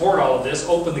didn't support all of this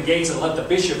open the gates and let the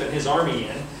bishop and his army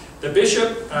in. The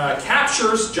bishop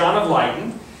captures John of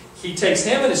Leyden. He takes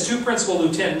him and his two principal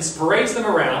lieutenants, parades them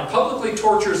around, publicly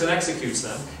tortures and executes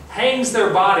them, hangs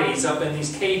their bodies up in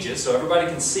these cages so everybody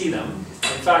can see them.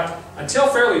 In fact, until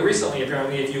fairly recently,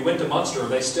 apparently, if you went to Munster,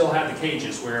 they still had the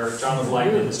cages where John of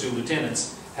Leyden and his two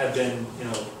lieutenants had been,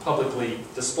 publicly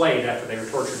displayed after they were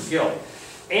tortured and killed.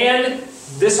 And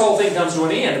this whole thing comes to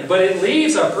an end, but it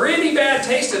leaves a pretty bad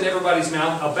taste in everybody's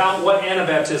mouth about what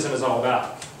Anabaptism is all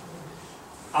about.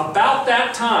 About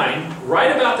that time,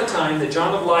 right about the time that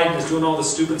John of Leyden is doing all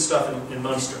this stupid stuff in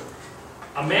Munster,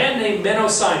 a man named Menno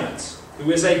Simons,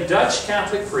 who is a Dutch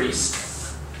Catholic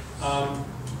priest, I'm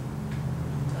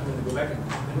going to go back and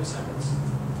Menno Simons.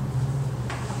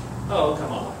 Oh,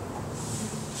 come on.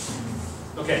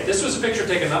 Okay, this was a picture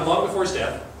taken not long before his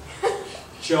death.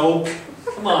 Joke.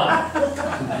 Come on.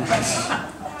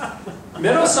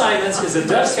 Menno Simons is a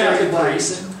Dutch Catholic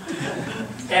priest,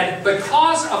 and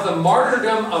because of the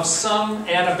martyrdom of some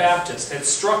Anabaptists had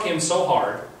struck him so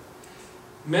hard,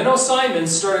 Menno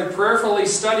Simons started prayerfully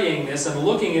studying this and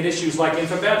looking at issues like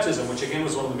infant baptism, which again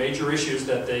was one of the major issues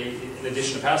that in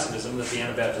addition to pacifism, that the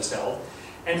Anabaptists held.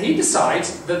 And he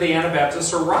decides that the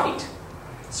Anabaptists are right.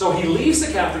 So he leaves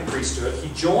the Catholic priesthood,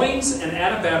 he joins an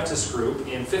Anabaptist group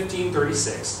in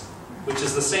 1536, which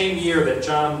is the same year that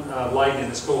John Leyden and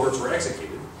his cohorts were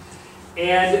executed.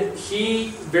 And he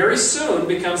very soon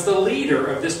becomes the leader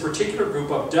of this particular group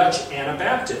of Dutch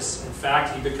Anabaptists. In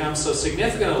fact, he becomes so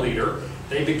significant a leader,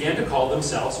 they begin to call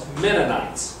themselves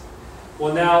Mennonites.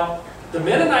 Well now, the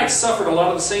Mennonites suffered a lot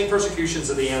of the same persecutions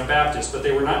of the Anabaptists, but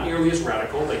they were not nearly as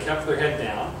radical. They kept their head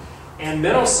down. And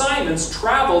Menno Simons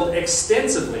traveled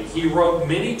extensively. He wrote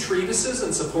many treatises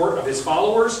in support of his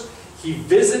followers. He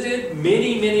visited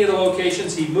many of the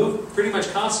locations. He moved pretty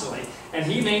much constantly. And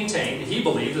he maintained, he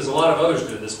believed, as a lot of others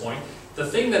did at this point, the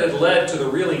thing that had led to the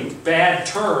really bad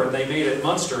turn they made at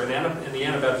Munster in the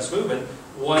Anabaptist movement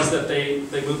was that they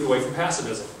moved away from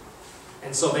pacifism.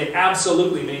 And so they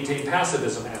absolutely maintained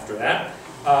pacifism after that.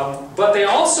 But they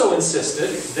also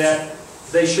insisted that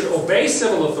they should obey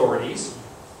civil authorities.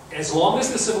 As long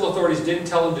as the civil authorities didn't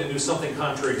tell them to do something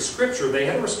contrary to Scripture, they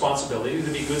had a responsibility to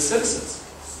be good citizens.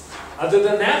 Other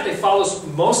than that, they followed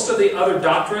most of the other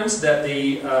doctrines that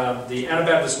the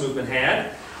Anabaptist movement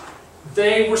had.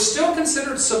 They were still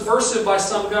considered subversive by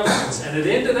some governments, and it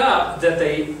ended up that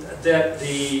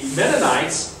the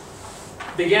Mennonites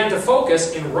began to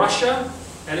focus in Russia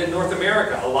and in North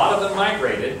America. A lot of them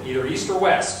migrated, either east or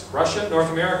west, Russia, North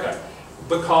America,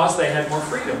 because they had more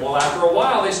freedom. Well, after a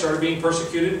while, they started being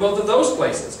persecuted in both of those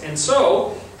places. And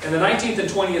so, in the 19th and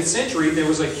 20th century, there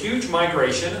was a huge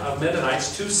migration of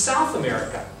Mennonites to South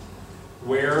America,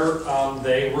 where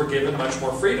they were given much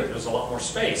more freedom. There was a lot more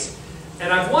space.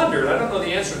 And I've wondered, I don't know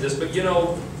the answer to this, but you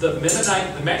know, the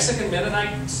Mexican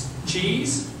Mennonite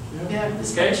cheese? Yeah,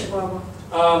 it's Okay. Chihuahua.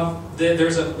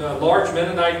 There's a large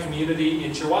Mennonite community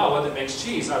in Chihuahua that makes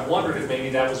cheese. I've wondered if maybe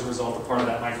that was a result of part of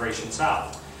that migration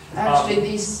south.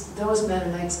 Actually, those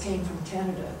Mennonites came from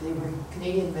Canada. They were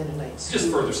Canadian Mennonites. Just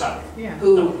further south. Yeah.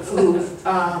 Who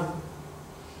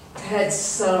had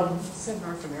some Said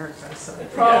North America, so.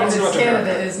 problems. it's North Canada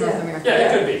America. is North Yeah. America. Yeah,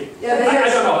 it could be. Yeah, they I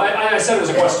had don't know. I said it was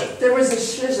a question. There was a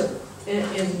schism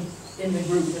in the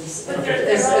group, as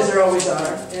Okay. as there always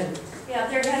are. And, Yeah,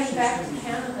 they're heading back to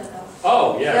Canada though.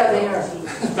 Oh, yeah. yeah, they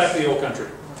are. Back to the old country.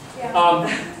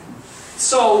 Yeah.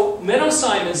 So,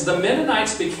 Menno-Simons, the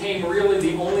Mennonites became really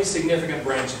the only significant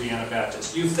branch of the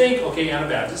Anabaptists. You think, okay,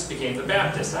 Anabaptists became the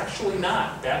Baptists. Actually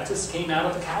not. Baptists came out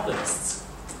of the Calvinists.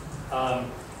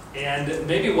 And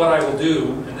maybe what I will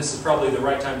do, and this is probably the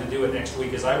right time to do it next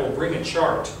week, is I will bring a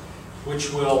chart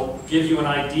which will give you an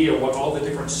idea what all the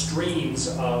different streams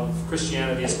of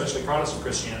Christianity, especially Protestant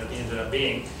Christianity, ended up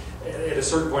being. At a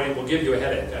certain point, it will give you a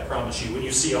headache, I promise you, when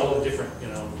you see all the different,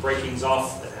 breakings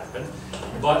off that happened.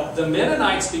 But the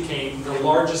Mennonites became the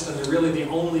largest and really the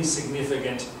only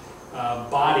significant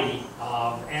body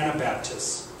of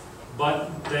Anabaptists.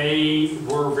 But they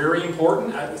were very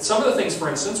important. Some of the things, for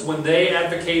instance, when they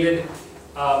advocated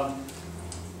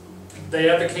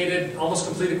almost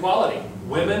complete equality.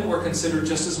 Women were considered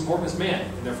just as important as men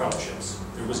in their fellowships.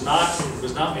 It was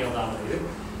not male-dominated.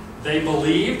 They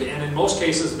believed, and in most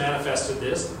cases manifested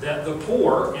this, that the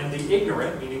poor and the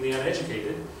ignorant, meaning the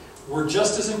uneducated, were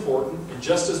just as important and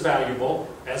just as valuable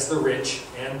as the rich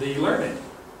and the learned,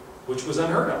 which was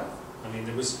unheard of. I mean,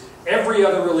 every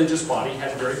other religious body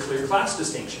had very clear class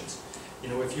distinctions.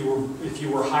 If you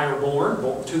were higher born,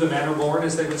 to the manner born,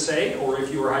 as they would say, or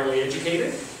if you were highly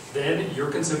educated, then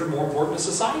you're considered more important to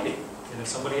society. And if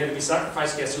somebody had to be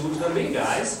sacrificed, guess who it was going to be,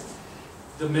 guys?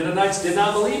 The Mennonites did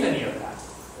not believe any of that.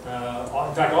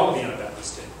 In fact, all of the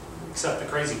Anabaptists did, except the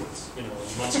crazy ones,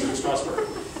 Munster and Strasbourg.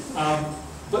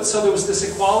 But so there was this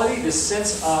equality, this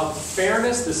sense of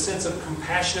fairness, this sense of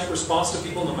compassionate response to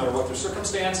people no matter what their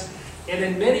circumstance. And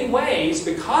in many ways,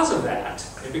 because of that,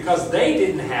 and because they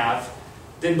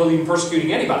didn't believe in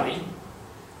persecuting anybody,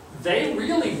 they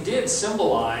really did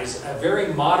symbolize a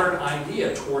very modern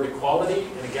idea toward equality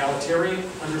and egalitarian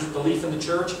belief in the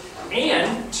church,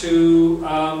 and to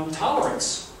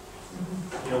tolerance.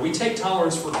 We take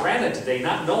tolerance for granted today,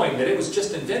 not knowing that it was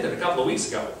just invented a couple of weeks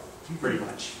ago, pretty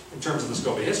much, in terms of the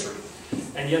scope of history.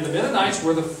 And yet the Mennonites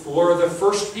were the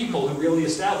first people who really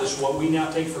established what we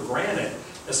now take for granted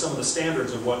as some of the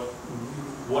standards of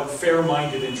what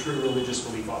fair-minded and true religious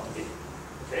belief ought to be.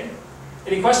 Okay?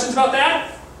 Any questions about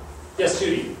that? Yes,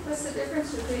 Judy? What's the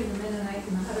difference between the Mennonite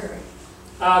and the Hutterite?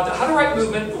 The Hutterite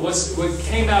movement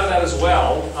came out of that as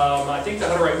well. I think the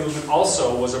Hutterite movement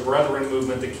also was a brethren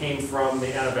movement that came from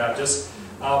the Anabaptists,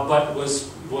 but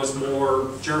was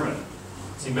more German.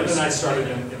 See, Mennonites started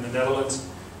in the Netherlands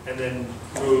and then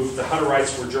moved. The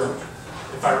Hutterites were German,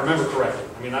 if I remember correctly.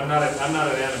 I mean, I'm not an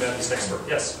Anabaptist expert.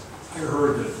 Yes? I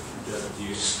heard that the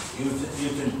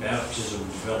infant baptism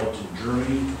developed in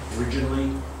Germany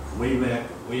originally, way back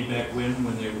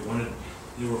when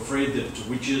they were afraid that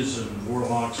witches and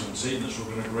warlocks and Satanists were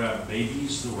going to grab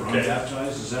babies that were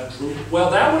unbaptized. Is that true? Well,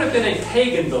 that would have been a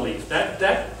pagan belief. That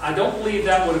I don't believe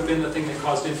that would have been the thing that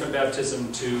caused infant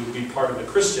baptism to be part of the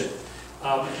Christian.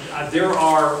 There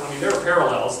are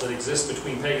parallels that exist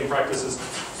between pagan practices,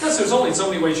 because there's only so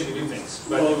many ways you can do things.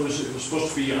 But well, it was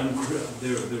supposed to be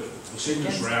the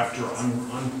Satanists were after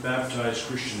unbaptized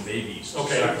Christian babies to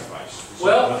sacrifice. So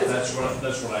well, that's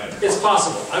what I had. It's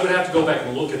possible. I would have to go back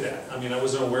and look at that. I mean, I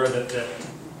wasn't aware that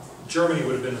Germany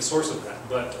would have been the source of that.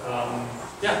 But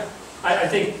yeah, I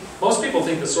think most people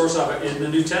think the source of it in the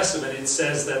New Testament. It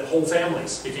says that whole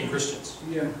families became Christians.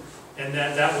 Yeah. And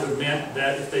that would have meant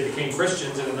that if they became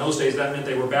Christians, and in those days that meant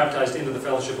they were baptized into the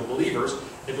fellowship of believers.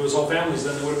 If it was whole families,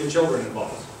 then there would have been children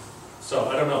involved. So,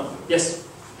 I don't know. Yes?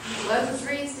 Well, I was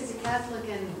raised as a Catholic,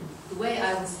 and the way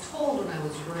I was told when I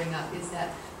was growing up is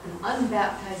that an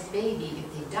unbaptized baby,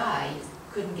 if they died,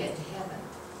 couldn't get to heaven.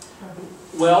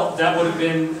 Well, that would have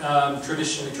been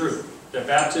traditionally true. That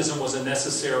baptism was a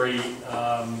necessary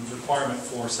requirement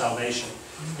for salvation.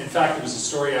 In fact, it was a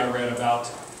story I read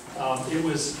about. It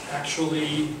was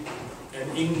actually an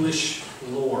English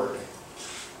lord.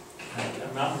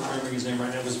 I'm not remembering his name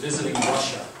right now. Was visiting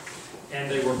Russia, and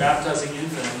they were baptizing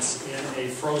infants in a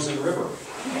frozen river.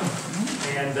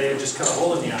 And they had just cut a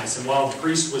hole in the ice. And while the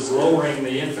priest was lowering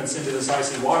the infants into this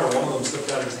icy water, one of them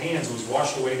slipped out of his hands and was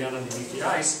washed away down underneath the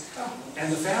ice. And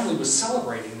the family was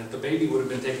celebrating that the baby would have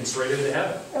been taken straight into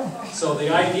heaven. So the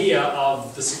idea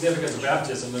of the significance of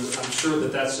baptism, I'm sure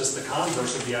that that's just the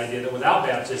converse of the idea that without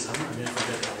baptism, an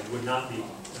infant would not be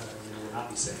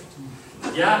saved.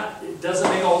 Yeah, it doesn't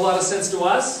make a whole lot of sense to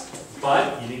us,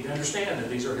 but you need to understand that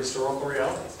these are historical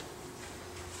realities.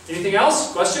 Anything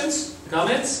else? Questions?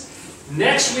 Comments?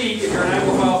 Next week, if you're an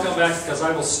Anglophile, come back, because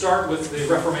I will start with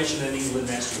the Reformation in England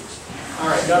next week. All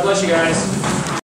right, God bless you guys.